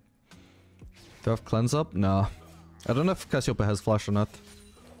 Do I have cleanse up? Nah. I don't know if Cassiopeia has flash or not.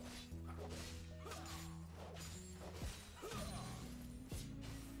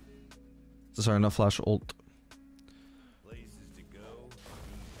 Sorry, no flash ult.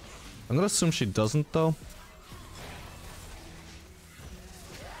 I'm gonna assume she doesn't though.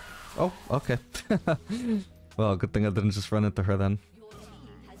 Oh, okay. Well, good thing I didn't just run into her then.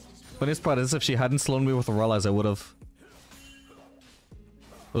 Funniest part is if she hadn't slowed me with the Rollies, I would have.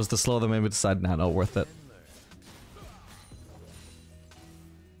 It was the slow that made me decide, nah, not worth it.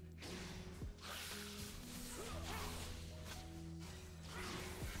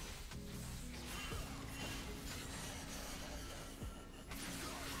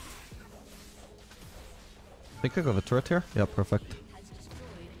 Think I got a turret here? Yeah, perfect. has destroyed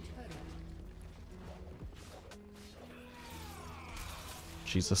a turret.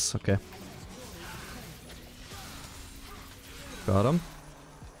 Jesus, okay. Got him.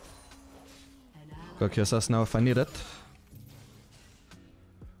 Got QSS now if I need it.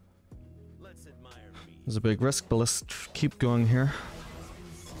 Let's admire me. It's a big risk, but let's keep going here.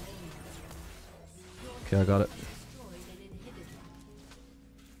 Okay, I got it.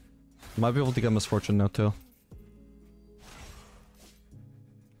 Might be able to get Misfortune now too.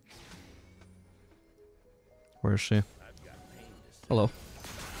 Where is she? Hello.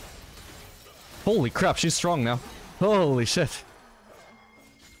 Holy crap, she's strong now. Holy shit.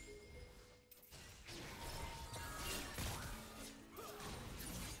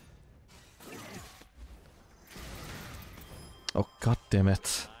 Oh, god damn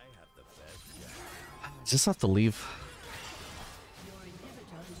it. Just have to leave.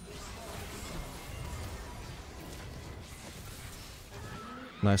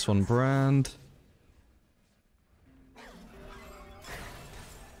 Nice one, Brand.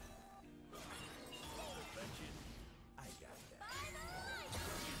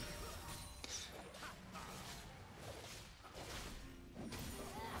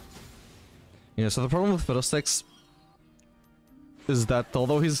 Yeah, so the problem with Fiddlesticks is that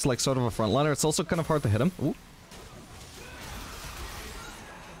although he's like sort of a frontliner, it's also kind of hard to hit him. Ooh.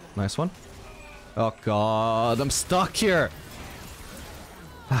 Nice one. Oh god, I'm stuck here!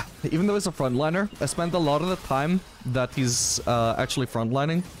 Even though he's a frontliner, I spend a lot of the time that he's actually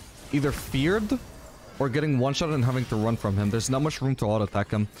frontlining either feared or getting one-shot and having to run from him. There's not much room to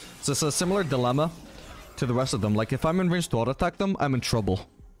auto-attack him. So it's a similar dilemma to the rest of them. Like, if I'm in range to auto-attack them, I'm in trouble.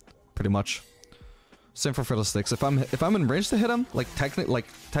 Pretty much. Same for Fiddlesticks. If I'm in range to hit him, like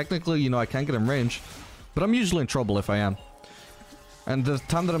technically, you know, I can't get in range, but I'm usually in trouble if I am. And the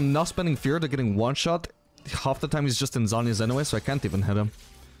time that I'm not spending fear to getting one shot, half the time he's just in Zhonya's anyway, so I can't even hit him.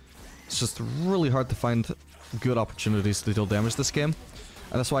 It's just really hard to find good opportunities to deal damage this game,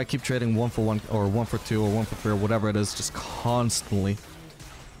 and that's why I keep trading 1 for 1 or 1 for 2 or 1 for 3 or whatever it is, just constantly,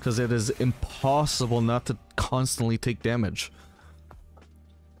 because it is impossible not to constantly take damage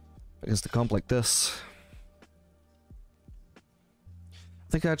against a comp like this.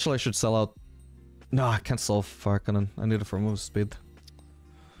 I think actually I should sell out. No, I can't sell Fire Cannon. I need it for move speed.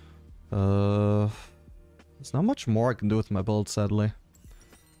 There's not much more I can do with my build, sadly.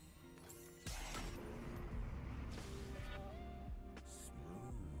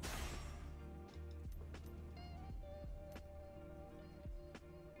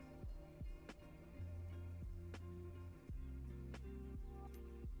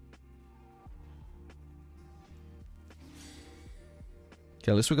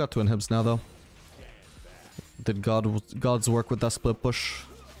 Okay, at least we got 2 inhibs now, though. Did God's work with that split push.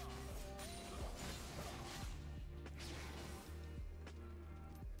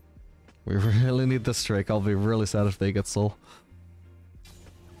 We really need this Drake. I'll be really sad if they get Soul.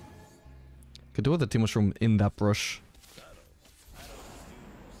 Could do with the Team Mushroom in that brush.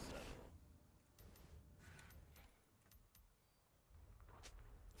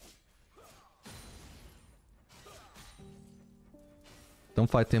 Don't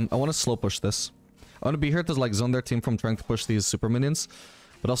fight him. I want to slow push this. I want to be here to like zone their team from trying to push these super minions,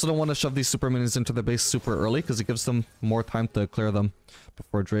 but also don't want to shove these super minions into their base super early because it gives them more time to clear them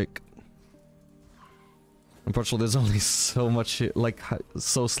before Drake. Unfortunately, there's only so much, like,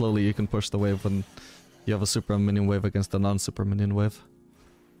 so slowly you can push the wave when you have a super minion wave against a non-super minion wave.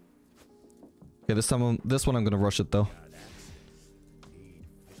 Okay, this one I'm gonna rush it though.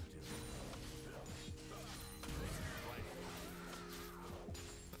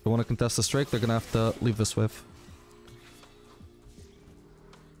 If they want to contest the Drake, they're gonna have to leave this wave.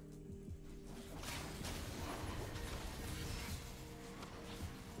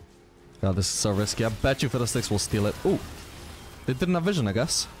 God, this is so risky. I bet you Fiddlesticks will steal it. Ooh. They didn't have vision, I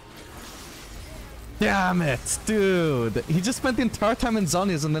guess. Damn it, dude! He just spent the entire time in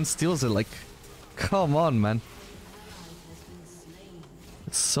Zhonya's and then steals it, like... Come on, man.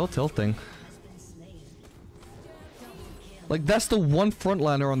 It's so tilting. Like, that's the one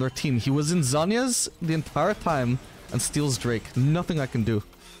frontliner on their team. He was in Zhonya's the entire time and steals Drake. Nothing I can do.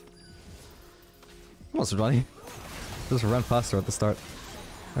 Almost running. Just ran faster at the start.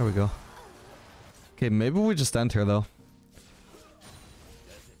 There we go. Okay, maybe we just stand here though.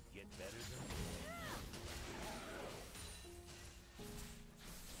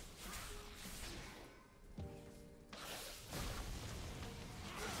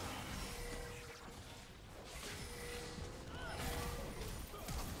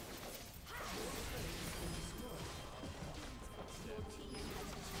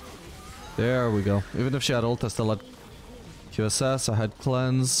 There we go. Even if she had ult, I still had QSS, I had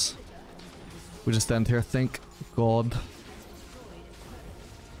cleanse. We just stand here, thank God.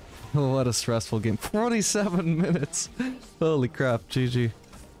 Oh, what a stressful game. 47 minutes! Holy crap, GG.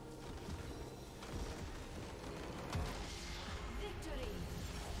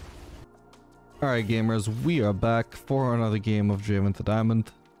 Alright gamers, we are back for another game of Draven to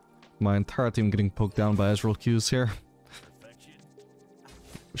Diamond. My entire team getting poked down by Ezreal Qs here.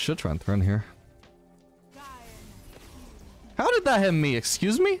 We should try and turn here. How did that hit me?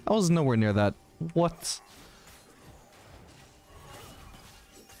 Excuse me? I was nowhere near that. What?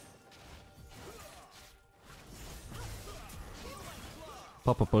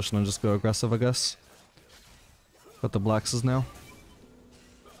 Pop a potion and just go aggressive, I guess. Got the Blaxes now.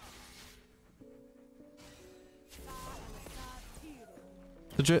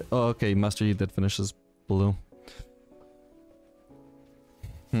 Did you? Oh, okay, Master Yi did finish his blue.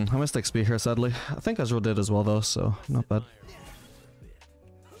 I missed XP here, sadly. I think Ezreal did as well, though, so not bad.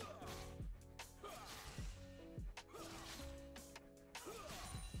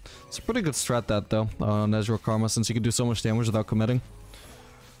 It's a pretty good strat that, though, on Ezreal Karma, since you can do so much damage without committing.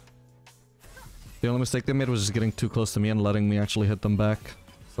 The only mistake they made was just getting too close to me and letting me actually hit them back.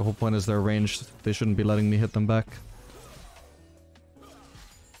 The whole point is they're ranged. They shouldn't be letting me hit them back.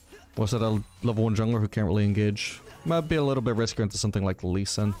 What's that, a level 1 jungler who can't really engage? Might be a little bit riskier into something like Lee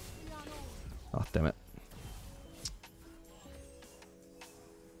Sin. Oh, damn it.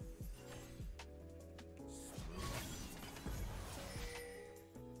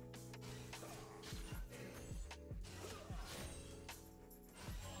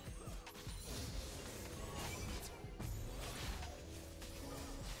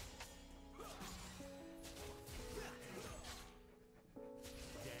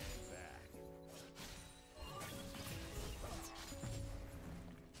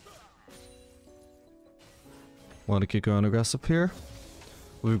 Want to keep going aggressive here.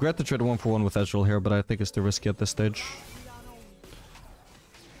 We regret to trade 1-for-1 with Ezreal here, but I think it's too risky at this stage.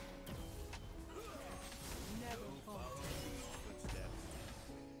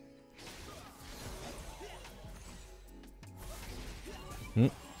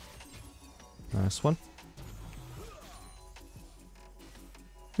 Nice one.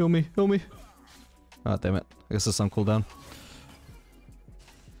 Heal me, heal me. Ah, damn it. I guess it's on cooldown.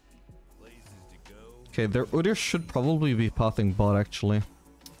 Okay, their Udyr should probably be pathing bot, actually.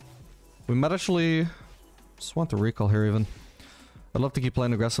 We might actually just want to recall here, even. I'd love to keep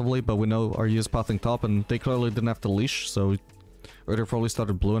playing aggressively, but we know our is pathing top, and they clearly didn't have to leash, so Udyr probably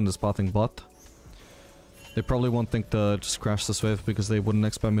started blue and is pathing bot. They probably won't think to just crash this wave, because they wouldn't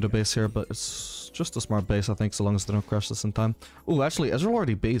expect me to base here, but it's just a smart base, I think, so long as they don't crash this in time. Ooh, actually, Ezreal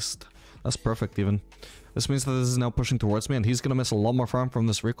already based. That's perfect, even. This means that this is now pushing towards me, and he's gonna miss a lot more farm from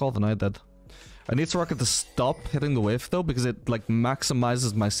this recall than I did. I need Soraka to stop hitting the wave though, because it like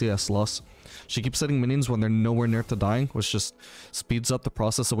maximizes my CS loss. She keeps hitting minions when they're nowhere near to dying, which just speeds up the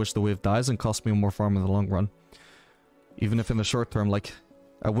process of which the wave dies and costs me more farm in the long run. Even if in the short term, like,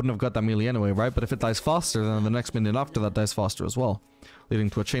 I wouldn't have got that melee anyway, right? But if it dies faster, then the next minion after that dies faster as well, leading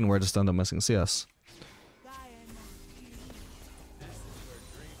to a chain where I just end up missing CS.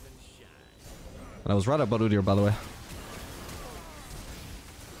 And I was right about Udyr, by the way.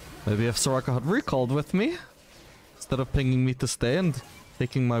 Maybe if Soraka had recalled with me, instead of pinging me to stay and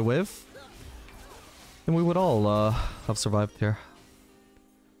taking my wave, then we would all have survived here.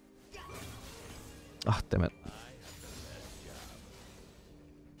 Ah, damn it.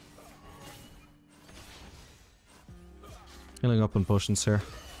 Healing up on potions here.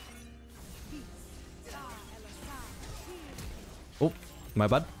 Oh, my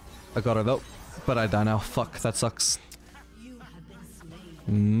bad. I got her though, but I die now. Fuck, that sucks.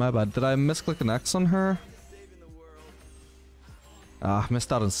 My bad. Did I misclick an X on her? Ah,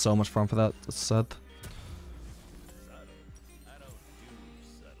 missed out on so much farm for that. That's sad.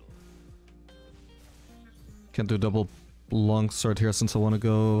 Can't do double long sword here since I want to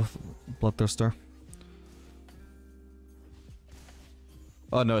go Bloodthirster.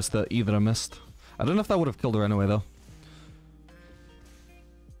 Oh no, it's the E that I missed. I don't know if that would have killed her anyway though.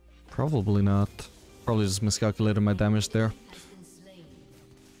 Probably not. Probably just miscalculated my damage there.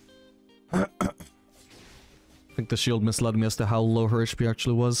 I think the shield misled me as to how low her HP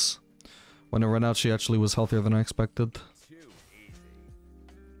actually was. When I ran out, she actually was healthier than I expected.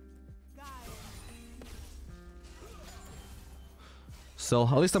 Still,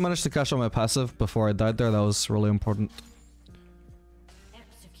 at least I managed to cash out my passive before I died there. That was really important.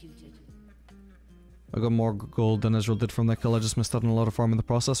 I got more gold than Ezreal did from that kill. I just missed out on a lot of farm in the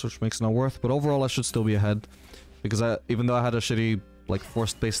process, which makes no worth. But overall, I should still be ahead. Because even though I had a shitty like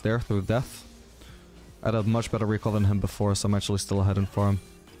forced base there through death. I had a much better recall than him before, so I'm actually still ahead in farm.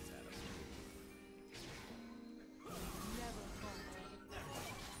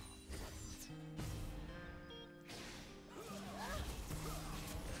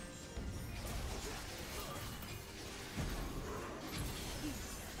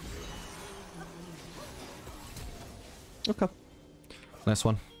 Okay. Nice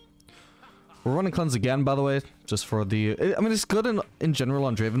one. We're running cleanse again, by the way, just for the... I mean, it's good in general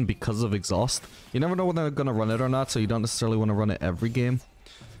on Draven because of exhaust. You never know when they're going to run it or not, so you don't necessarily want to run it every game.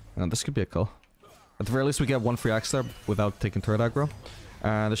 And this could be a kill. At the very least, we get one free axe there without taking turret aggro.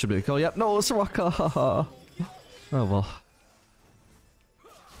 And this should be a kill. Yep, no, Soraka! Oh, well.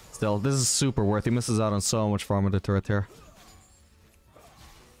 Still, this is super worth. He misses out on so much farm with the turret here.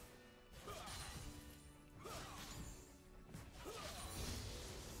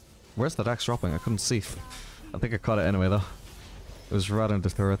 Where's that axe dropping? I couldn't see. I think I caught it anyway, though. It was right in the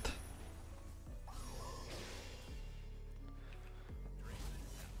turret.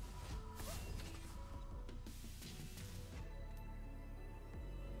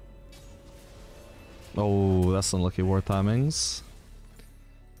 Oh, that's unlucky war timings.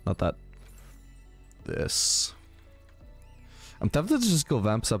 Not that. This. I'm tempted to just go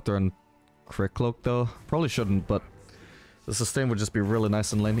Vamp Scepter and Crit Cloak, though. Probably shouldn't, but... the sustain would just be really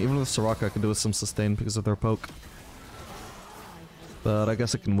nice in lane. Even with Soraka, I could do with some sustain because of their poke. But I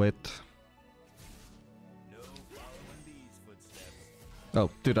guess I can wait. Oh,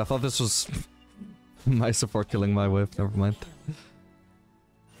 dude, I thought this was my support killing my wave. Never mind.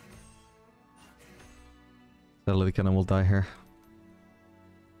 Sadly, the cannon will die here.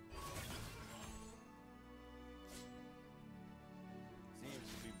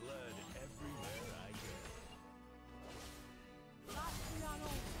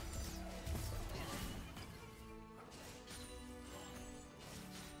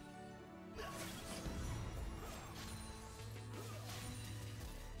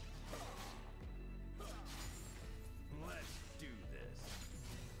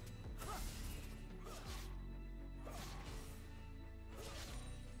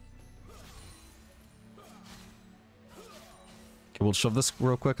 We'll shove this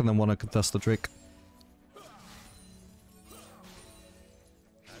real quick and then want to contest the Drake.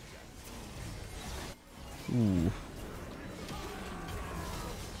 Ooh.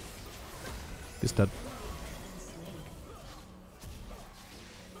 He's dead.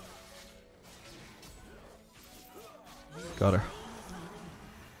 Got her.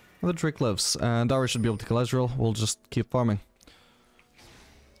 The Drake lives, and Dara should be able to kill Ezreal. We'll just keep farming.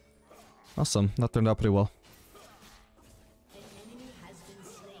 Awesome, that turned out pretty well.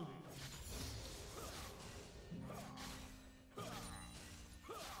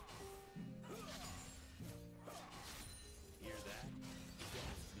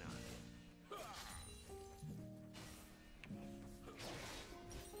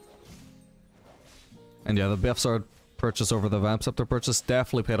 And yeah, the BFSR purchase over the Vamp Scepter purchase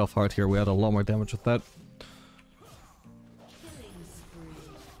definitely paid off hard here. We had a lot more damage with that.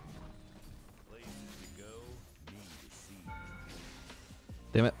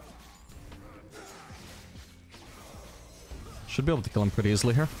 Damn it. Should be able to kill him pretty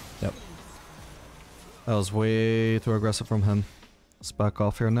easily here. Yep. That was way too aggressive from him. Let's back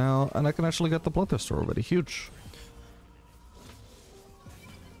off here now, and I can actually get the Bloodthirster already. Huge.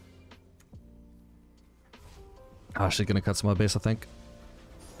 Actually gonna cut some of my base, I think.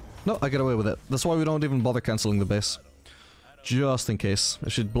 No, I get away with it. That's why we don't even bother cancelling the base. Just in case.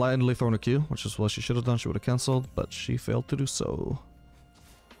 If she'd blindly thrown a Q, which is what she should have done, she would have cancelled, but she failed to do so.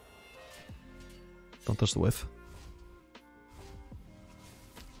 Don't touch the wave.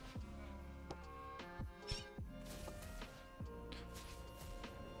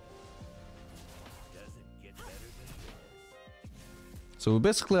 So we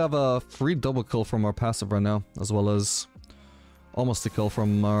basically have a free double kill from our passive right now, as well as almost a kill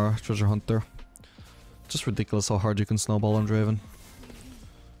from our treasure hunter. Just ridiculous how hard you can snowball on Draven.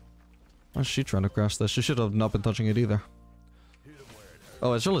 Why is she trying to crash this? She should have not been touching it either.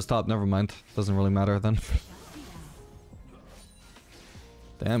 Oh, Ezreal is top, never mind. Doesn't really matter then.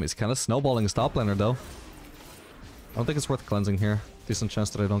 Damn, he's kind of snowballing his top laner though. I don't think it's worth cleansing here. Decent chance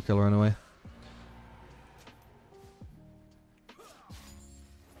that I don't kill her anyway.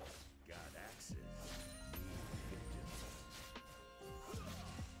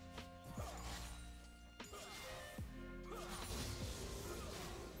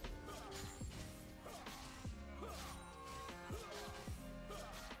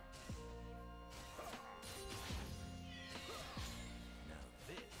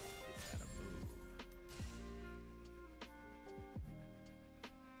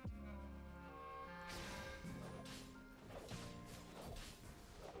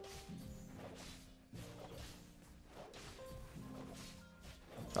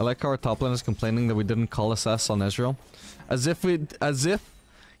 I like how our top lane is complaining that we didn't call SS on Ezreal. As if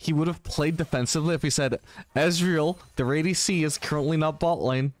he would have played defensively if he said, Ezreal, their ADC is currently not bot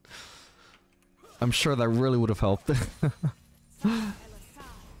lane. I'm sure that really would have helped.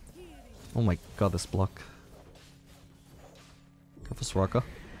 Oh my god, this block. Go for Soraka.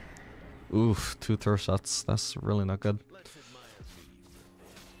 Oof, 2 throw shots. That's really not good.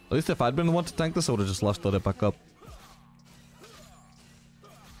 At least if I'd been the one to tank this, I would have just left it back up.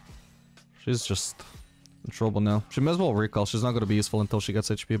 She's just in trouble now. She may as well recall. She's not going to be useful until she gets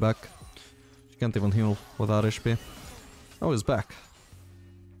HP back. She can't even heal without HP. Oh, he's back.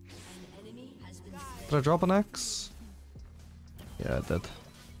 Did I drop an axe? Yeah, I did.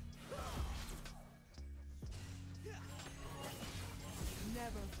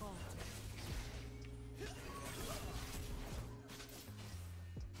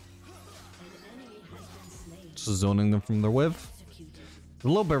 Just zoning them from their wave. A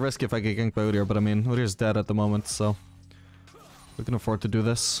little bit risky if I get ganked by Udyr, but I mean, Udyr's dead at the moment, so we can afford to do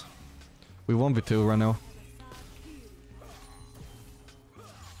this. We 1v2 right now.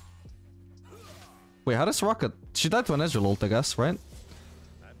 Wait, how does Rocket? She died to an Ezreal ult, I guess, right?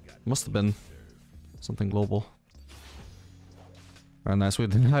 Must have been something global. Alright, nice. We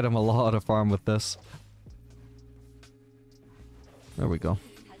denied him a lot of farm with this. There we go.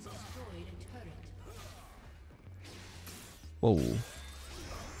 Whoa.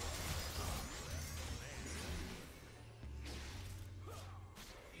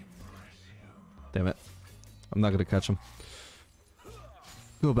 Damn it. I'm not gonna catch him.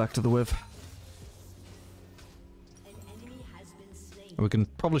 Go back to the whiff. We can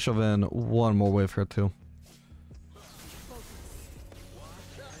probably shove in one more wave here too.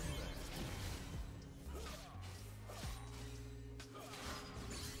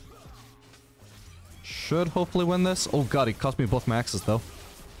 Should hopefully win this. Oh god, he cost me both my axes though.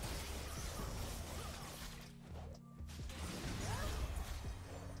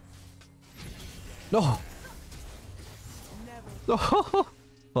 No! Oh,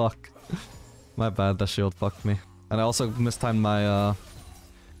 fuck. My bad, that shield fucked me. And I also mistimed my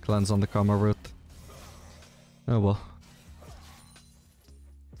cleanse on the karma route. Oh well.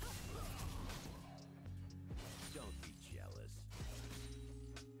 Don't be jealous.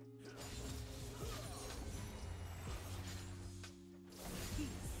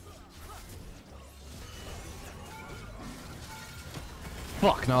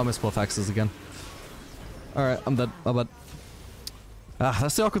 Fuck, now I missed both axes again. Alright, I'm dead. My bad.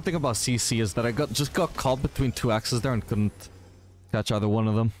 That's the awkward thing about CC is that I just got caught between 2 axes there and couldn't catch either one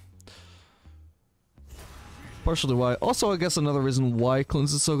of them. Partially why. Also, I guess another reason why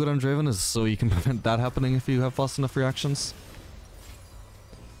cleanse is so good on Draven is so you can prevent that happening if you have fast enough reactions.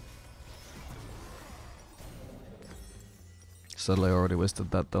 Sadly, I already wasted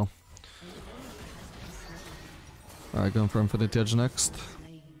that though. Alright, going for Infinite Edge next.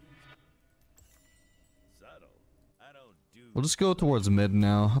 We'll just go towards mid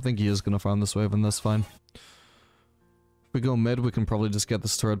now. I think he is gonna farm this wave and that's fine. If we go mid, we can probably just get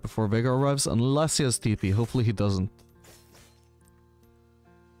this turret before Veigar arrives, unless he has TP. Hopefully he doesn't.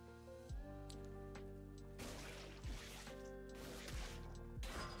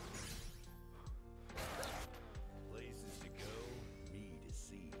 Places to go, me to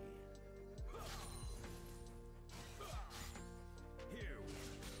see. Here we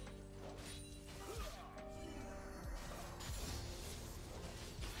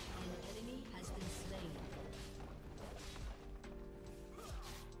An enemy has been slain.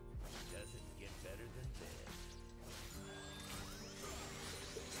 doesn't get better than this.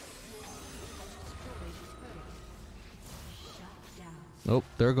 Shut down. Nope,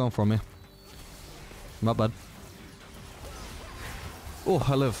 they're going for me. My bad. Oh,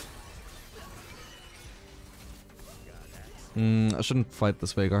 I live. I shouldn't fight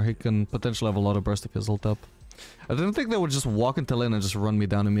this Veigar. He can potentially have a lot of burst if he's ult up. I didn't think they would just walk into lane and just run me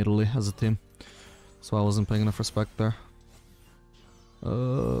down immediately as a team. So I wasn't paying enough respect there. Has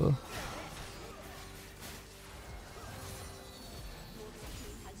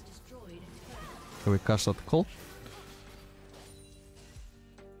destroyed a turret. Can we catch that call?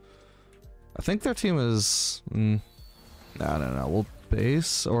 I think their team is... no. We'll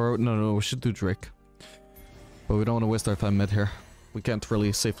base... Or, no, we should do Drake. But we don't want to waste our time mid here. We can't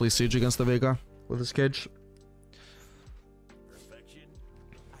really safely siege against the Veigar with his cage. Perfection,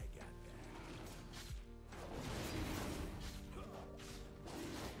 I got that.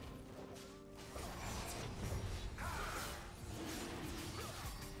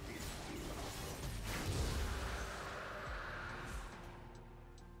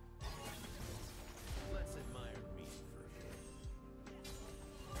 Let's admire me for a bit.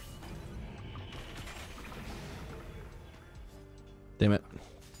 Damn it.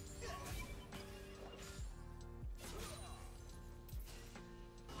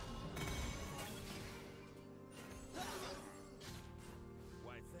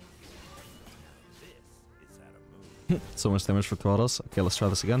 Why, thank you. This is how to move. So much damage for throttles. Okay, let's try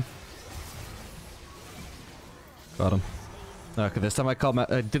this again. Got him. Okay, this time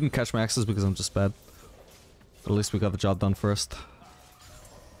I didn't catch my axes because I'm just bad. But at least we got the job done first.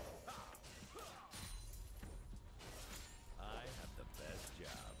 I have the best job.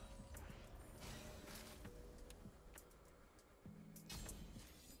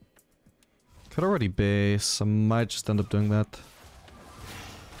 Could already base. I might just end up doing that.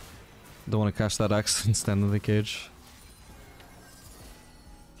 Don't want to catch that axe and stand in the cage.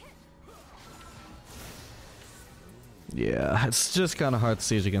 Yeah, it's just kind of hard to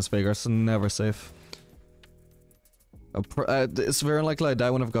siege against Veigar. It's never safe. It's very likely I die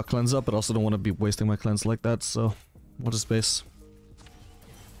when I've got cleanse up, but also don't want to be wasting my cleanse like that, so we'll just base.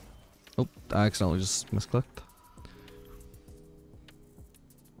 Oh, I accidentally just misclicked.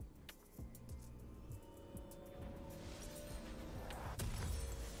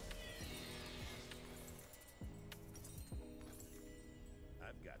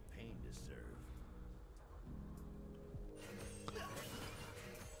 I've got pain to serve.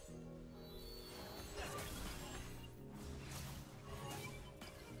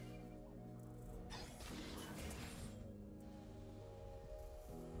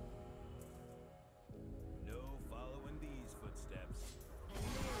 No following these footsteps.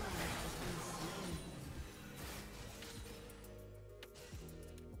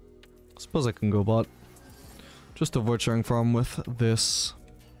 Suppose I can go bot. Just avoid sharing farm with this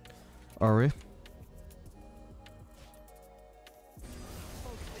Ari.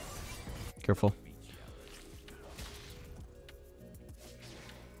 Careful.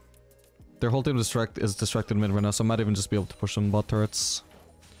 Their whole team is distracted mid right now, so I might even just be able to push some bot turrets.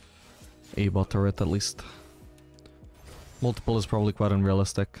 A bot turret at least. Multiple is probably quite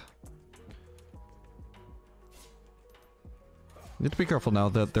unrealistic. Need to be careful now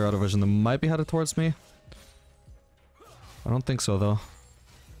that they're out of vision. They might be headed towards me. I don't think so though.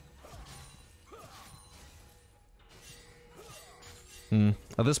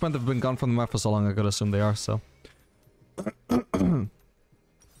 At this point they've been gone from the map for so long I gotta assume they are, so.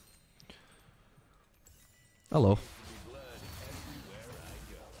 Hello.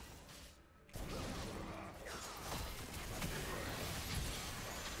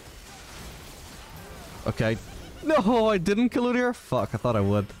 Okay. No, I didn't kill it here? Fuck, I thought I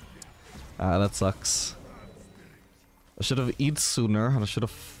would. Ah, that sucks. I should have eaten sooner, and I should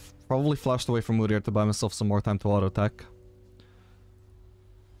have probably flashed away from Udyr to buy myself some more time to auto-attack.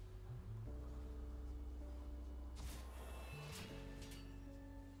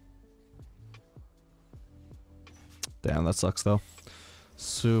 Damn, that sucks though.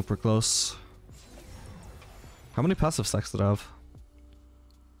 Super close. How many passive stacks did I have?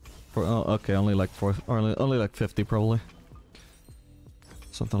 Oh, okay, only like 4, or only like 50 probably.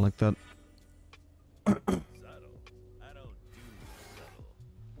 Something like that. Subtle. I don't do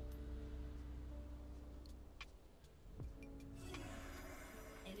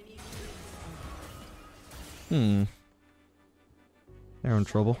subtle. They're in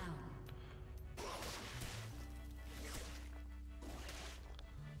trouble.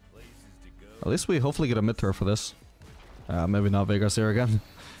 Places to go. At least we hopefully get a mid turret for this. Maybe not. Veigar's here again.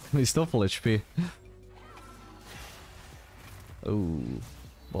 He's still full HP. Oh.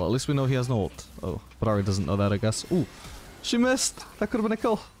 Well, at least we know he has no ult. Oh, but Ari doesn't know that, I guess. Ooh. She missed! That could have been a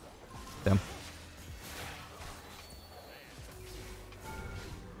kill. Damn.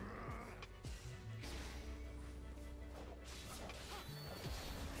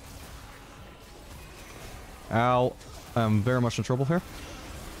 Ow. I'm very much in trouble here.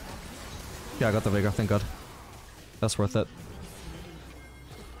 Yeah, I got the Veigar, thank god. That's worth it.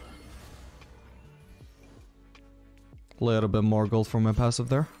 Little bit more gold for my passive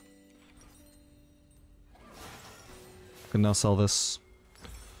there. Can now sell this.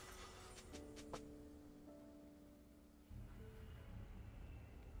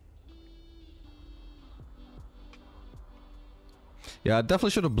 Yeah, I definitely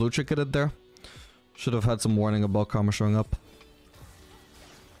should have blue ticketed there. Should have had some warning about Karma showing up.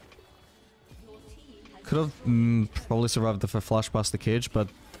 Could have probably survived if I flashed past the cage, but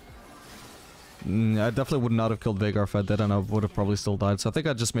I definitely would not have killed Veigar if I did, and I would have probably still died. So I think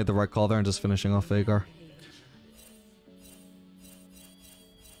I just made the right call there and just finishing off Veigar.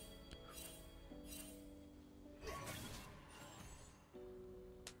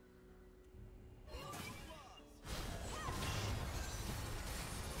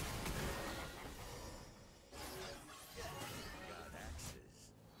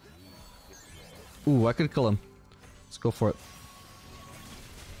 Ooh, I could kill him. Let's go for it.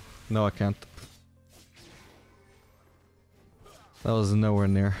 No, I can't. That was nowhere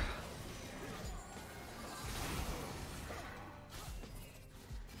near.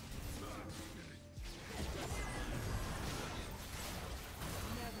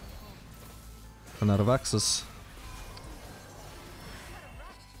 Run out of access.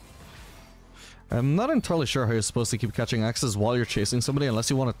 I'm not entirely sure how you're supposed to keep catching axes while you're chasing somebody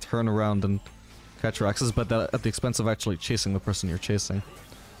unless you want to turn around and catch your axes, but that at the expense of actually chasing the person you're chasing.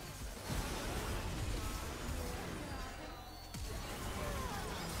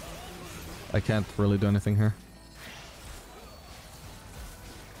 I can't really do anything here.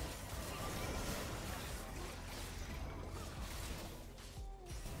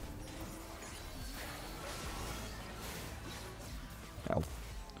 Ow.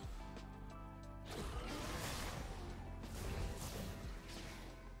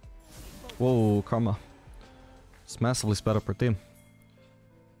 Whoa, Karma. It's massively sped up our team.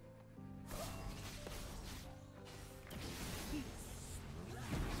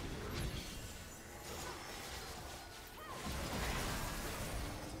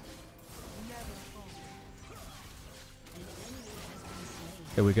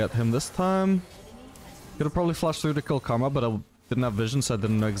 Okay, we got him this time. Could have probably flashed through to kill Karma, but I didn't have vision, so I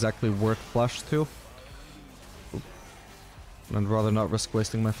didn't know exactly where to flash to. Oop. I'd rather not risk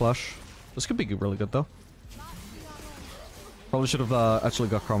wasting my flash. This could be really good though. Probably should have actually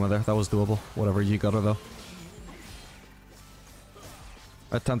got Karma there. That was doable. Whatever, you got her though.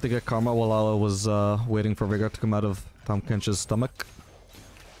 I attempt to get Karma while I was waiting for Vigor to come out of Tom Kench's stomach.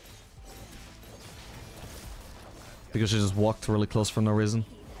 Because she just walked really close for no reason.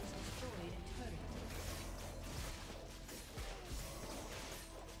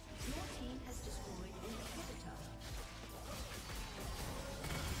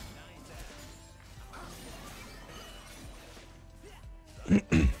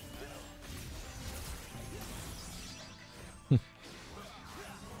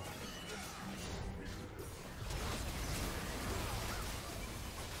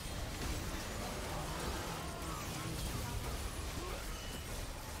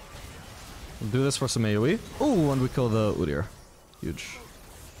 We'll do this for some AoE. Oh, and we kill the Udyr. Huge.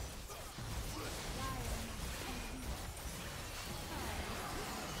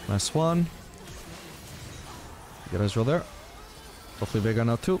 Nice one. Get Ezreal there. Hopefully Veigar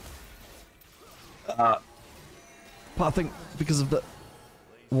now too. Pathing because of the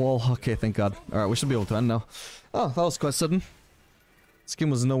wall. Okay, thank god. Alright, we should be able to end now. Oh, that was quite sudden. This game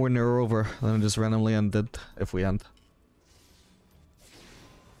was nowhere near over. Then it just randomly ended, if we end.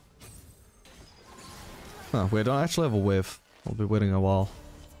 Oh, we don't actually have a wave. We'll be waiting a while.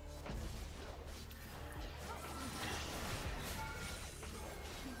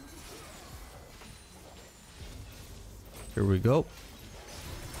 Here we go.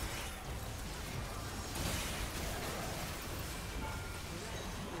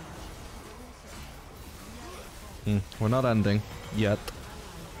 We're not ending yet.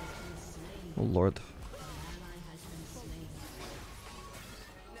 Oh lord.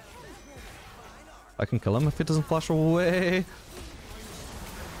 I can kill him if he doesn't flash away.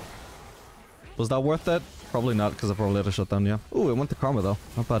 Was that worth it? Probably not, because I probably had a shutdown, yeah. Ooh, it went to Karma though.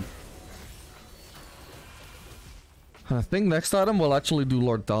 Not bad. I think next item we'll actually do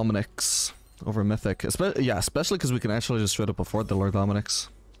Lord Dominic's over Mythic. Yeah, especially because we can actually just straight up afford the Lord Dominic's.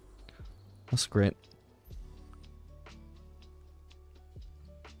 That's great.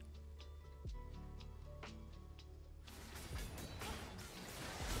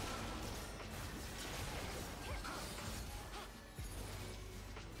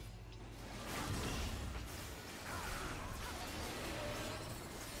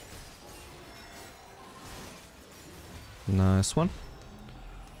 Nice one.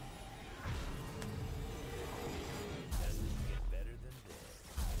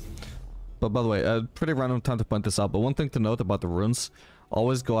 But by the way, pretty random time to point this out, but one thing to note about the runes,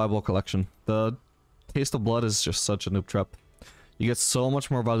 always go eyeball collection. The Taste of Blood is just such a noob trap. You get so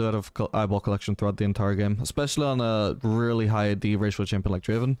much more value out of eyeball collection throughout the entire game, especially on a really high AD ratio champion like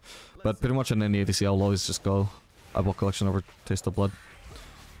Draven. But pretty much in any ADC, I'll always just go eyeball collection over Taste of Blood.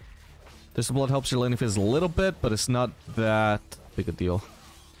 Taste of Blood helps your laning phase a little bit, but it's not that big a deal.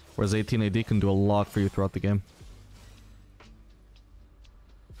 Whereas 18 AD can do a lot for you throughout the game.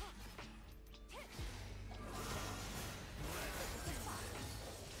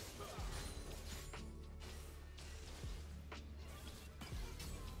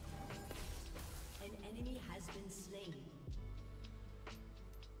 An enemy has been slain.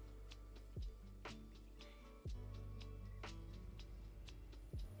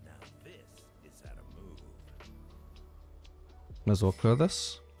 Now this is out Might as well clear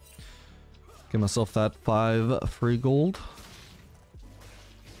this. Give myself that 5 free gold.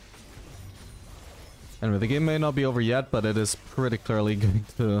 Anyway, the game may not be over yet, but it is pretty clearly going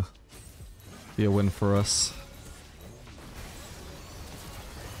to be a win for us.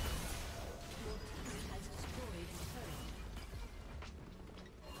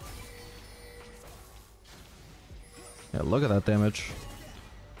 Yeah, look at that damage.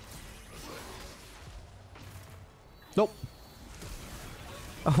 Nope.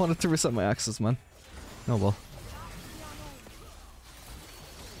 I wanted to reset my axes, man. Oh well.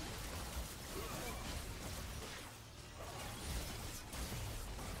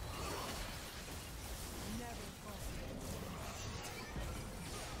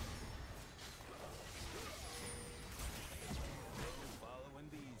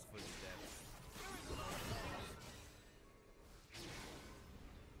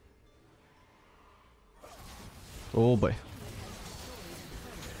 Oh boy.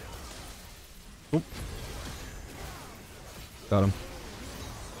 Oop. Got him.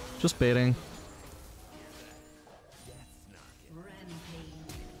 Just baiting.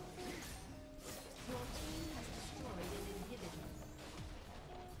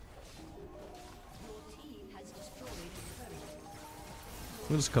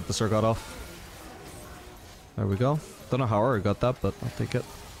 We'll just cut the circuit off. There we go. Don't know how I got that, but I'll take it.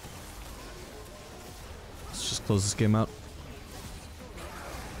 Let's just close this game out.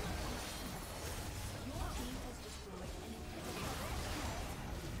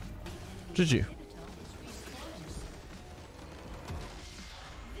 GG.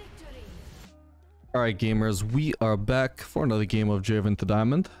 Alright gamers, we are back for another game of Draven to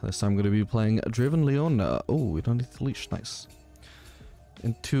Diamond. This time I'm going to be playing Draven Leona. Oh, we don't need to leash, nice.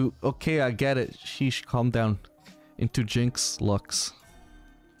 Into, okay, I get it. Sheesh, calm down. Into Jinx, Lux.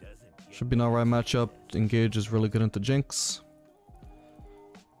 Should be an alright matchup. Engage is really good into Jinx.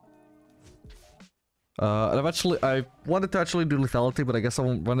 I wanted to actually do lethality, but I guess I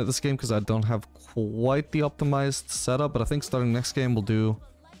won't run it this game because I don't have quite the optimized setup. But I think starting next game we'll do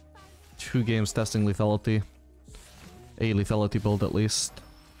 2 games testing lethality. A lethality build at least.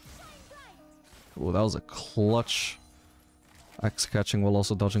 Oh, that was a clutch axe catching while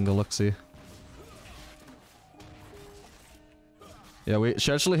also dodging the Luxie. Yeah,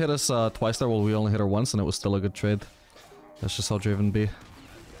 she actually hit us twice there while we only hit her once, and it was still a good trade. That's just how Draven be.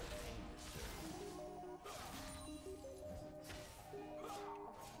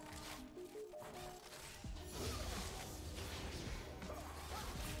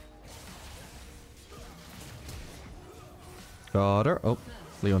 Got her. Oh,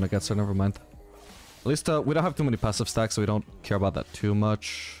 Leona gets her, never mind. At least we don't have too many passive stacks, so we don't care about that too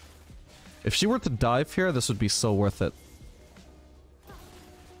much. If she were to dive here, this would be so worth it.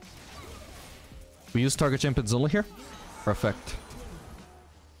 We use target champions only here? Perfect.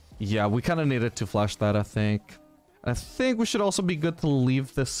 Yeah, we kind of needed to flash that, I think. I think we should also be good to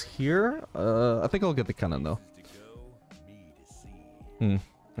leave this here. I think I'll get the cannon, though.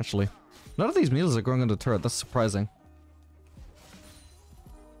 Actually. None of these meals are going on the turret, that's surprising.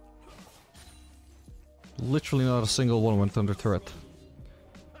 Literally not a single one went under turret.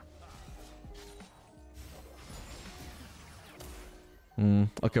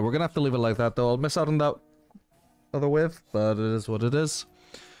 Okay, we're gonna have to leave it like that though. I'll miss out on that other wave, but it is what it is.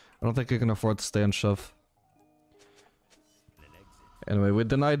 I don't think I can afford to stay and shove. Anyway, we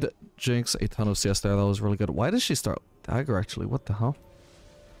denied Jinx a ton of CS there. That was really good. Why did she start dagger actually? What the hell?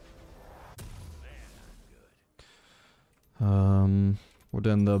 We're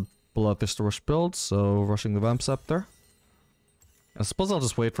doing the Bloodthirst Rush build, so rushing the Vamp Scepter. I suppose I'll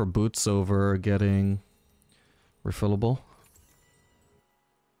just wait for boots over getting refillable.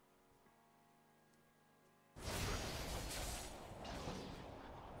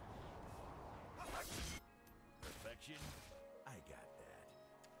 Perfection. I got that.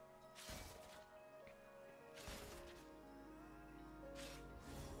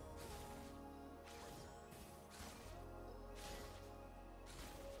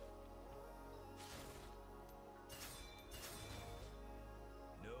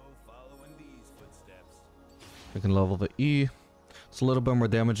 We can level the E. It's a little bit more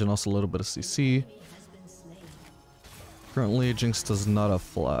damage and also a little bit of CC. Currently, Jinx does not have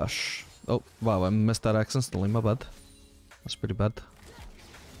flash. Oh, wow, I missed that axe instantly, my bad. That's pretty bad.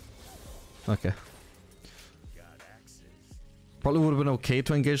 Okay. Probably would have been okay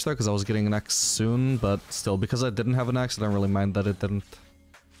to engage there because I was getting an axe soon, but still, because I didn't have an axe, I don't really mind that it didn't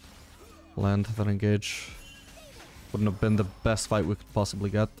land that engage. Wouldn't have been the best fight we could possibly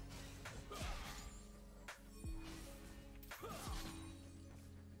get.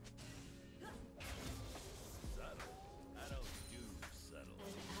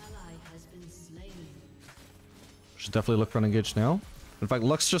 Should definitely look for an engage now. In fact,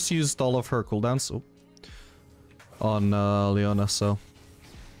 Lux just used all of her cooldowns on Leona, so...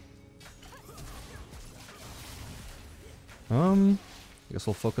 I guess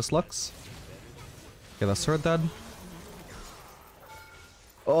we'll focus Lux. Okay, that's her dead.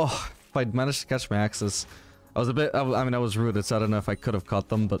 Oh, if I'd managed to catch my axes. I was a bit... I mean, I was rooted, so I don't know if I could have caught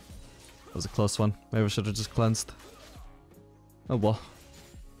them, but... It was a close one. Maybe I should have just cleansed. Oh well.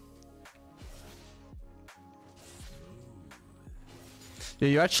 Yeah,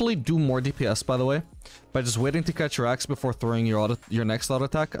 you actually do more DPS, by the way, by just waiting to catch your axe before throwing your next auto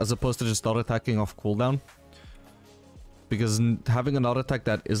attack, as opposed to just auto attacking off cooldown. Because having an auto attack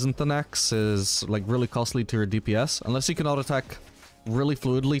that isn't an axe is like really costly to your DPS, unless you can auto attack really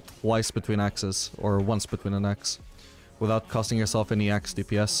fluidly twice between axes, or once between an axe, without costing yourself any axe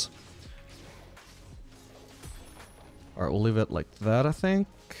DPS. Alright, we'll leave it like that, I think.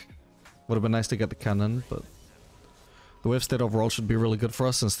 Would have been nice to get the cannon, but... The wave state overall should be really good for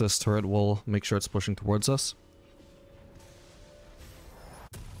us, since this turret will make sure it's pushing towards us.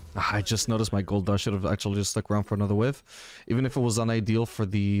 I just noticed my gold. I should have actually just stuck around for another wave. Even if it was unideal for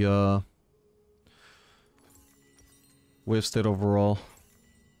the wave state overall.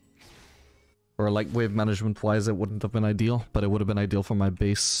 Or like wave management wise, it wouldn't have been ideal, but it would have been ideal for my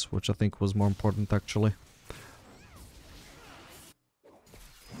base, which I think was more important actually.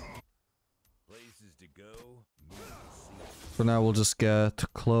 Places to go. For now, we'll just get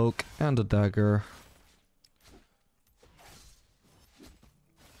cloak and a dagger.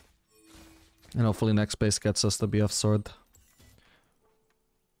 And hopefully next base gets us the BF sword.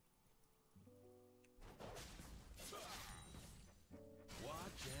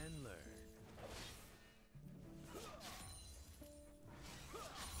 Watch and learn.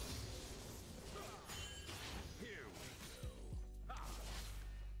 Here we go.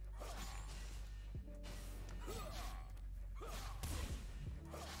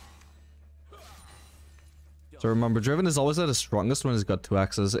 So remember, Draven is always at his strongest when he's got 2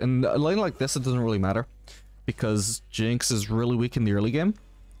 axes. In a lane like this, it doesn't really matter, because Jinx is really weak in the early game.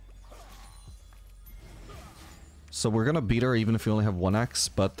 So we're gonna beat her even if you only have 1 axe,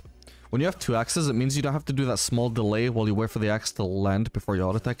 but when you have 2 axes, it means you don't have to do that small delay while you wait for the axe to land before you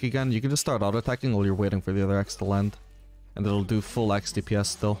auto-attack again. You can just start auto-attacking while you're waiting for the other axe to land. And it'll do full axe DPS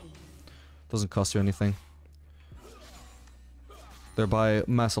still. Doesn't cost you anything. Thereby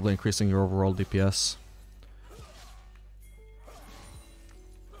massively increasing your overall DPS.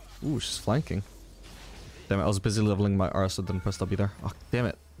 Ooh, she's flanking. Damn it, I was busy leveling my R, so didn't press W there. Oh, damn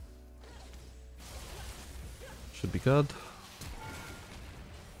it. Should be good.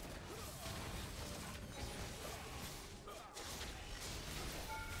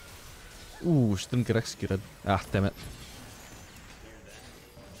 Ooh, she didn't get executed. Ah, damn it.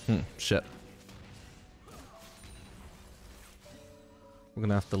 Shit. We're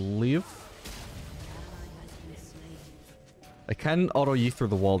gonna have to leave. I can auto Yi through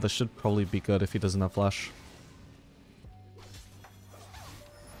the wall. This should probably be good if he doesn't have flash.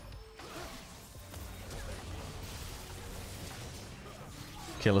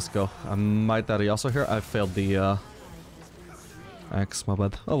 Okay, let's go. I might die also here. I failed the axe, my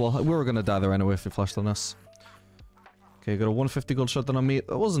bad. Oh well, we were gonna die there anyway if he flashed on us. Okay, got a 150 gold shutdown on me.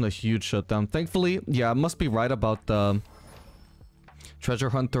 That wasn't a huge shutdown. Thankfully, yeah, I must be right about Treasure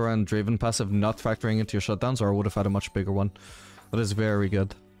Hunter and Draven passive not factoring into your shutdowns, or I would have had a much bigger one. That is very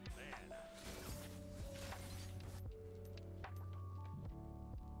good.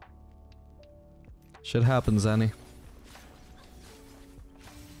 Shit happens, Annie.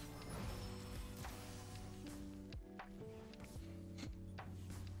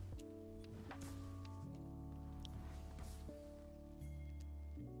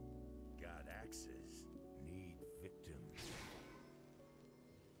 Got axes. Need victims.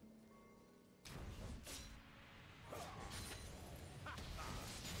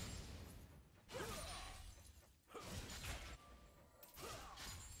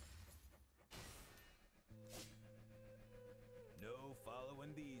 No following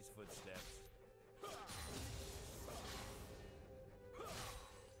these footsteps.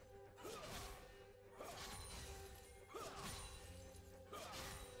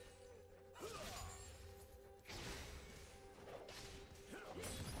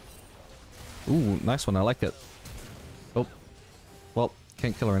 Ooh, nice one. I like it. Oh. Well,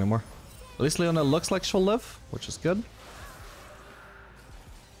 can't kill her anymore. At least Leona looks like she'll live, which is good.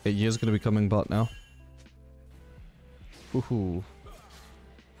 Okay, Yi is going to be coming bot now. Woohoo.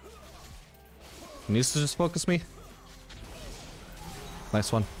 He needs to just focus me.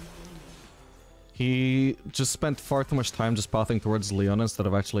 Nice one. He just spent far too much time just pathing towards Leona instead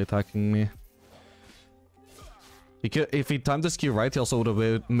of actually attacking me. He could, if he timed this Q right, he also would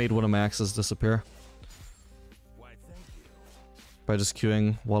have made one of my axes disappear. Why, thank you. By just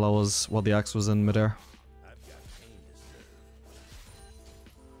queuing while the axe was in midair. I've got pain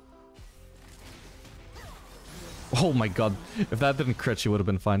to serve. Oh my god. If that didn't crit, she would have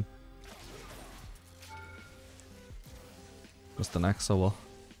been fine. Missed an axe, oh well.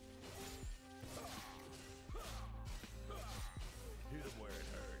 Hit him where it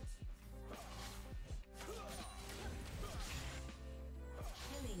hurts.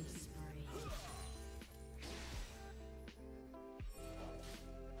 Killing spree.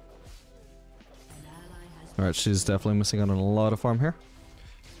 An ally has Alright, she's definitely missing out on a lot of farm here.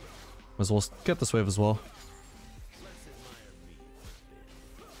 Might as well get this wave as well. Let's admire me for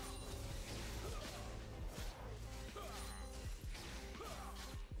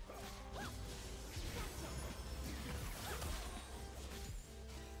a bit.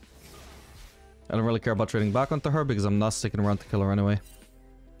 I don't really care about trading back onto her because I'm not sticking around to kill her anyway.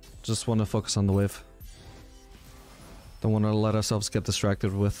 Just want to focus on the wave. Don't want to let ourselves get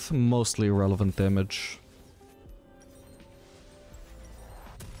distracted with mostly irrelevant damage.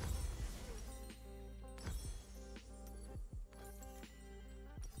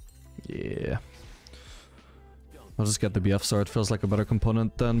 Yeah. I'll just get the BF sword. Feels like a better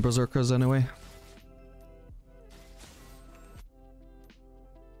component than Berserkers anyway.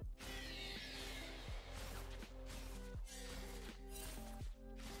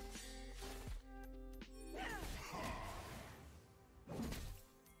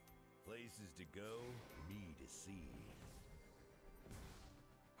 Places to go, me to see.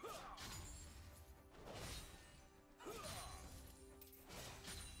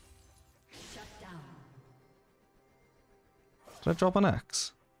 shut down. Did I drop an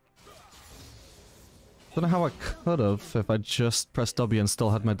axe? Don't know how I could have if I just pressed W and still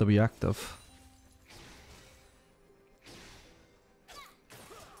had my W active.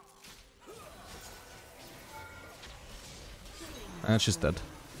 And she's dead.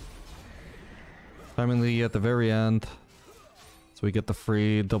 Timingly at the very end. So we get the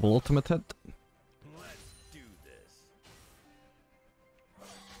free double ultimate hit. Let's do this.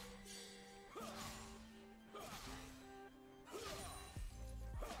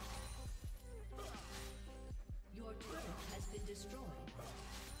 Your turret has been destroyed.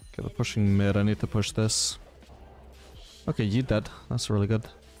 Okay, they're pushing mid. I need to push this. Okay, you dead. That's really good.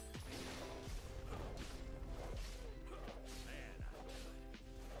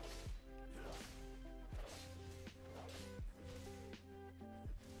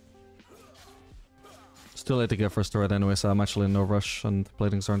 It's too late to get first turret anyway, so I'm actually in no rush and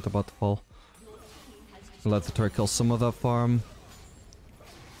bladings aren't about to fall. Let the turret kill some of that farm.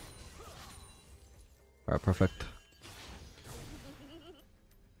 Alright, perfect.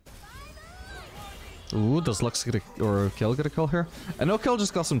 Ooh, does Lux get a, or Kill get a kill here? I know Kill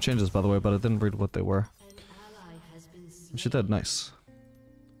just got some changes by the way, but I didn't read what they were. An ally has been slain. She did, nice.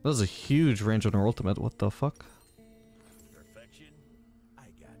 That was a huge range on her ultimate, what the fuck? Perfection? I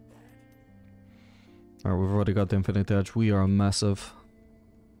got that. Alright, we've already got the Infinite Edge. We are massive.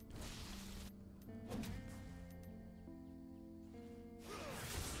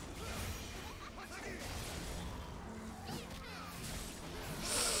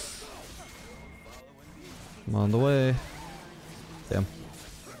 I'm on the way. Damn.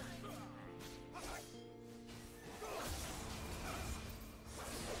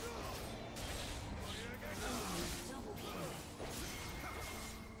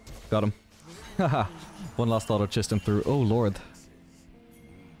 Got him. Haha. One last auto chased him through. Oh lord.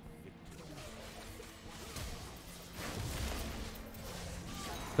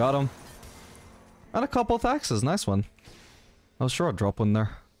 Got him. And a couple of axes. Nice one. I was sure I'd drop one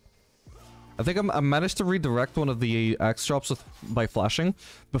there. I think I managed to redirect one of the axe drops by flashing.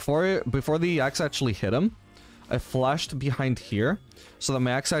 Before the axe actually hit him, I flashed behind here, so that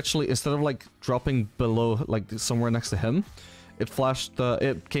my axe actually, instead of like dropping below, like somewhere next to him, it flashed,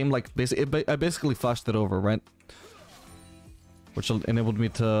 it came like, I basically flashed it over, right? Which enabled me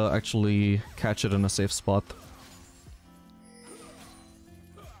to actually catch it in a safe spot.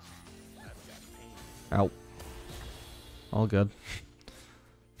 Ow. All good.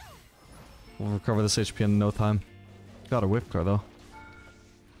 We'll recover this HP in no time. Got a whip car though.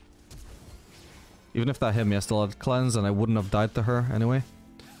 Even if that hit me, I still had cleanse and I wouldn't have died to her anyway.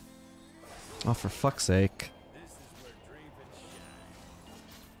 Oh, for fuck's sake. This is where Draven shines.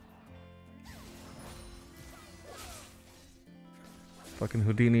 Fucking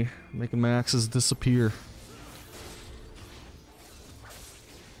Houdini, making my axes disappear.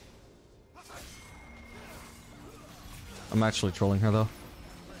 I'm actually trolling her though.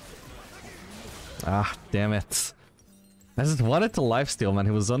 Ah, damn it. I just wanted to lifesteal, man.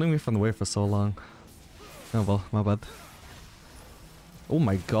 He was zoning me from the way for so long. Oh well, my bad. Oh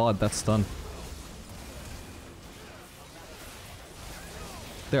my god, that's done.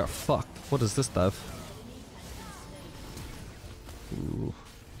 They're fucked. What is this dive? Ooh.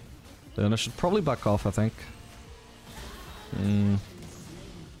 Then I should probably back off, I think.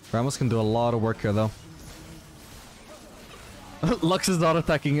 Ramos can do a lot of work here, though. Lux is not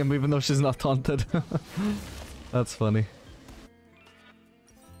attacking him, even though she's not taunted. That's funny.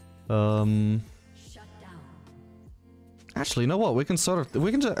 Actually, you know what? We can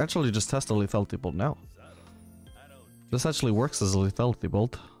actually just test a lethality bolt now. This actually works as a lethality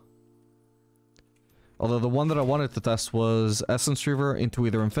bolt. Although the one that I wanted to test was Essence Reaver into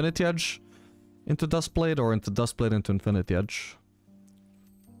either Infinity Edge into Duskblade or into Duskblade into Infinity Edge.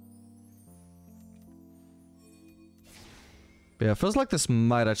 But yeah, it feels like this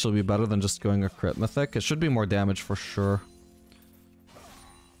might actually be better than just going a crit mythic. It should be more damage for sure.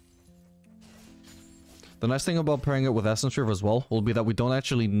 The nice thing about pairing it with Essence Reaver as well will be that we don't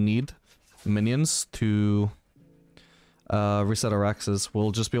actually need minions to reset our axes. We'll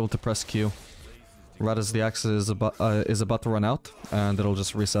just be able to press Q right as the axe is about to run out, and it'll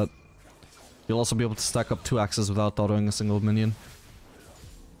just reset. You'll also be able to stack up 2 axes without autoing a single minion.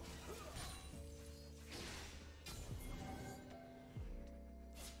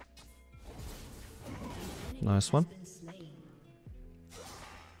 Nice one.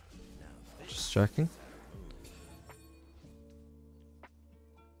 Just checking.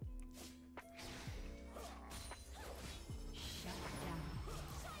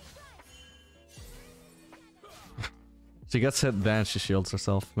 She gets hit, then she shields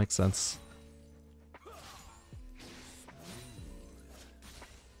herself. Makes sense.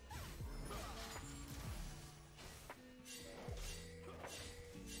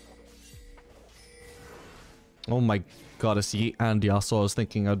 Oh my god, it's Yeet and Yasuo. I was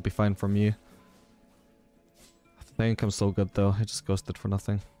thinking I'd be fine from you. I think I'm so good though. I just ghosted for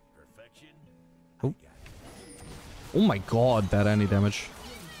nothing. Oh. Oh my god, that any damage.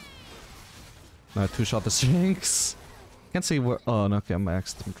 No, 2-shot the Jinx. Can't see where. Oh, no, okay, my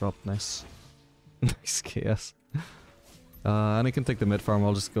axe didn't drop. Nice. Nice KS. And I can take the mid farm.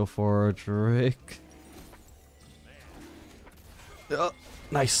 I'll just go for Drake.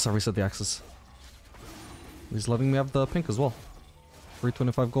 Nice. I reset the axes. He's letting me have the pink as well.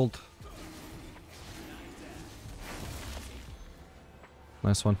 325 gold.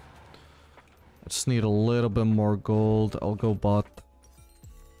 Nice one. I just need a little bit more gold. I'll go bot.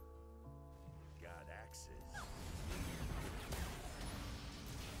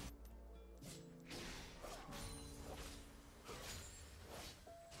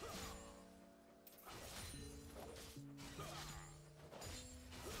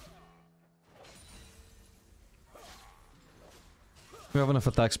 We have enough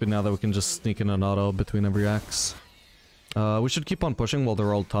attack speed now that we can just sneak in an auto between every axe. We should keep on pushing while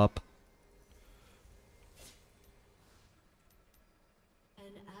they're all top. An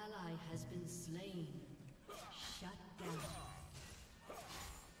ally has been slain. Shut down.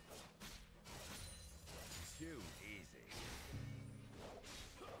 Too easy.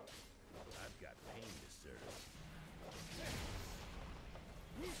 I've got pain to serve.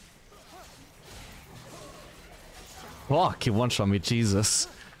 Fuck, he one-shot me, Jesus.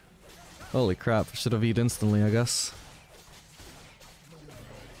 Holy crap, should have eat instantly, I guess.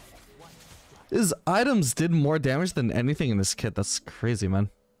 His items did more damage than anything in this kit. That's crazy, man.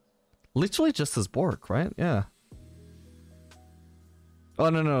 Literally just his Bork, right? Yeah. Oh,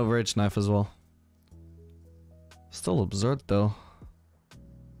 no, Rage Knife as well. Still absurd, though.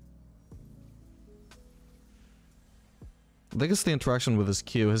 I think it's the interaction with his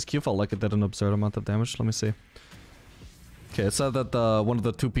Q. His Q felt like it did an absurd amount of damage. Let me see. Okay, it said that one of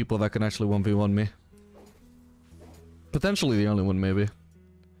the 2 people that can actually 1v1 me. Potentially the only one, maybe.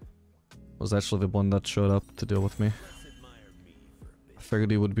 Was actually the one that showed up to deal with me. I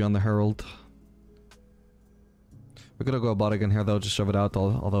figured he would be on the Herald. We're gonna go bot again here though, just shove it out,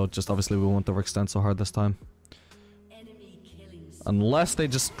 although just obviously we won't overextend so hard this time. Unless they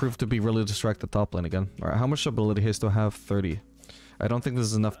just prove to be really distracted top lane again. Alright, how much ability haste do I have? 30. I don't think this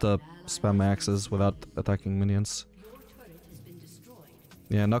is enough to spam my axes without attacking minions.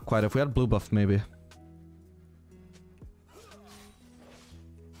 Yeah, not quite. If we had blue buff, maybe.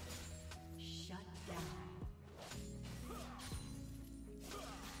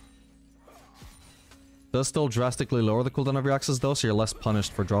 Does still drastically lower the cooldown of your axes though, so you're less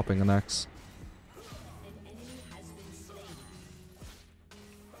punished for dropping an axe.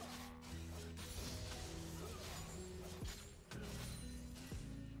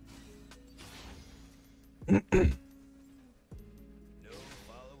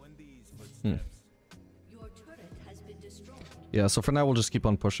 Your turret has been destroyed. Yeah, so for now we'll just keep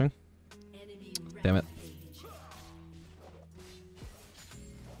on pushing. Enemy Damn it. rampage.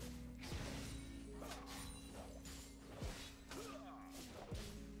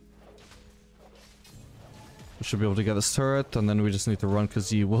 We should be able to get this turret, and then we just need to run because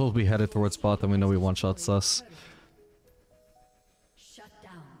he will be headed towards bot, and we know he one-shots us. Shut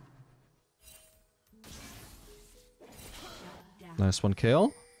down. Shut down. Nice one,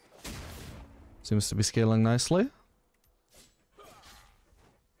 KO. Seems to be scaling nicely. Seems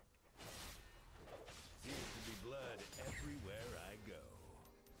to be blood everywhere I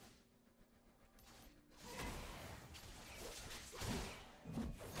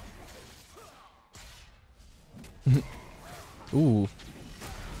go. Ooh.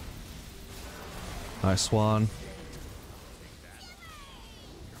 Nice one.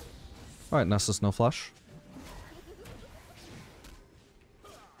 Alright, Nessus, no flash.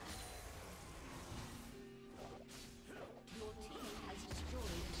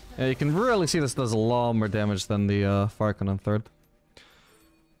 Yeah, you can really see this does a lot more damage than the Fire Cannon third.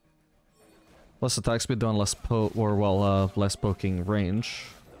 Less attack speed done, less less poking range.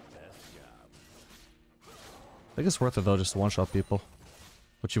 I think it's worth it though, just to one-shot people.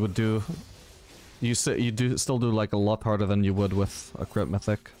 What you would do, you still do like a lot harder than you would with a crit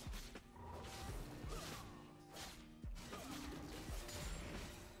mythic.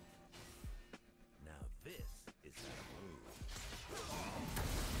 Now this is how to move.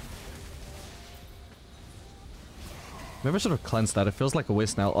 Maybe I should have cleansed that. It feels like a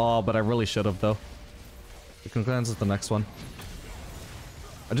waste now. Oh, but I really should have though. You can cleanse the next one.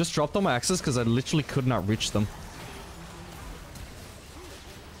 I just dropped all my axes because I literally could not reach them.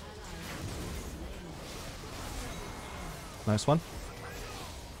 Nice one.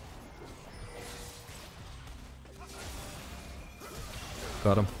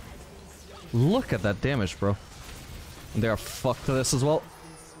 Got him. Look at that damage, bro. And they are fucked to this as well.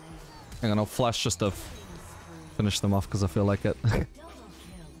 Hang on, I'll flash just to finish them off because I feel like it.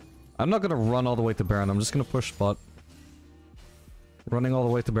 I'm not gonna run all the way to Baron, I'm just gonna push bot. Running all the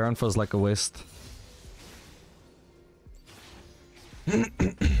way to Baron feels like a waste.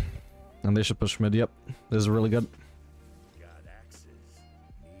 And they should push mid, yep. This is really good. Got axes,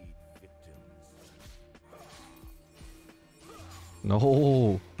 need victims.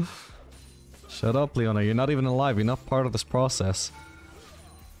 No. Shut up, Leona. You're not even alive. You're not part of this process.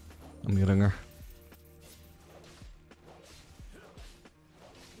 I'm muting her.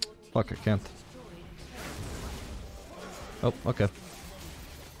 Fuck, I can't. Oh, okay.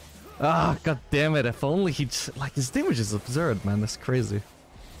 Ah, god damn it. If only he'd... Like, his damage is absurd, man. That's crazy.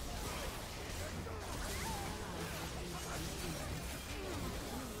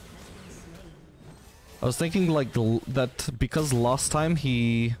 I was thinking, like, that because last time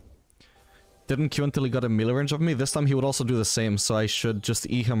he didn't Q until he got a melee range of me, this time he would also do the same, so I should just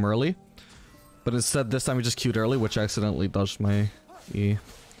E him early. But instead, this time he just Q'd early, which I accidentally dodged my E.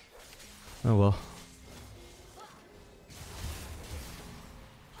 Oh well.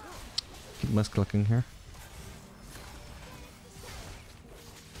 Keep misclicking here.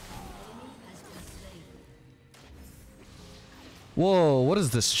 Whoa, what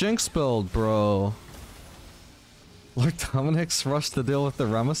is this Jinx build, bro? Lord Dominic's rush to deal with the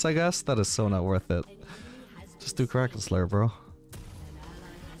Rammus, I guess? That is so not worth it. Just do Kraken Slayer, bro.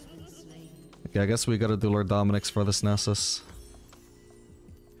 Okay, I guess we gotta do Lord Dominic's for this Nessus.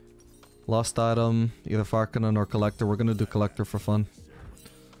 Lost item, either Farkanon or Collector. We're gonna do Collector for fun.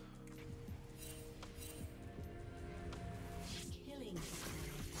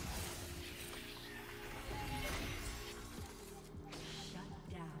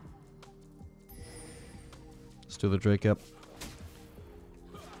 Do the Drake, yep.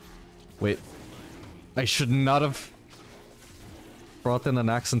 Wait. I should not have brought in an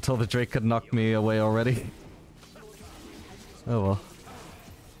axe until the Drake could knock me away already. Oh well.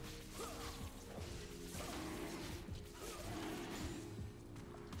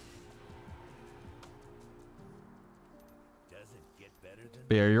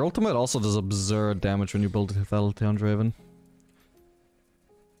 But yeah, your ultimate also does absurd damage when you build Lethality on Draven.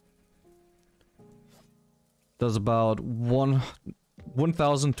 Does about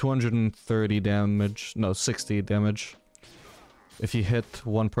 1,230 damage. No, 60 damage. If you hit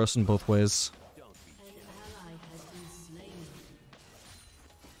one person both ways.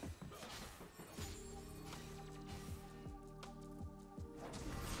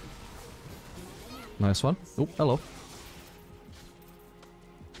 Nice one. Oh, hello.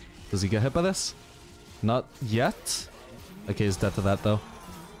 Does he get hit by this? Not yet. Okay, he's dead to that though.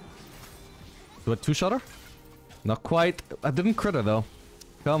 Do a two-shotter? Not quite. I didn't crit her though.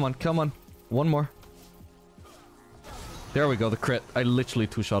 Come on, come on. one more. There we go, the crit. I literally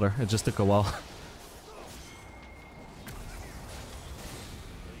two-shot her. It just took a while.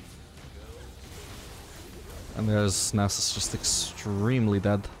 And there's Nasus just extremely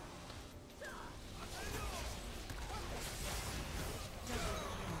dead.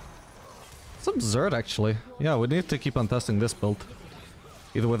 It's absurd, actually. Yeah, we need to keep on testing this build.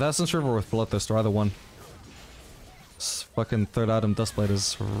 Either with Essence River or with Bloodthirst, or either one. This fucking third item Dustblade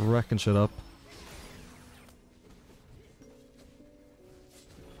is wrecking shit up.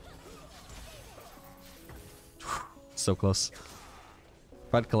 So close.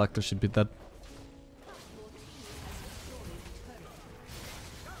 Pride Collector should be dead.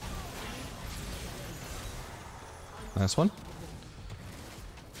 Nice one.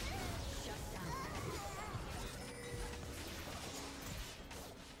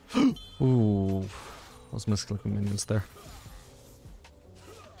 Ooh, those misclicking minions there.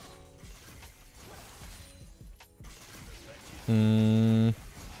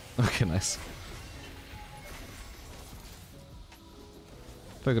 Okay, nice.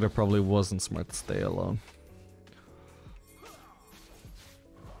 Figured it probably wasn't smart to stay alone.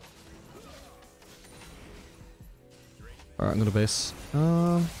 Alright, I'm gonna base.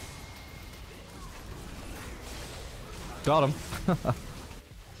 Got him.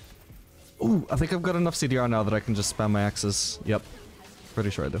 Ooh, I think I've got enough CDR now that I can just spam my axes. Yep.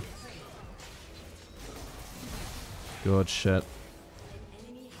 Pretty sure I do. Good shit.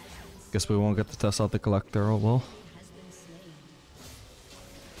 Guess we won't get to test out the collector, oh well.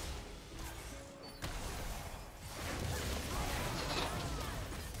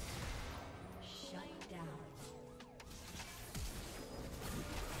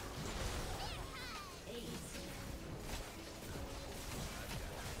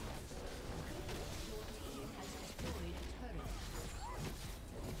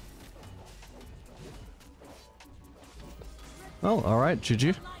 Oh, alright,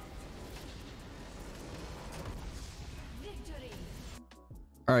 GG.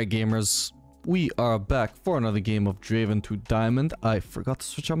 Alright gamers, we are back for another game of Draven to Diamond. I forgot to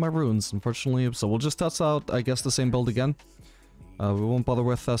switch out my runes, unfortunately, so we'll just test out, I guess, the same build again. We won't bother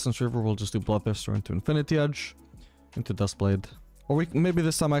with Essence River, we'll just do Bloodthirster into Infinity Edge, into Dustblade. Or maybe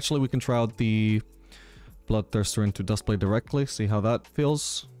this time actually we can try out the Bloodthirster into Dustblade directly, see how that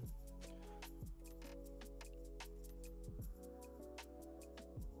feels.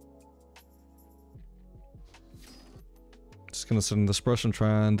 Just gonna sit in this brush and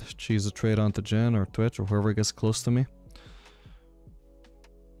try and cheese a trade onto Jen or Twitch or whoever gets close to me.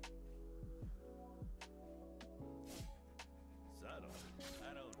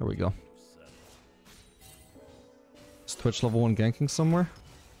 There we go. Is Twitch level 1 ganking somewhere?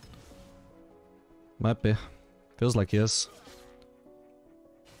 Might be. Feels like he is.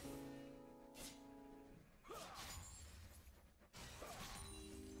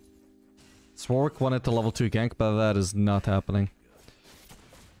 Swarwick wanted to level 2 gank, but that is not happening.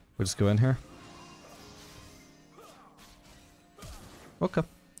 We'll just go in here. Okay,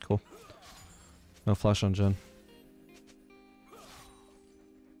 cool. No flash on Jen.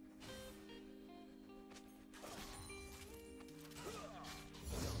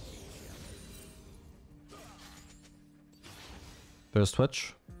 There's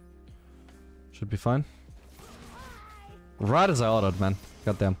Twitch. Should be fine. Right as I autoed, man.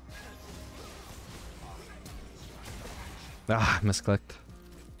 Goddamn. Ah, misclicked.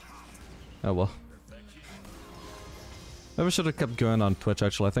 Oh well. Maybe I should have kept going on Twitch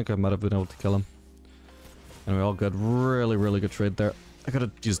actually. I think I might have been able to kill him. Anyway, all good. Really, really good trade there. I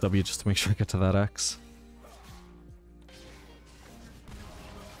gotta use W just to make sure I get to that X.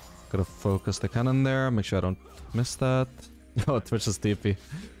 Gotta focus the cannon there, make sure I don't miss that. Oh, Twitch is TP.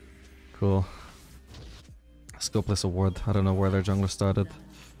 Cool. Let's go place a ward. I don't know where their jungler started.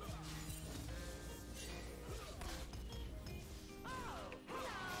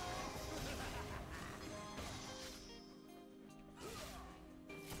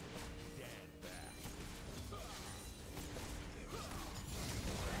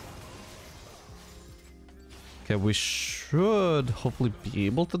 Okay, we should hopefully be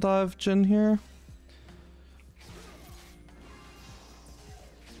able to dive Jin here.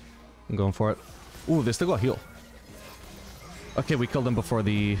 I'm going for it. Ooh, they still got heal. Okay, we killed them before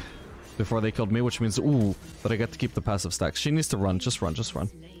they killed me, which means but I get to keep the passive stacks. She needs to run. Just run, just run.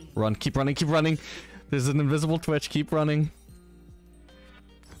 Run, keep running, keep running. There's an invisible Twitch, keep running.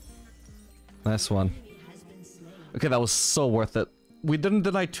 Nice one. Okay, that was so worth it. We didn't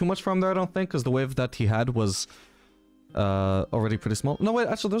deny too much from there, I don't think, because the wave that he had was Already pretty small. No, wait,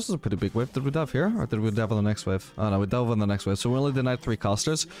 actually, this is a pretty big wave. Did we dive here? Or did we dive on the next wave? Oh, no, we dive on the next wave. So we only denied 3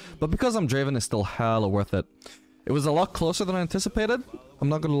 casters. But because I'm Draven, it's still hella worth it. It was a lot closer than I anticipated. I'm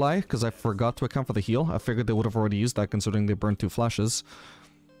not gonna lie, because I forgot to account for the heal. I figured they would have already used that, considering they burned 2 flashes.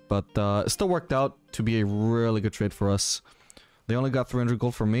 But it still worked out to be a really good trade for us. They only got 300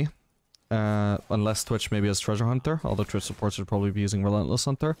 gold from me. Unless Twitch maybe has Treasure Hunter. Although Twitch supports would probably be using Relentless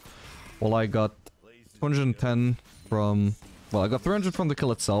Hunter. Well, I got 210 from... Well, I got 300 from the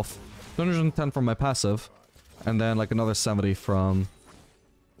kill itself. 210 from my passive. And then like another 70 from...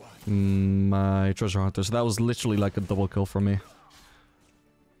 my Treasure Hunter. So that was literally like a double kill for me.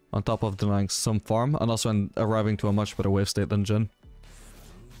 On top of denying some farm. And also arriving to a much better wave state than Jhin.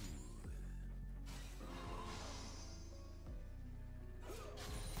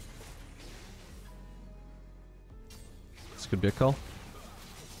 This could be a call.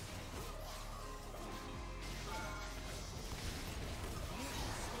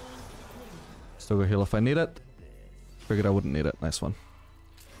 Still go heal if I need it. Figured I wouldn't need it. Nice one.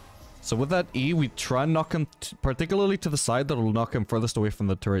 So with that E, we try and knock him particularly to the side that'll knock him furthest away from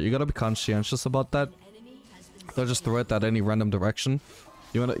the turret. You gotta be conscientious about that. Don't just throw it at any random direction.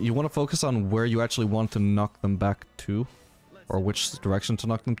 You wanna focus on where you actually want to knock them back to. Or which direction to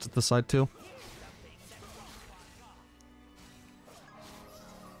knock them to the side to.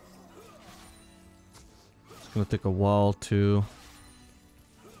 It's gonna take a while to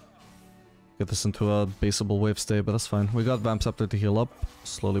get this into a baseable wave state, but that's fine. We got Vamps up there to heal up,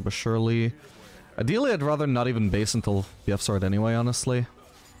 slowly but surely. Ideally, I'd rather not even base until BF Sword anyway, honestly.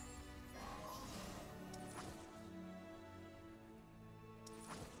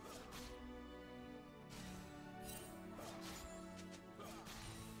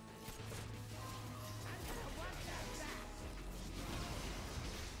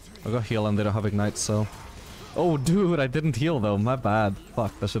 I got heal and they don't have ignite, so... Oh, dude, I didn't heal though, my bad.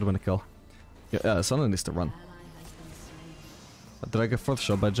 Fuck, that should have been a kill. Yeah, someone needs to run. Did I get 4th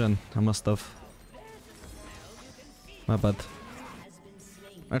shot by Jhin? I must have. My bad.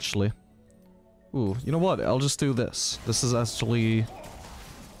 Actually. Ooh, you know what? I'll just do this. This is actually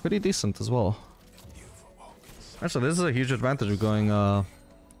pretty decent as well. Actually, this is a huge advantage of going,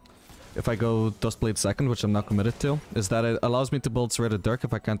 if I go Dustblade second, which I'm not committed to, is that it allows me to build Serrated Dirk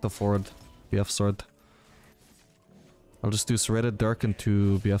if I can't afford BF Sword. I'll just do Serrated Dirk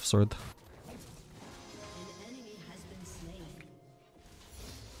into BF Sword.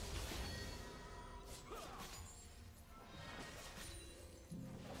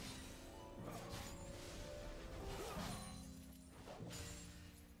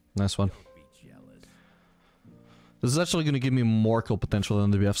 Nice one. This is actually going to give me more kill potential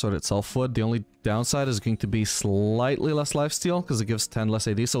than the BF Sword itself would. The only downside is going to be slightly less lifesteal, because it gives 10 less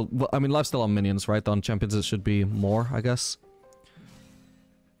AD. So, well, I mean, lifesteal on minions, right? On champions it should be more, I guess.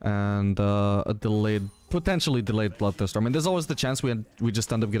 And a delayed, potentially delayed Bloodthirster. I mean, there's always the chance we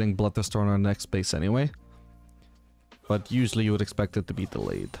just end up getting Bloodthirster on our next base anyway. But usually you would expect it to be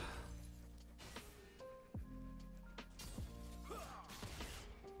delayed.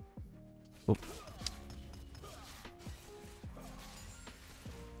 Oh.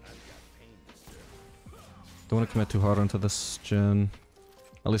 Don't want to commit too hard onto this Jhin.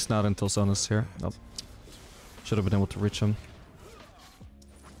 At least not until Zona's here. Nope. Should have been able to reach him.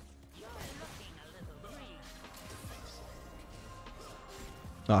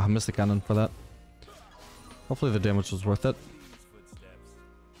 Ah, I missed the cannon for that. Hopefully the damage was worth it.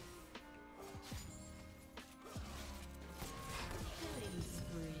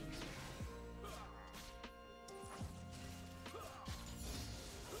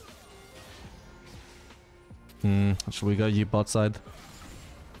 Actually, we got you bot side.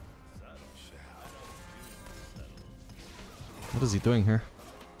 What is he doing here?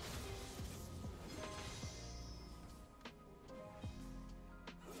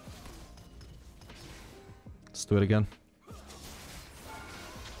 Let's do it again.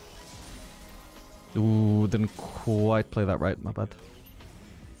 Ooh, didn't quite play that right, my bad.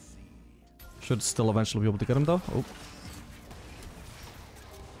 Should still eventually be able to get him though. Oh.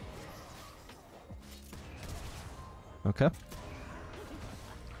 Okay.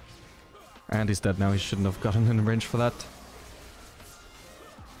 And he's dead now, he shouldn't have gotten in range for that.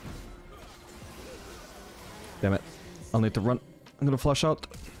 Damn it. I'll need to run. I'm gonna flush out.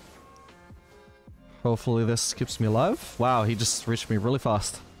 Hopefully this keeps me alive. Wow, he just reached me really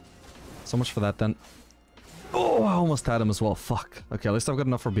fast. So much for that then. Oh, I almost had him as well. Fuck. Okay, at least I've got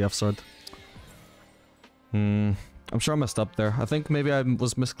enough for BF Sword. I'm sure I messed up there. I think maybe I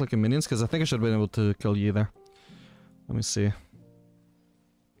was misclicking minions because I think I should have been able to kill Yi there. Let me see.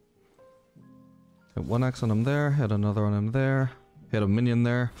 Hit 1x on him there, hit another on him there, hit a minion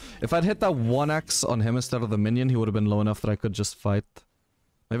there. If I'd hit that 1x on him instead of the minion, he would have been low enough that I could just fight.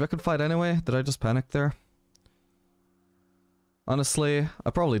 Maybe I could fight anyway? Did I just panic there? Honestly, I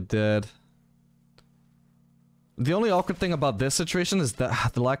probably did. The only awkward thing about this situation is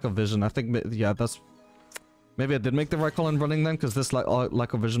that the lack of vision. I think, yeah, that's... Maybe I did make the right call in running then, because this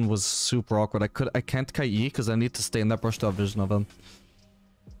lack of vision was super awkward. I can't kite E because I need to stay in that brush to have vision of him.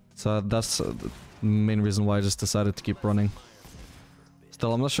 So that's the main reason why I just decided to keep running.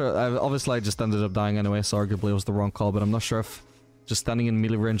 Still, I'm not sure. Obviously, I just ended up dying anyway, so arguably it was the wrong call, but I'm not sure if just standing in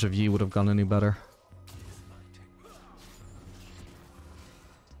melee range of Yi would have gone any better.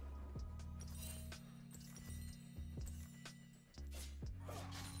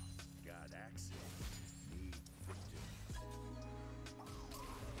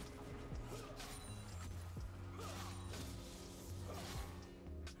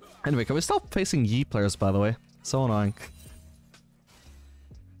 Anyway, can we stop facing Yi players, by the way? So annoying.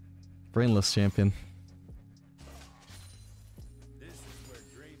 Brainless champion. This is where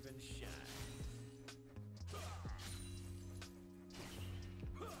Draven shines.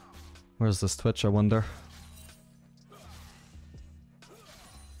 Where's this Twitch, I wonder?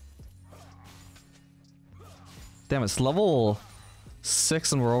 Damn, it's level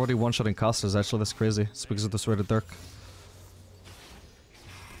 6 and we're already one-shotting casters. Actually, that's crazy. It's because of this rated Dirk.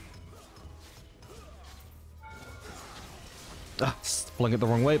 Flung it the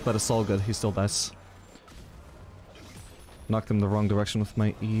wrong way, but it's all good. He still dies. Knocked him the wrong direction with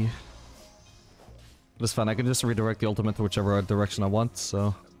my E. But it's fine. I can just redirect the ultimate to whichever direction I want,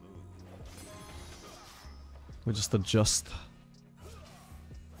 so... we just adjust.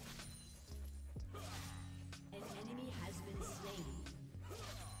 An enemy has been slain.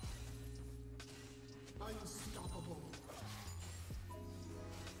 Unstoppable.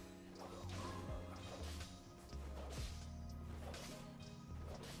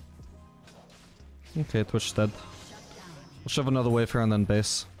 Okay, Twitch dead. We'll shove another wave here and then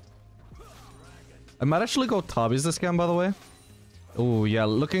base. I might actually go Tabis this game, by the way. Oh yeah,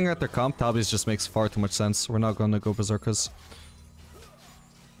 looking at their comp, Tabis just makes far too much sense. We're not gonna go Berserkers.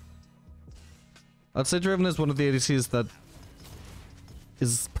 I'd say Draven is one of the ADCs that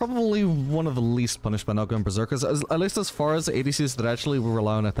is probably one of the least punished by not going Berserkers. At least as far as ADCs that actually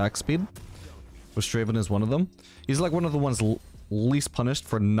rely on attack speed. Which Draven is one of them. He's like one of the ones least punished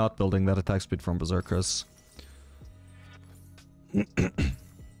for not building that attack speed from Berserkers. This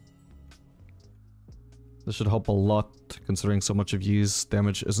should help a lot, considering so much of Yi's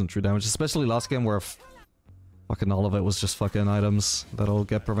damage isn't true damage. Especially last game where fucking all of it was just fucking items that'll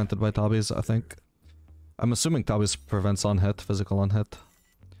get prevented by Tabis, I think. I'm assuming Tabis prevents on-hit, physical on-hit.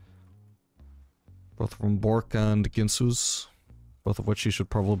 Both from Bork and Ginsu's. Both of which you should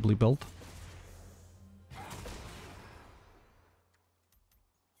probably build.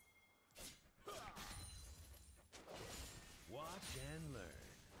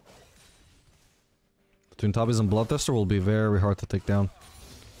 Between Tabis and Bloodthirster will be very hard to take down.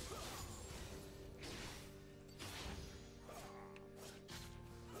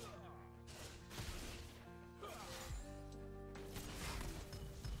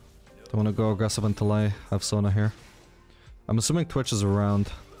 Don't want to go aggressive until I have Sona here. I'm assuming Twitch is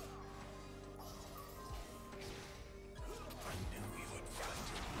around.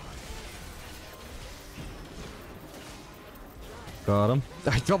 Got him.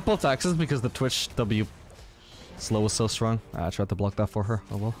 I dropped both axes because the Twitch W slow was so strong. I tried to block that for her.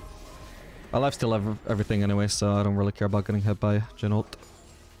 Oh well. I lifesteal everything anyway, so I don't really care about getting hit by Jhin ult.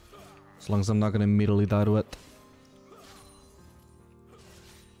 As long as I'm not gonna immediately die to it.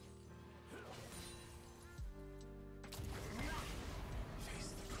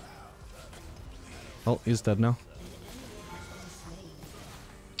 Oh, he's dead now.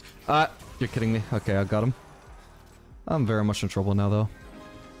 You're kidding me. Okay, I got him. I'm very much in trouble now, though.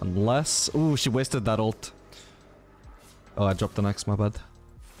 Unless... Ooh, she wasted that ult. Oh, I dropped the next, my bad.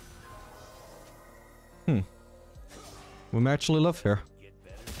 We may actually live here.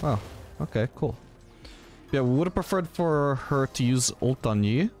 Oh, okay, cool. Yeah, we would have preferred for her to use ult on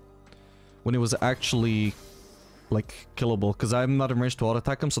Yi when it was actually, like, killable. Because I'm not in range to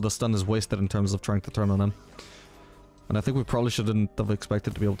auto-attack him, so the stun is wasted in terms of trying to turn on him. And I think we probably shouldn't have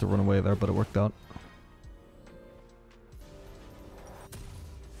expected to be able to run away there, but it worked out.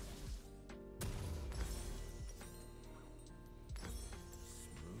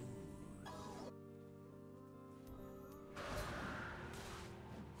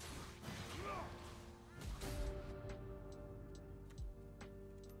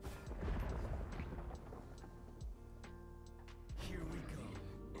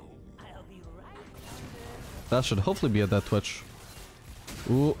 That should hopefully be a dead Twitch.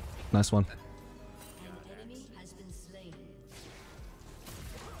 Ooh, nice one. An enemy has been slain.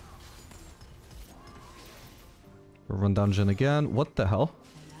 We'll run down Jhin again. What the hell?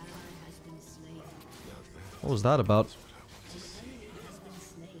 An ally has been slain. What was that about? An enemy has been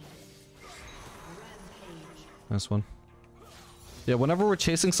slain. Rampage. Nice one. Yeah, whenever we're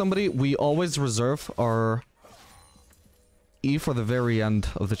chasing somebody, we always reserve our E for the very end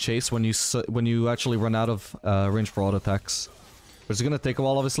of the chase when you actually run out of range for auto attacks. Which is gonna take a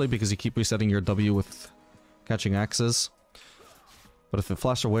while, obviously, because you keep resetting your W with catching axes. But if it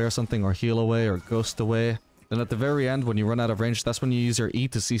flash away or something, or heal away, or ghost away, then at the very end, when you run out of range, that's when you use your E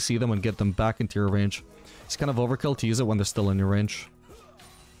to CC them and get them back into your range. It's kind of overkill to use it when they're still in your range.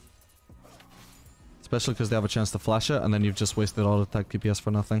 Especially because they have a chance to flash it, and then you've just wasted auto attack DPS for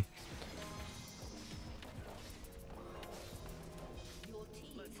nothing. Your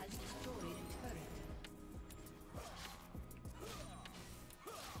team has destroyed a turret.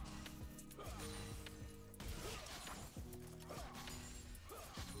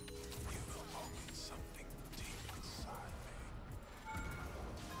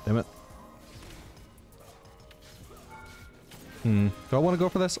 Damn it. Do I want to go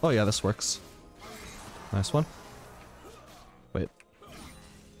for this? Oh yeah, this works. Nice one. Wait.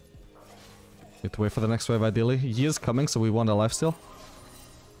 Need to wait for the next wave, ideally. He is coming, so we want a lifesteal.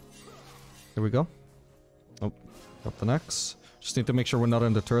 Here we go. Oh, up the next. Just need to make sure we're not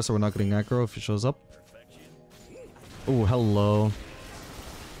in the turret, so we're not getting aggro if he shows up. Oh, hello.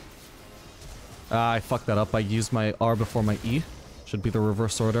 Ah, I fucked that up. I used my R before my E. Should be the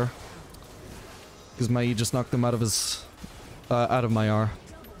reverse order. Because my E just knocked him out of his... out of my R.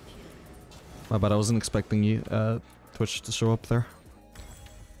 My bad, I wasn't expecting you, Twitch to show up there.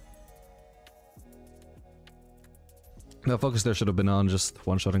 The focus there should have been on just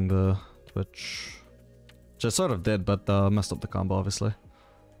one-shotting the Twitch. Which I sort of did, but messed up the combo, obviously.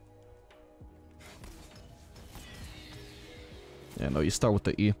 Yeah, no, you start with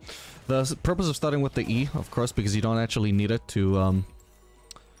the E. The purpose of starting with the E, of course, because you don't actually need it to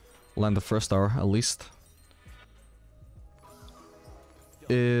land the first R, at least,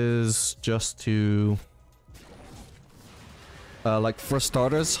 is just to, like, for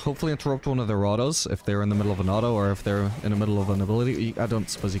starters, hopefully interrupt one of their autos if they're in the middle of an auto, or if they're in the middle of an ability. I don't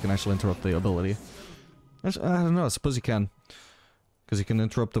suppose you can actually interrupt the ability. I don't know, I suppose you can. Because you can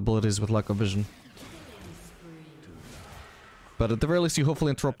interrupt abilities with lack of vision. But at the very least, you hopefully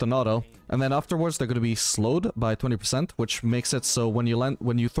interrupt an auto, and then afterwards they're going to be slowed by 20%, which makes it so when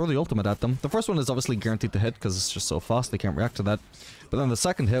you throw the ultimate at them, the first one is obviously guaranteed to hit because it's just so fast they can't react to that. But then the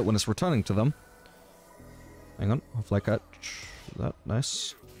second hit, when it's returning to them, hang on, hopefully I catch that.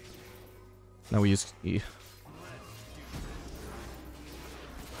 Nice. Now we use E.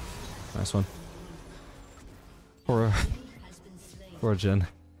 Nice one. Poor Jhin.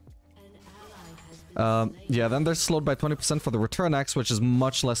 Yeah, then they're slowed by 20% for the return axe, which is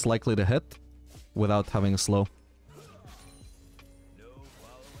much less likely to hit without having a slow.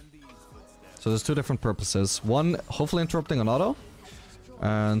 So there's two different purposes. One, hopefully interrupting an auto,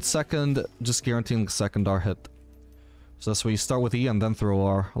 and second, just guaranteeing the second R hit. So that's where you start with E and then throw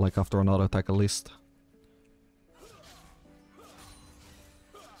R, like after an auto attack at least.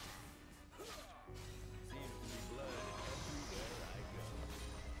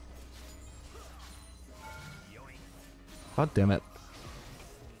 God damn it.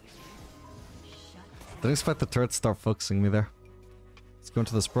 Didn't expect the turret to start focusing me there. Let's go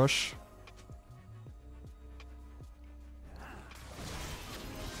into this brush.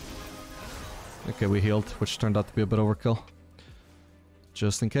 Okay, we healed, which turned out to be a bit overkill.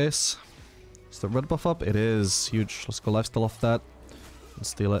 Just in case. Is the red buff up? It is huge. Let's go lifesteal off that and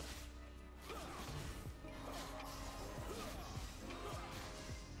steal it.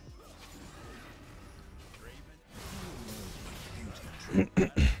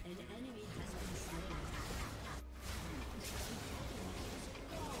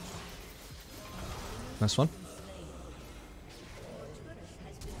 Nice one.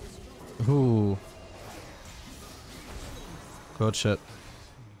 Ooh. Good shit.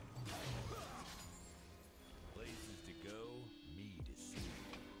 Places to go, me to see.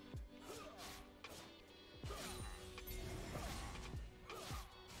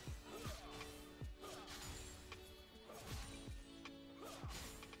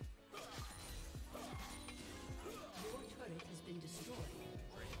 Your turret has been destroyed.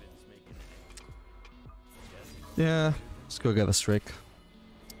 Draven's making Yeah, let's go get a streak.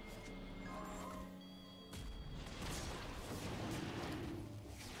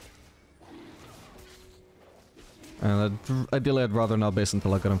 And ideally I'd rather not base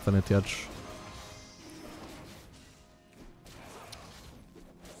until I get Infinity Edge.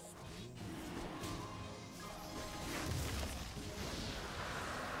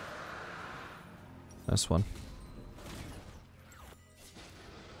 Nice one.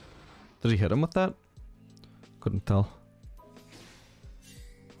 Did he hit him with that? Couldn't tell.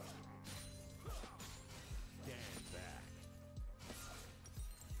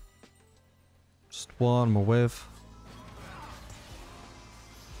 Just one more wave.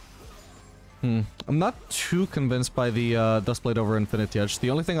 I'm not too convinced by the Dustblade over Infinity Edge. The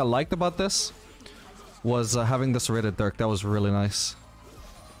only thing I liked about this was having this rated Dirk. That was really nice.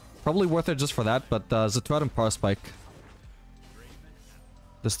 Probably worth it just for that, but as a threat and Power Spike,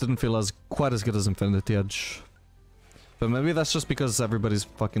 this didn't feel quite as good as Infinity Edge. But maybe that's just because everybody's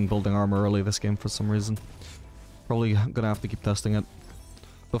fucking building armor early this game for some reason. Probably gonna have to keep testing it.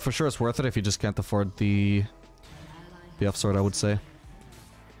 But for sure it's worth it if you just can't afford the F-Sword, I would say.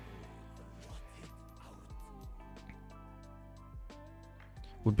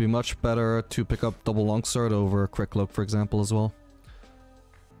 Would be much better to pick up double longsword over quick cloak, for example, as well.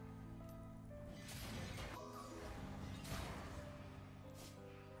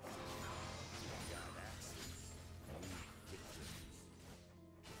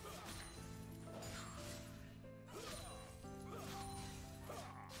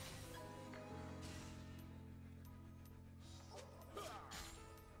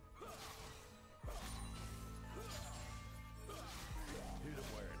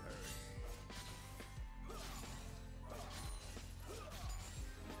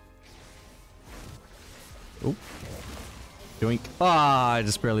 Oh. Yoink. Ah, I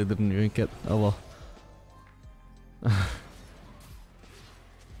just barely didn't yoink it. Oh well.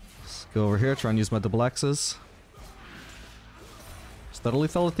 Let's go over here, try and use my double axes. Is that a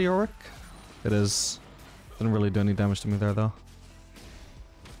lethal at the Auric? It is. Didn't really do any damage to me there though.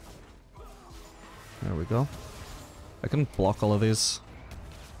 There we go. I can block all of these.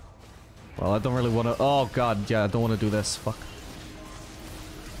 Well, I don't really want to. Oh god, yeah, I don't want to do this. Fuck.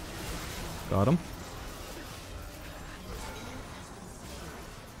 Got him.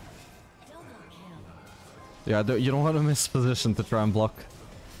 Yeah, you don't want to miss position to try and block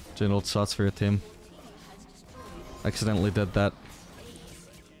general shots for your team. Accidentally did that.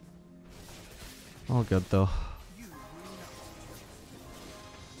 All good though.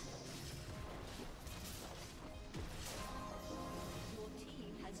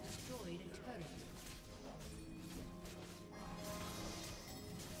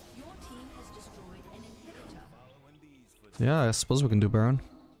 Yeah, I suppose we can do Baron.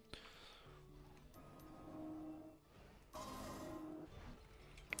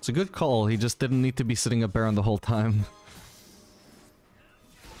 It's a good call, he just didn't need to be sitting at Baron the whole time.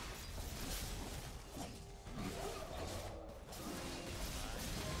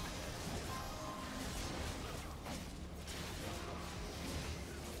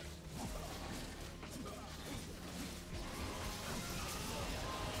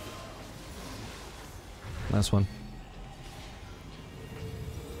 Nice one.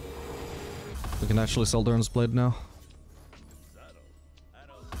 We can actually sell Duran's Blade now.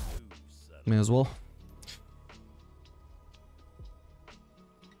 May as well.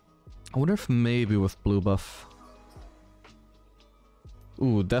 I wonder if maybe with blue buff.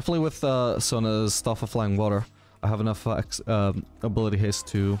 Ooh, definitely with Sona's Staff of Flying Water. I have enough ability haste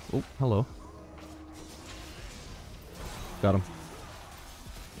to... Oh, hello. Got him.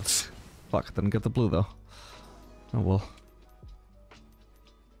 Fuck, didn't get the blue though. Oh well.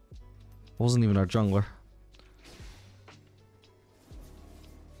 Wasn't even our jungler.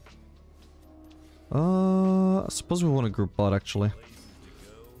 I suppose we want to group bot actually.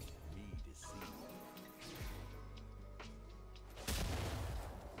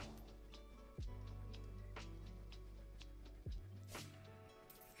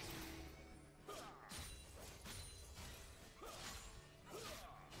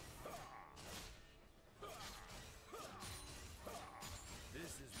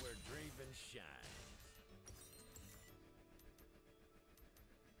 This is where Draven shines.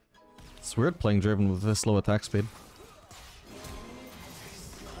 It's weird playing Draven with this low attack speed.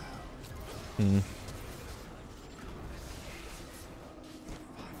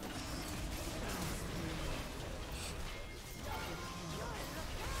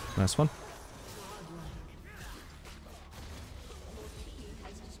 Nice one.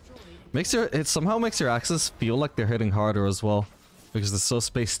 It somehow makes your axes feel like they're hitting harder as well. Because it's so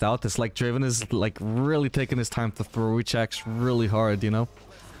spaced out. It's like Draven is like really taking his time to throw each axe really hard, you know?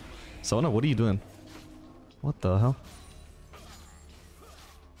 Sona, what are you doing? What the hell?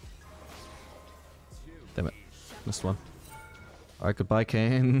 Damn it. Missed one. Alright, goodbye,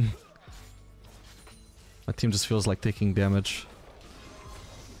 Kane. My team just feels like taking damage.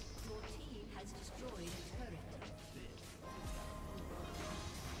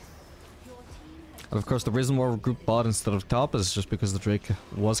 And of course the reason why we're grouped bot instead of top is just because the Drake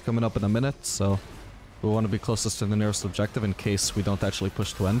was coming up in a minute, so we want to be closest to the nearest objective in case we don't actually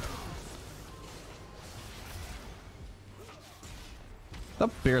push to end. That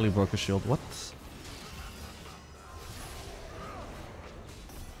barely broke a shield, what?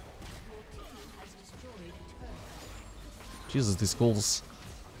 Jesus, these goals.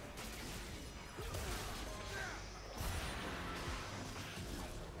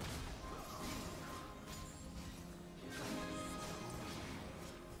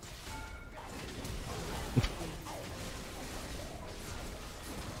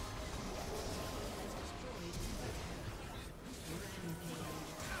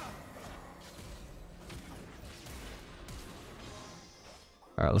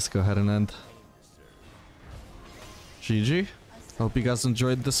 Alright, let's go ahead and end. GG. I hope you guys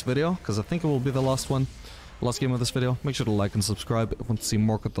enjoyed this video, because I think it will be the last one. Last game of this video. Make sure to like and subscribe if you want to see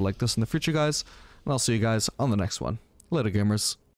more content like this in the future, guys. And I'll see you guys on the next one. Later, gamers.